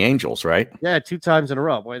beat the Angels, right? Yeah, 2 times in a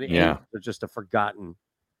row. Boy, the Yeah. Angels are just a forgotten.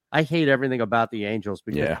 I hate everything about the Angels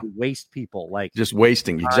because they waste people. Like just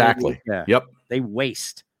wasting. Exactly. Yeah. Yep. They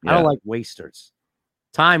waste. Yeah. I don't like wasters.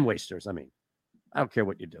 Time wasters. I mean, I don't care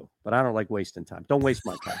what you do, but I don't like wasting time. Don't waste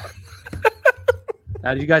my time.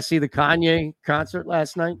 Now, did you guys see the Kanye concert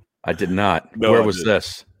last night? I did not. No, Where I was didn't.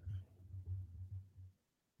 this?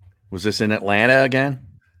 Was this in Atlanta again?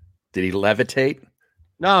 Did he levitate?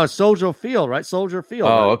 No, it's Soldier Field, right? Soldier Field.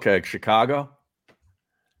 Oh, right? okay. Chicago?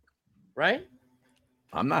 Right?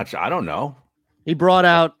 I'm not sure. I don't know. He brought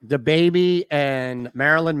out the baby and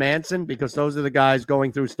Marilyn Manson because those are the guys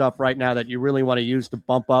going through stuff right now that you really want to use to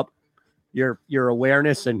bump up your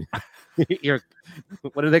awareness and your,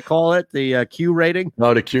 what do they call it? The Q rating?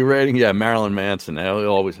 Oh, the Q rating? Yeah, Marilyn Manson. They'll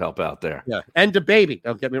always help out there. Yeah. And the baby,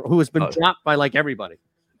 don't get me wrong, who has been dropped by like everybody.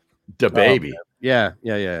 The baby. Yeah.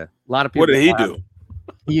 A lot of people. What did he do?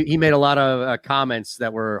 He made a lot of comments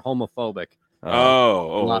that were homophobic. A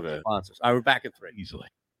lot of sponsors. All right, we're back at 3. Easily.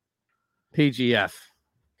 PGF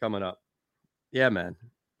coming up. Yeah, man.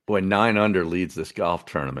 Boy, 9 under leads this golf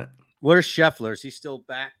tournament. Where's Scheffler? Is he still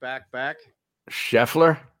back?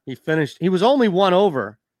 Scheffler? He finished. He was only 1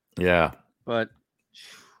 over. Yeah. But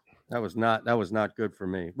that was not good for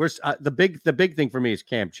me. Where's the big thing for me is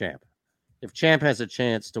Champ. If Champ has a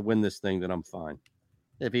chance to win this thing, then I'm fine.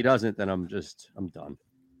 If he doesn't, then I'm done.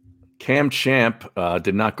 Cam Champ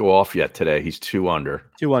did not go off yet today. He's 2 under.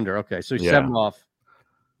 2 under. Okay, so he's 7 off.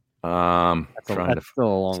 That's still a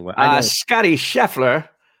long way. Scotty Scheffler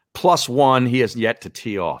 +1. He has yet to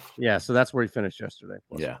tee off. Yeah, so that's where he finished yesterday.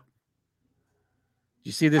 Yeah.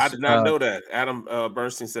 You see this? I did not know that. Adam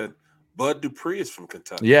Bernstein said Bud Dupree is from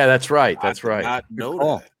Kentucky. Yeah, that's right. That's right. I did not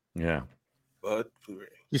know that. Yeah. Bud Dupree.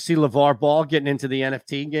 You see LeVar Ball getting into the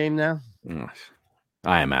NFT game now?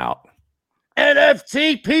 I am out.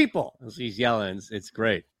 NFT people. He's yelling. It's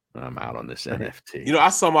great. I'm out on this NFT. You know, I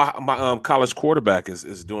saw my college quarterback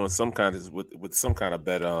is doing some kind of with some kind of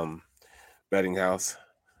betting house.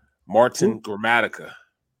 Martin Gramatica.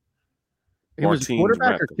 He was a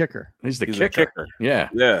quarterback or kicker? He's the a kicker. Yeah.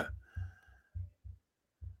 Yeah.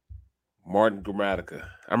 Martin Gramatica.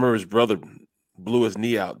 I remember his brother blew his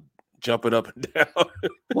knee out jumping up and down.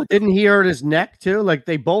 Well, didn't he hurt his neck too? Like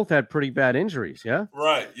they both had pretty bad injuries. Yeah.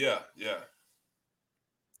 Right. Yeah.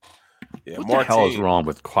 What the hell is wrong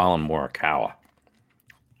with Colin Morikawa?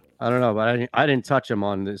 I don't know, but I didn't touch him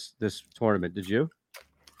on this tournament. Did you?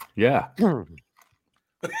 Yeah.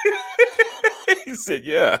 He said,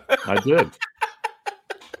 "Yeah, I did."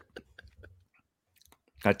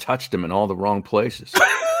 I touched him in all the wrong places.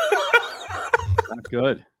 Not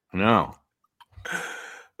good. No.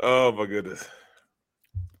 Oh my goodness.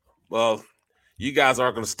 Well, you guys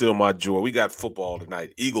aren't going to steal my joy. We got football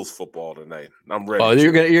tonight. Eagles football tonight. I'm ready. Oh,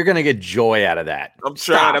 you're gonna get joy out of that. I'm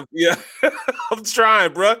trying. I'm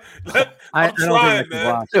trying, bro. I'm trying,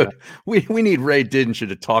 man. Dude, we need Ray Didinger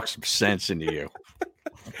to talk some sense into you.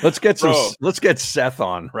 Let's get Seth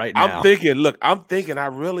on right now. I'm thinking I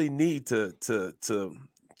really need to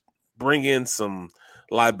bring in some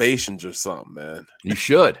libations or something, man. You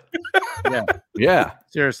should. Yeah.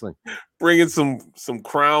 Seriously. Bring in some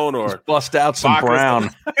Crown or just bust out some Brown.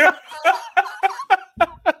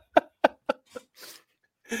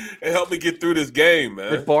 And help me get through this game,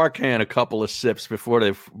 man. Give Barkan a couple of sips before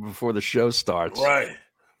the show starts. Right.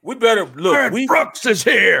 We better look. Barrett Brooks is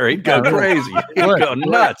here. He'd go crazy. He'd go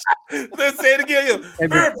nuts. Let's say it again.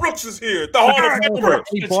 Barrett Brooks is here. The Hall of Famer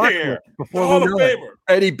is here. The Hall of Famer.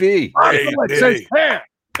 Eddie B.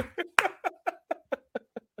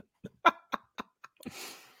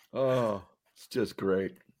 Oh, it's just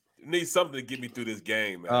great. Need something to get me through this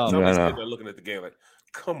game, man. Oh, So I'm sitting there looking at the game like,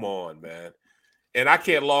 come on, man. And I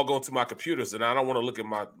can't log on to my computers, and I don't want to look at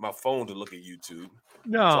my phone to look at YouTube.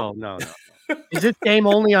 No. Is this game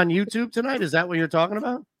only on YouTube tonight? Is that what you're talking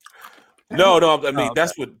about? No. I mean,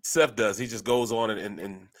 that's what Seth does. He just goes on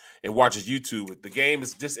and watches YouTube. The game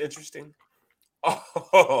is just interesting. I'm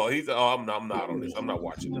not on this. I'm not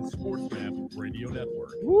watching The this. Sports Map Radio Network.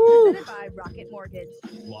 Presented by Rocket Mortgage.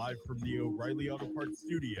 Live from the O'Reilly Auto Parts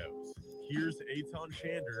Studios. Here's Eytan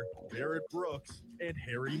Shander, Barrett Brooks, and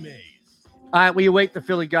Harry Mays. All right, we await the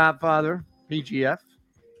Philly Godfather, PGF.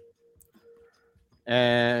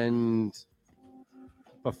 And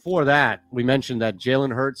before that, we mentioned that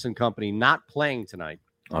Jalen Hurts and company not playing tonight.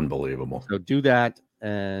 Unbelievable. So do that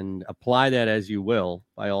and apply that as you will,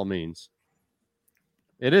 by all means.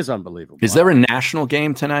 It is unbelievable. Is there a national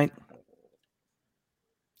game tonight?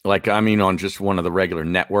 Like, I mean, on just one of the regular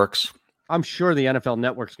networks? I'm sure the NFL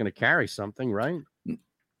Network's going to carry something, right? It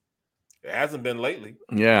hasn't been lately.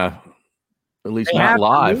 Yeah. At least They not have for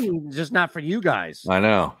live. me, just not for you guys. I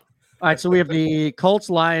know. All right, so we have the Colts,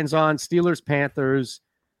 Lions on, Steelers, Panthers,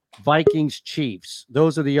 Vikings, Chiefs.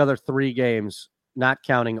 Those are the other 3 games, not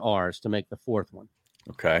counting ours, to make the 4th one.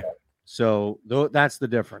 Okay. So that's the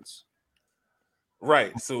difference.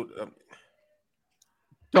 Right. So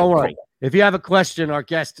don't worry. If you have a question, our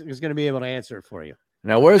guest is going to be able to answer it for you.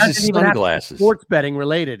 Now, where's his Doesn't even have to be sunglasses? sports betting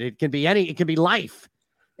related. It can be it can be life.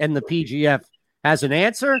 And the PGF has an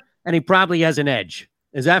answer, and he probably has an edge.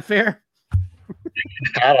 Is that fair?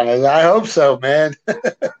 I don't know. I hope so, man.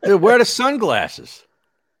 Dude, where are the sunglasses?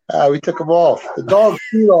 We took them off. The dogs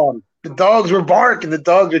chewed on them. The dogs were barking. The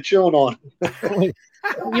dogs are chewing on them. You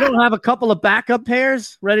don't have a couple of backup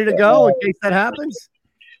pairs ready to go in case that happens?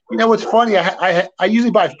 You know what's funny? I usually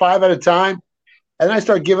buy 5 at a time, and then I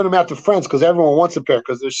start giving them out to friends because everyone wants a pair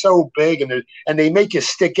because they're so big and they make you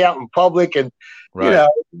stick out in public and you know.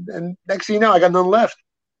 And next thing you know, I got none left.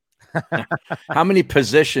 How many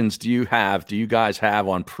positions do you guys have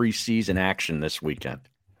on preseason action this weekend?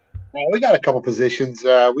 We got a couple positions.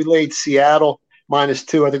 We laid Seattle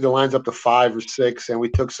 -2. I think the line's up to 5 or 6, and we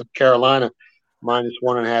took some Carolina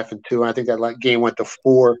 -1.5 and 2. And I think that game went to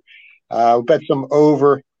 4. We bet some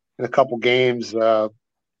over in a couple games. Probably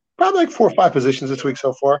like 4 or 5 positions this week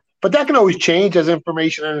so far. But that can always change as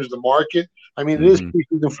information enters the market. I mean, it is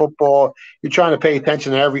preseason football. You're trying to pay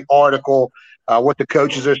attention to every article, what the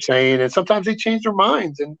coaches are saying, and sometimes they change their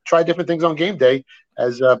minds and try different things on game day,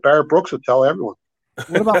 as Barrett Brooks would tell everyone.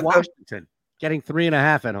 What about Washington getting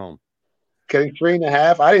 3.5 at home? Getting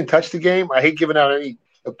 3.5. I didn't touch the game. I hate giving out any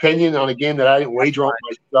opinion on a game that I didn't wager on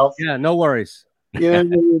myself. Yeah, no worries. Yeah,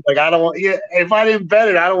 like I don't want. Yeah, if I didn't bet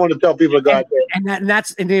it, I don't want to tell people to go out there. And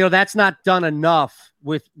that's not done enough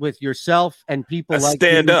with yourself and people like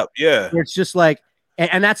stand you. up. Yeah, it's just like,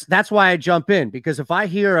 and that's why I jump in, because if I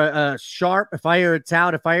hear a sharp, if I hear a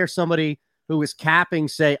tout, if I hear somebody who is capping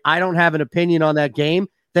say I don't have an opinion on that game,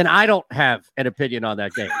 then I don't have an opinion on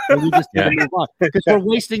that game. And we just move on because we're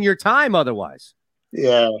wasting your time otherwise.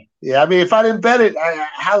 Yeah. I mean, if I didn't bet it,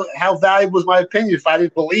 how valuable was my opinion if I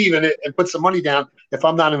didn't believe in it and put some money down? If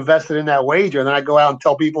I'm not invested in that wager, and then I go out and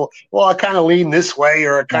tell people, well, I kind of lean this way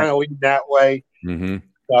or I kind of lean that way. Mm-hmm.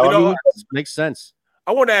 So, makes sense.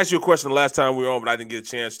 I want to ask you a question. The last time we were on, but I didn't get a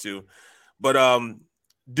chance to. But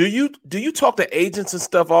do you talk to agents and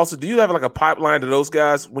stuff also? Do you have like a pipeline to those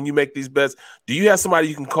guys when you make these bets? Do you have somebody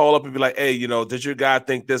you can call up and be like, hey, does your guy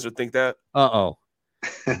think this or think that? Uh-oh.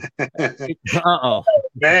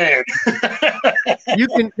 Man. you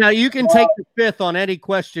can take the fifth on any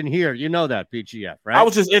question here. You know that, PGF, right? I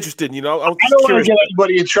was just interested, I was I don't want to get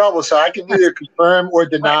anybody in trouble, so I can either confirm or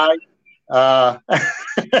deny. I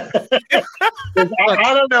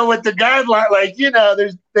don't know what the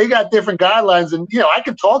guideline, they got different guidelines, and I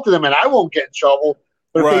can talk to them and I won't get in trouble.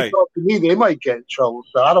 But if they talk to me, they might get in trouble.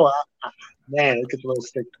 So it gets a little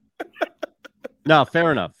sticky. No,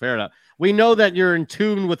 fair enough. We know that you're in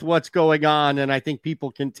tune with what's going on, and I think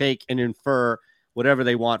people can take and infer whatever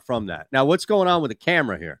they want from that. Now, what's going on with the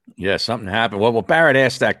camera here? Yeah, something happened. Well, Barrett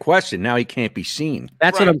asked that question. Now he can't be seen.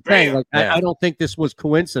 That's what I'm saying. Like, I don't think this was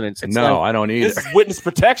coincidence. It's I don't either. This is witness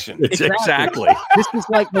protection. Exactly. This is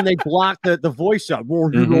like when they block the voice up.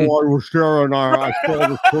 Well, I was sharing I saw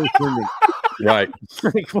this person. Right.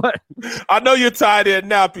 Like, what? I know you're tied in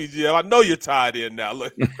now, PGL. I know you're tied in now.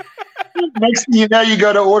 Look. Next thing you know, you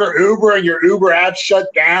go to order Uber and your Uber app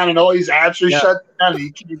shut down and all these apps are shut down.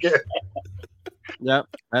 You get. Yep,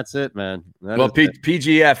 that's it, man.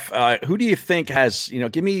 PGF, who do you think has,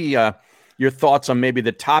 give me your thoughts on maybe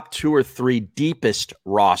the top 2 or 3 deepest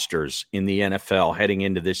rosters in the NFL heading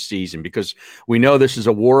into this season? Because we know this is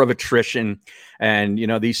a war of attrition, and,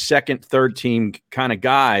 these second, third team kind of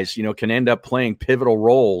guys, can end up playing pivotal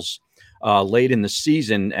roles late in the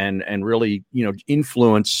season and really,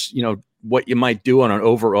 influence, what you might do on an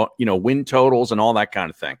overall, win totals and all that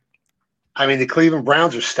kind of thing. I mean, the Cleveland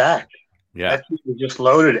Browns are stacked. Yeah. That team was just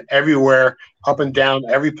loaded everywhere, up and down,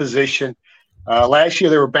 every position. Last year,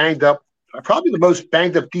 they were banged up, probably the most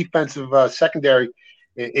banged up defensive secondary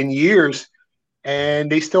in years, and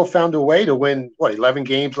they still found a way to win, 11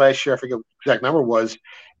 games last year? I forget what the exact number was.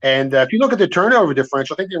 And if you look at the turnover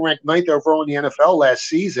differential, I think they ranked 9th overall in the NFL last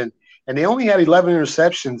season, and they only had 11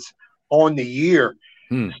 interceptions on the year.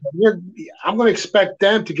 So I'm going to expect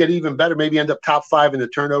them to get even better, maybe end up top 5 in the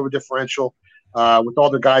turnover differential. With all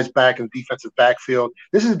the guys back in the defensive backfield.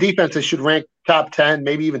 This is a defense that should rank top 10,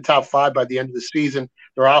 maybe even top 5 by the end of the season.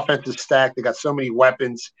 Their offense is stacked. They got so many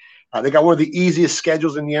weapons. They got one of the easiest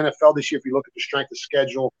schedules in the NFL this year if you look at the strength of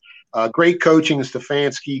schedule. Great coaching in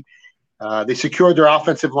Stefanski. They secured their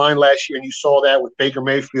offensive line last year, and you saw that with Baker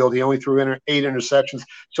Mayfield. He only threw 8 interceptions.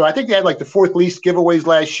 So I think they had like the 4th least giveaways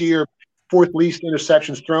last year, 4th least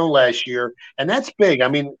interceptions thrown last year, and that's big. I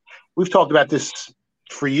mean, we've talked about this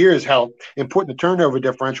for years, how important the turnover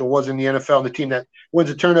differential was in the NFL, and the team that wins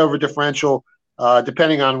the turnover differential,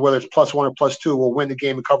 depending on whether it's +1 or +2, will win the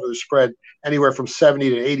game and cover the spread anywhere from 70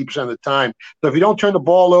 to 80% of the time. So if you don't turn the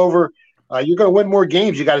ball over, you're going to win more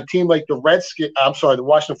games. You got a team like the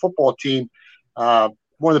Washington football team, one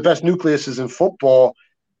of the best nucleuses in football,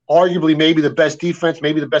 arguably maybe the best defense,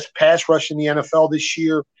 maybe the best pass rush in the NFL this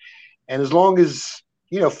year. And as long as,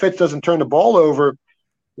 Fitz doesn't turn the ball over,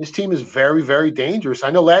 this team is very, very dangerous. I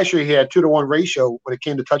know last year he had 2-to-1 ratio when it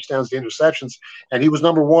came to touchdowns to interceptions, and he was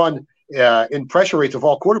number one in pressure rates of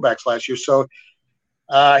all quarterbacks last year. So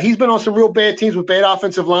he's been on some real bad teams with bad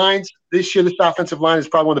offensive lines. This year, this offensive line is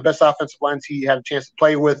probably one of the best offensive lines he had a chance to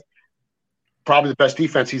play with. Probably the best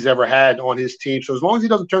defense he's ever had on his team. So as long as he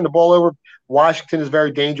doesn't turn the ball over, Washington is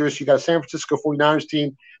very dangerous. You got a San Francisco 49ers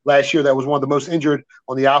team last year that was one of the most injured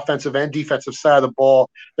on the offensive and defensive side of the ball.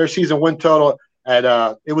 Their season win total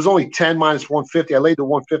it was only 10 minus 150. I laid the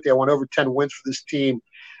 150. I went over 10 wins for this team.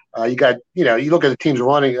 You look at the teams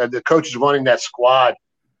running, the coaches running that squad.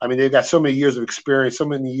 I mean, they've got so many years of experience, so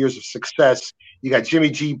many years of success. You got Jimmy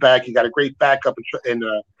G back. You got a great backup in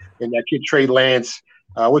that kid Trey Lance.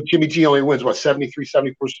 With Jimmy G only wins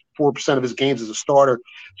 74% of his games as a starter.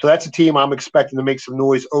 So that's a team I'm expecting to make some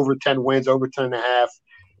noise, over 10 wins, over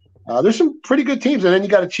 10.5. There's some pretty good teams, and then you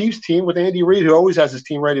got a Chiefs team with Andy Reid, who always has his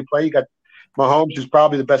team ready to play. You got Mahomes, who's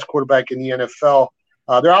probably the best quarterback in the NFL.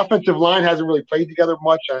 Their offensive line hasn't really played together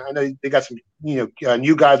much. I know they got some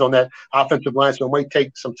new guys on that offensive line, so it might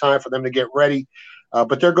take some time for them to get ready.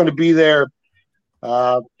 But they're going to be there.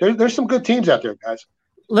 There's some good teams out there, guys.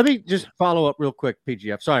 Let me just follow up real quick,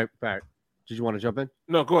 PGF. Sorry, Barrett. Did you want to jump in?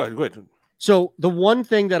 No, go ahead. Go ahead. So the one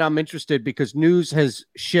thing that I'm interested, because news has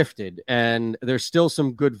shifted and there's still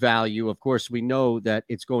some good value. Of course, we know that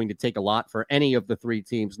it's going to take a lot for any of the three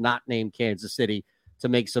teams not named Kansas City to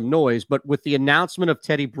make some noise. But with the announcement of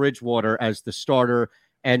Teddy Bridgewater as the starter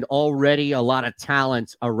and already a lot of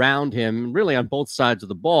talent around him, really on both sides of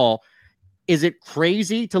the ball, is it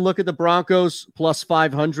crazy to look at the Broncos plus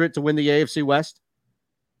 500 to win the AFC West?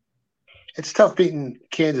 It's tough beating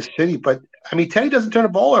Kansas City, but I mean, Teddy doesn't turn the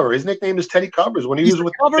ball over. His nickname is Teddy Covers. When he was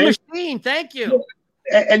with Cover Machine, thank you.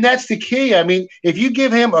 And that's the key. I mean, if you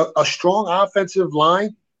give him a strong offensive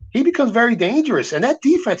line, he becomes very dangerous. And that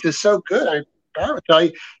defense is so good. I would tell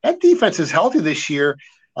you, that defense is healthy this year.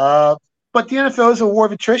 But the NFL is a war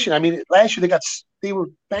of attrition. I mean, last year they were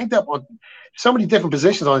banged up on so many different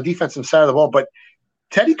positions on the defensive side of the ball. But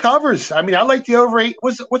Teddy Covers. I mean, I like the over 8.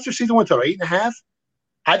 What's their season win total? 8.5.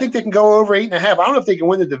 I think they can go over 8.5. I don't know if they can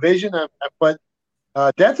win the division, but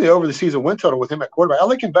definitely over the season win total with him at quarterback. I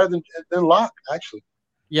like him better than Locke, actually.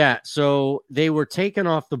 Yeah, so they were taken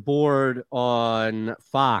off the board on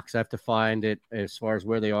Fox. I have to find it as far as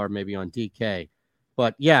where they are, maybe on DK.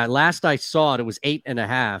 But yeah, last I saw it was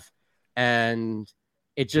 8.5, and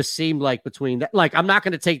it just seemed like between that, like I'm not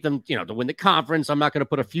going to take them, to win the conference. I'm not going to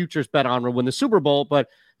put a futures bet on or win the Super Bowl, but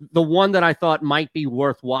the one that I thought might be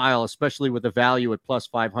worthwhile, especially with the value at plus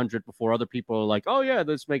 500 before other people are like, oh yeah,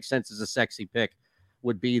 this makes sense as a sexy pick,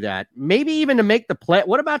 would be that. Maybe even to make the play.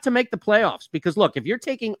 What about to make the playoffs? Because look, if you're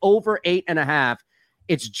taking over 8.5,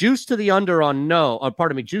 it's juice to the under on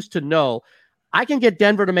juice to no. I can get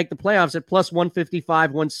Denver to make the playoffs at plus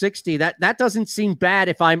 155, 160. That doesn't seem bad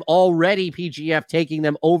if I'm already PGF taking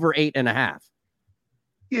them over 8.5.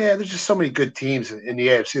 Yeah, there's just so many good teams in the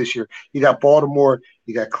AFC this year. You got Baltimore,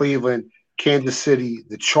 you got Cleveland, Kansas City,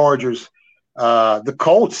 the Chargers, the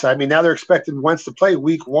Colts. I mean, now they're expecting Wentz to play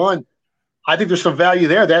week 1. I think there's some value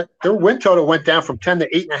there. That their win total went down from 10 to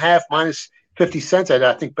 8.5 minus 50 cents.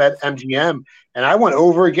 I think bet MGM, and I went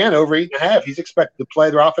over again, over 8.5. He's expected to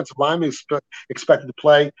play. Their offensive lineman is expected to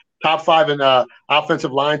play. Top 5 in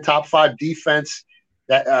offensive line, top 5 defense.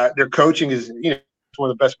 That their coaching is, one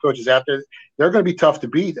of the best coaches out there. They're going to be tough to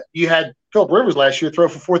beat. You had Philip Rivers last year throw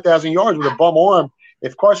for 4,000 yards with a bum arm.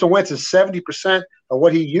 If Carson Wentz is 70% of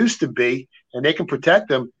what he used to be, and they can protect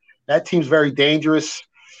him, that team's very dangerous.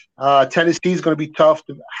 Tennessee's going to be tough.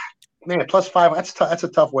 Man, plus 5. That's a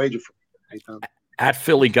tough wager for me. At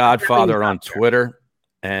Philly Godfather on Twitter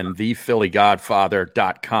and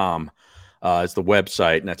thephillygodfather.com is the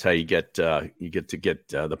website, and that's how you get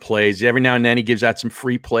the plays. Every now and then he gives out some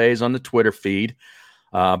free plays on the Twitter feed,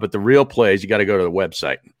 but the real plays you got to go to the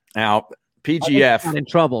website. Now, PGF in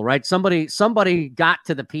trouble, right? Somebody got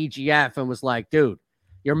to the PGF and was like, "Dude,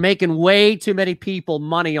 you're making way too many people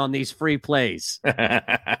money on these free plays."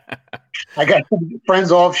 I got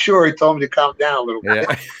friends offshore. He told me to calm down a little bit.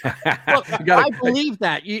 Yeah. Look, I believe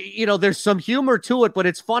that. There's some humor to it, but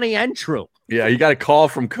it's funny and true. Yeah, you got a call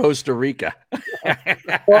from Costa Rica.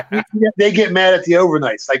 Well, they get mad at the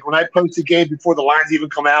overnights. Like when I post a game before the lines even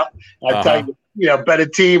come out, I tell you, bet a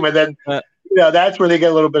team, and then that's where they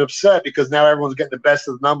get a little bit upset because now everyone's getting the best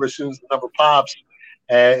of the number as soon as the number pops.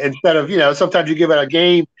 instead of, sometimes you give it a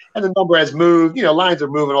game and the number has moved. Lines are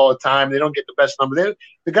moving all the time. They don't get the best number.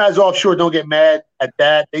 The guys offshore don't get mad at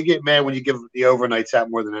that. They get mad when you give the overnights out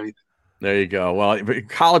more than anything. There you go. Well,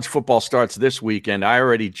 college football starts this weekend. I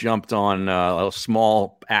already jumped on a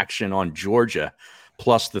small action on Georgia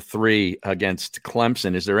plus the 3 against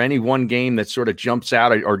Clemson. Is there any one game that sort of jumps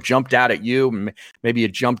out or jumped out at you? Maybe you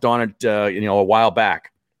jumped on it, a while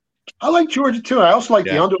back. I like Georgia too. I also like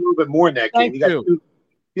the under a little bit more in that game. You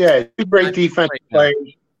got two great defensive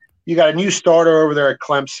players. You got a new starter over there at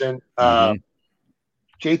Clemson.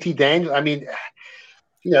 JT Daniels. I mean,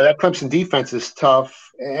 that Clemson defense is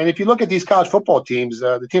tough. And if you look at these college football teams,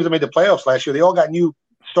 the teams that made the playoffs last year, they all got new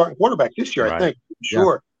starting quarterback this year, I think.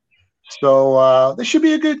 Sure. So this should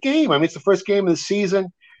be a good game. I mean, it's the first game of the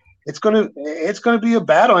season. It's gonna be a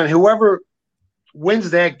battle, and whoever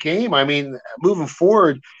wins that game, I mean, moving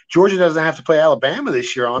forward, Georgia doesn't have to play Alabama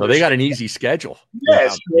this year. They got an easy schedule.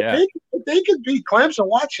 Yes, if they could beat Clemson,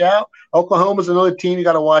 watch out. Oklahoma's another team you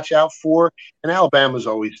got to watch out for, and Alabama's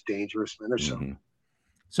always dangerous, man.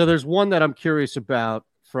 So there's one that I'm curious about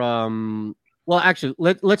from. Well, actually,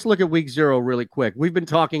 let's look at week 0 really quick. We've been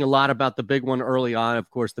talking a lot about the big one early on, of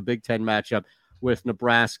course, the Big Ten matchup with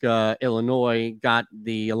Nebraska, Illinois, got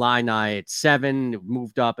the Illini at 7,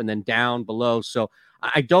 moved up and then down below. So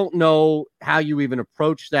I don't know how you even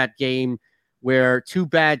approach that game where 2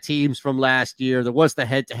 bad teams from last year, there was the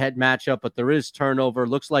head-to-head matchup, but there is turnover.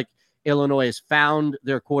 Looks like Illinois has found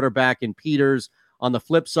their quarterback in Peters. On the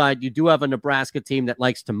flip side, you do have a Nebraska team that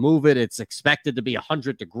likes to move it. It's expected to be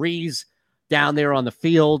 100 degrees down there on the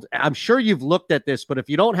field. I'm sure you've looked at this, but if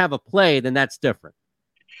you don't have a play, then that's different.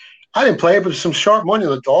 I didn't play it, but there's some sharp money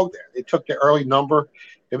on the dog there. They took the early number.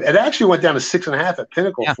 It actually went down to 6.5 at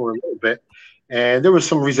Pinnacle for a little bit. And there was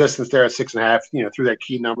some resistance there at 6.5, through that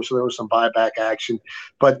key number. So there was some buyback action.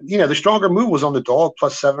 But, the stronger move was on the dog,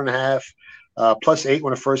 plus 7.5, plus 8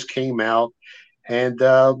 when it first came out. And,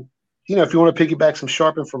 if you want to piggyback some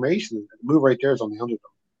sharp information, the move right there is on the underdog.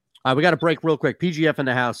 We got to break real quick. PGF in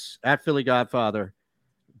the house at Philly Godfather.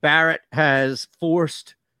 Barrett has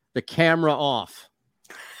forced the camera off.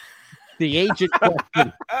 The agent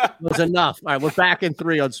question was enough. All right, we're back in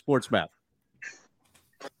 3 on SportsMap.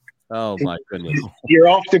 Oh, my goodness. You're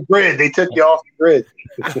off the grid. They took you off the grid.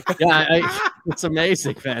 It's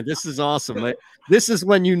amazing, man. This is awesome. This is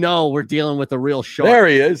when we're dealing with a real shark. There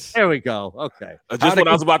he is. There we go. Okay. Just when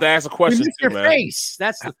I was about to ask a question. Your face.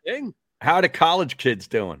 That's the thing. How are the college kids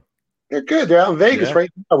doing? They're good. They're out in Vegas right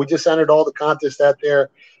now. We just entered all the contests out there.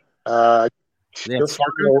 They're far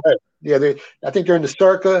away. Yeah, I think they're in the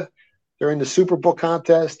Circa. They're in the Super Bowl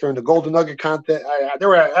contest. They're in the Golden Nugget contest. They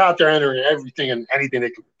were out there entering everything and anything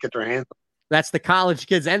they could get their hands on. That's the college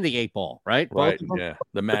kids and the 8-ball, right? Right, yeah.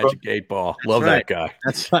 The magic 8-ball. Love that guy.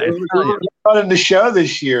 That's right. They're running the show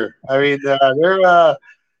this year. I mean, I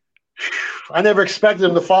never expected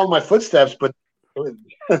them to follow my footsteps, but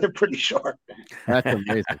they're pretty sharp. That's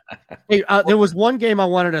amazing. Hey, there was one game I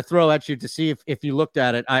wanted to throw at you to see if you looked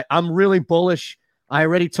at it. I'm really bullish. I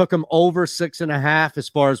already took him over 6.5 as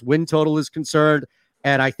far as win total is concerned,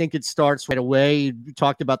 and I think it starts right away. You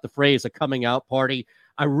talked about the phrase a coming out party.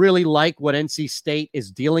 I really like what NC State is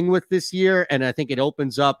dealing with this year, and I think it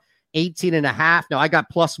opens up 18.5. Now, I got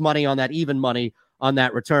plus money on that, even money on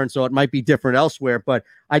that return, so it might be different elsewhere, but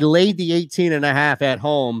I laid the 18.5 at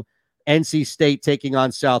home. NC State taking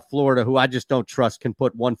on South Florida, who I just don't trust can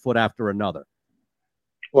put one foot after another.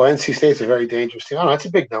 Well, NC State's a very dangerous team. I don't know. It's a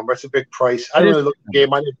big number. It's a big price. I didn't really look at the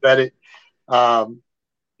game. I didn't bet it.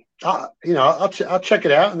 I'll check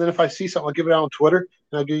it out, and then if I see something, I'll give it out on Twitter,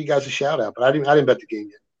 and I'll give you guys a shout out. But I didn't bet the game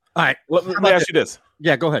yet. All right. Let me ask you this.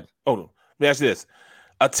 Yeah, go ahead. Hold on. Let me ask you this.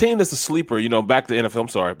 A team that's a sleeper, back to the NFL. I'm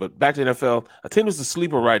sorry, but back to the NFL. A team that's a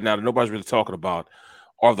sleeper right now that nobody's really talking about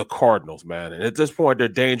are the Cardinals, man. And at this point, they're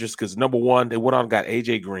dangerous because, number one, they went on and got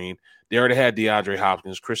A.J. Green. They already had DeAndre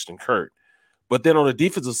Hopkins, Christian Kirk. But then on the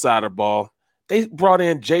defensive side of the ball, they brought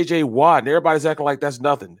in J.J. Watt, and everybody's acting like that's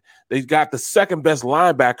nothing. They got the second best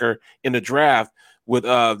linebacker in the draft with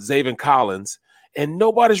Zaven Collins, and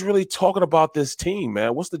nobody's really talking about this team,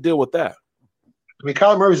 man. What's the deal with that? I mean,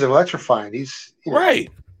 Kyler Murray's electrifying. He's right.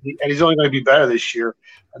 And he's only going to be better this year.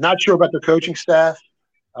 I'm not sure about their coaching staff.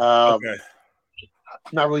 Okay.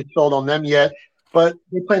 I'm not really sold on them yet, but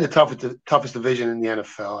they're playing the toughest division in the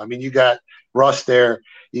NFL. I mean, you got Russ there.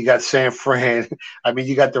 You got San Fran. I mean,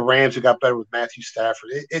 you got the Rams who got better with Matthew Stafford.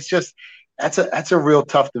 It's just that's a real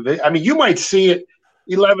tough division. I mean, you might see it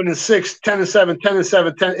 11-6, 10-7,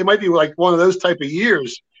 10-7, 10. It might be like one of those type of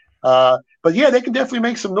years. But yeah, they can definitely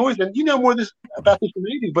make some noise. And you know more about this than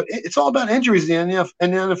anything, but it's all about injuries in the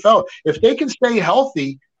NFL. If they can stay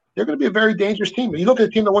healthy, they're going to be a very dangerous team. You look at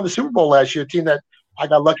the team that won the Super Bowl last year, a team that I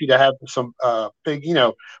got lucky to have some big,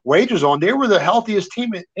 wagers on. They were the healthiest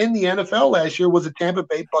team in the NFL last year. Was the Tampa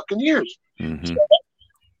Bay Buccaneers. Mm-hmm. So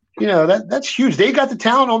that's huge. They got the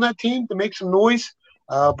talent on that team to make some noise,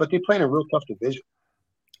 but they play in a real tough division.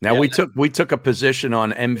 Now we took a position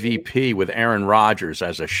on MVP with Aaron Rodgers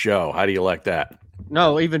as a show. How do you like that?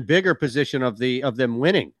 No, even bigger position of them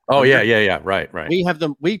winning. Oh yeah. Right.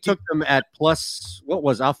 We took them at plus. What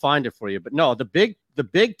was? I'll find it for you. But no, the big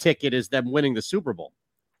ticket is them winning the Super Bowl.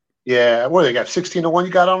 Yeah, what they got 16-1?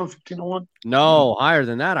 You got on them 15-1? No, higher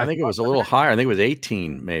than that. I think it was a little higher. I think it was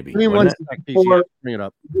 18, maybe. Bring it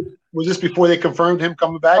up. Was this before they confirmed him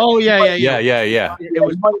coming back? Oh yeah. It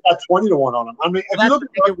was about 20-1 on him. I mean, if you look at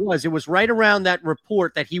it was right around that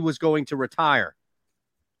report that he was going to retire.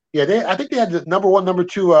 Yeah, I think they had the number one, number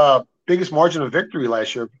two biggest margin of victory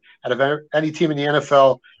last year out of any team in the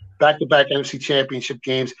NFL. Back-to-back NFC Championship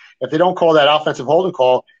games. If they don't call that offensive holding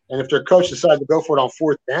call, and if their coach decides to go for it on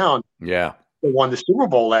fourth down, they won the Super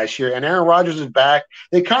Bowl last year. And Aaron Rodgers is back.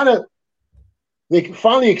 They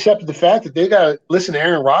finally accepted the fact that they got to listen to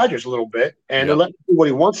Aaron Rodgers a little bit and let him do what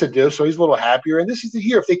he wants to do. So he's a little happier. And this is the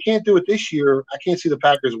year. If they can't do it this year, I can't see the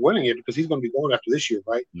Packers winning it because he's going to be going after this year,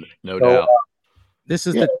 right? No doubt. This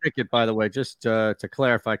is the ticket, by the way, just to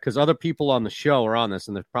clarify, because other people on the show are on this,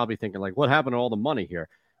 and they're probably thinking, like, what happened to all the money here?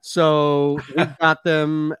 So we got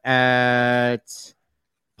them at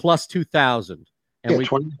plus 2,000. And we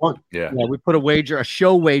 21. We put a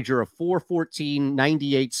show wager of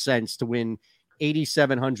 $414.98 to win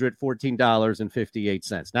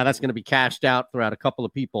 $8,714.58. Now that's going to be cashed out throughout a couple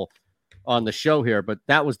of people on the show here, but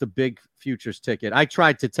that was the big futures ticket. I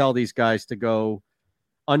tried to tell these guys to go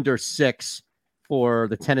under 6 for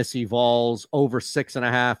the Tennessee Vols, over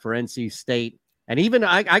 6.5 for NC State. And even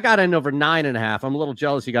I got in over 9.5. I'm a little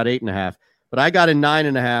jealous you got 8.5, but I got in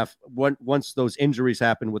 9.5 once those injuries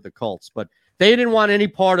happened with the Colts. But they didn't want any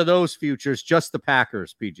part of those futures, just the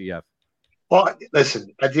Packers, PGF. Well,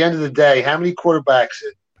 listen, at the end of the day, how many quarterbacks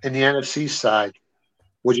in the NFC side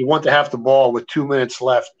would you want to have the ball with 2 minutes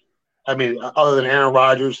left? I mean, other than Aaron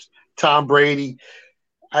Rodgers, Tom Brady.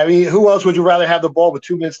 I mean, who else would you rather have the ball with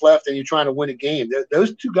 2 minutes left and you're trying to win a game?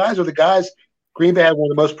 Those two guys are the guys. Green Bay had one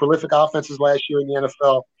of the most prolific offenses last year in the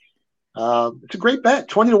NFL. It's a great bet.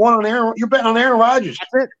 20-1 on Aaron. You're betting on Aaron Rodgers.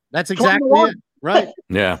 That's it. That's exactly it. Right.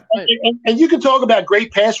 Yeah. And you can talk about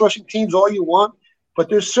great pass rushing teams all you want, but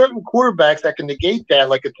there's certain quarterbacks that can negate that,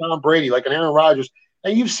 like a Tom Brady, like an Aaron Rodgers.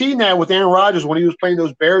 And you've seen that with Aaron Rodgers when he was playing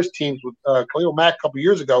those Bears teams with Khalil Mack a couple of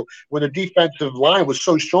years ago, when the defensive line was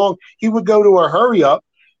so strong, he would go to a hurry up.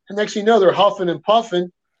 And next thing you know, they're huffing and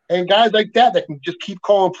puffing. And guys like that can just keep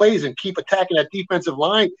calling plays and keep attacking that defensive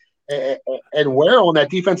line and wear on that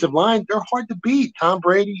defensive line, they're hard to beat. Tom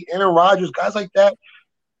Brady, Aaron Rodgers, guys like that,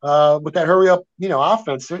 with that hurry up,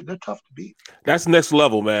 offense, they're tough to beat. That's next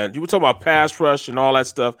level, man. You were talking about pass rush and all that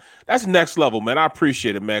stuff. That's next level, man. I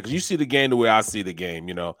appreciate it, man, because you see the game the way I see the game,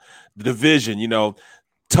 the division,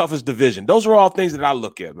 toughest division. Those are all things that I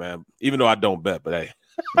look at, man, even though I don't bet, but hey.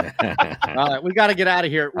 All right, we got to get out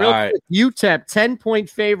of here. Real quick, UTEP, 10-point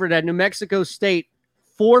favorite at New Mexico State,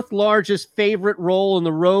 fourth largest favorite role in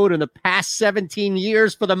the road in the past 17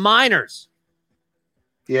 years for the Miners.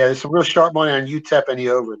 Yeah, there's some real sharp money on UTEP and the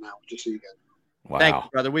over now, just so you guys know. Wow. Thanks,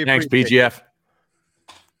 brother. Thanks, BGF. It.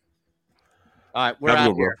 All right, we're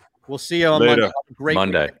out here. We'll see you on Monday. Great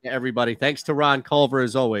Monday, everybody. Thanks to Ron Culver,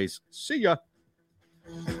 as always. See ya.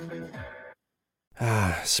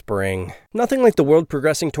 Spring. Nothing like the world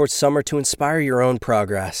progressing towards summer to inspire your own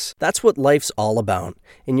progress. That's what life's all about.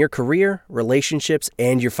 In your career, relationships,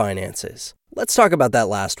 and your finances. Let's talk about that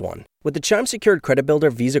last one. With the Chime Secured Credit Builder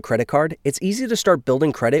Visa Credit Card, it's easy to start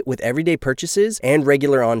building credit with everyday purchases and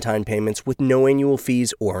regular on-time payments with no annual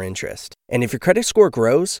fees or interest. And if your credit score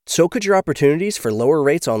grows, so could your opportunities for lower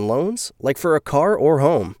rates on loans, like for a car or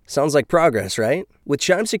home. Sounds like progress, right? With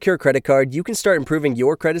Chime Secure Credit Card, you can start improving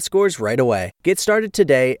your credit scores right away. Get started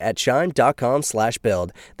today at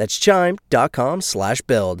chime.com/build. That's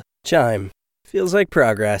chime.com/build. Chime. Feels like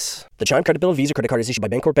progress. The Chime Credit Builder Visa Credit Card is issued by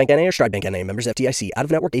Bancorp Bank N.A. or Stride Bank N.A. Members FDIC.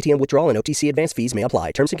 Out-of-network ATM withdrawal and OTC advance fees may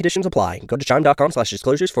apply. Terms and conditions apply. Go to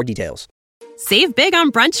chime.com/disclosures for details. Save big on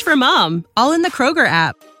brunch for mom, all in the Kroger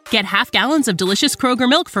app. Get half gallons of delicious Kroger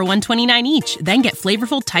milk for $1.29 each. Then get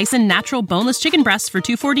flavorful Tyson natural boneless chicken breasts for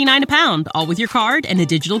 $2.49 a pound, all with your card and a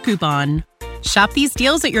digital coupon. Shop these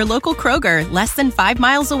deals at your local Kroger, less than 5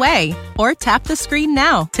 miles away. Or tap the screen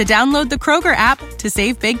now to download the Kroger app to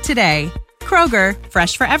save big today. Kroger,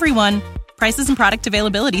 fresh for everyone. Prices and product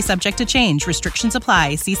availability subject to change. Restrictions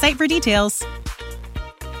apply. See site for details.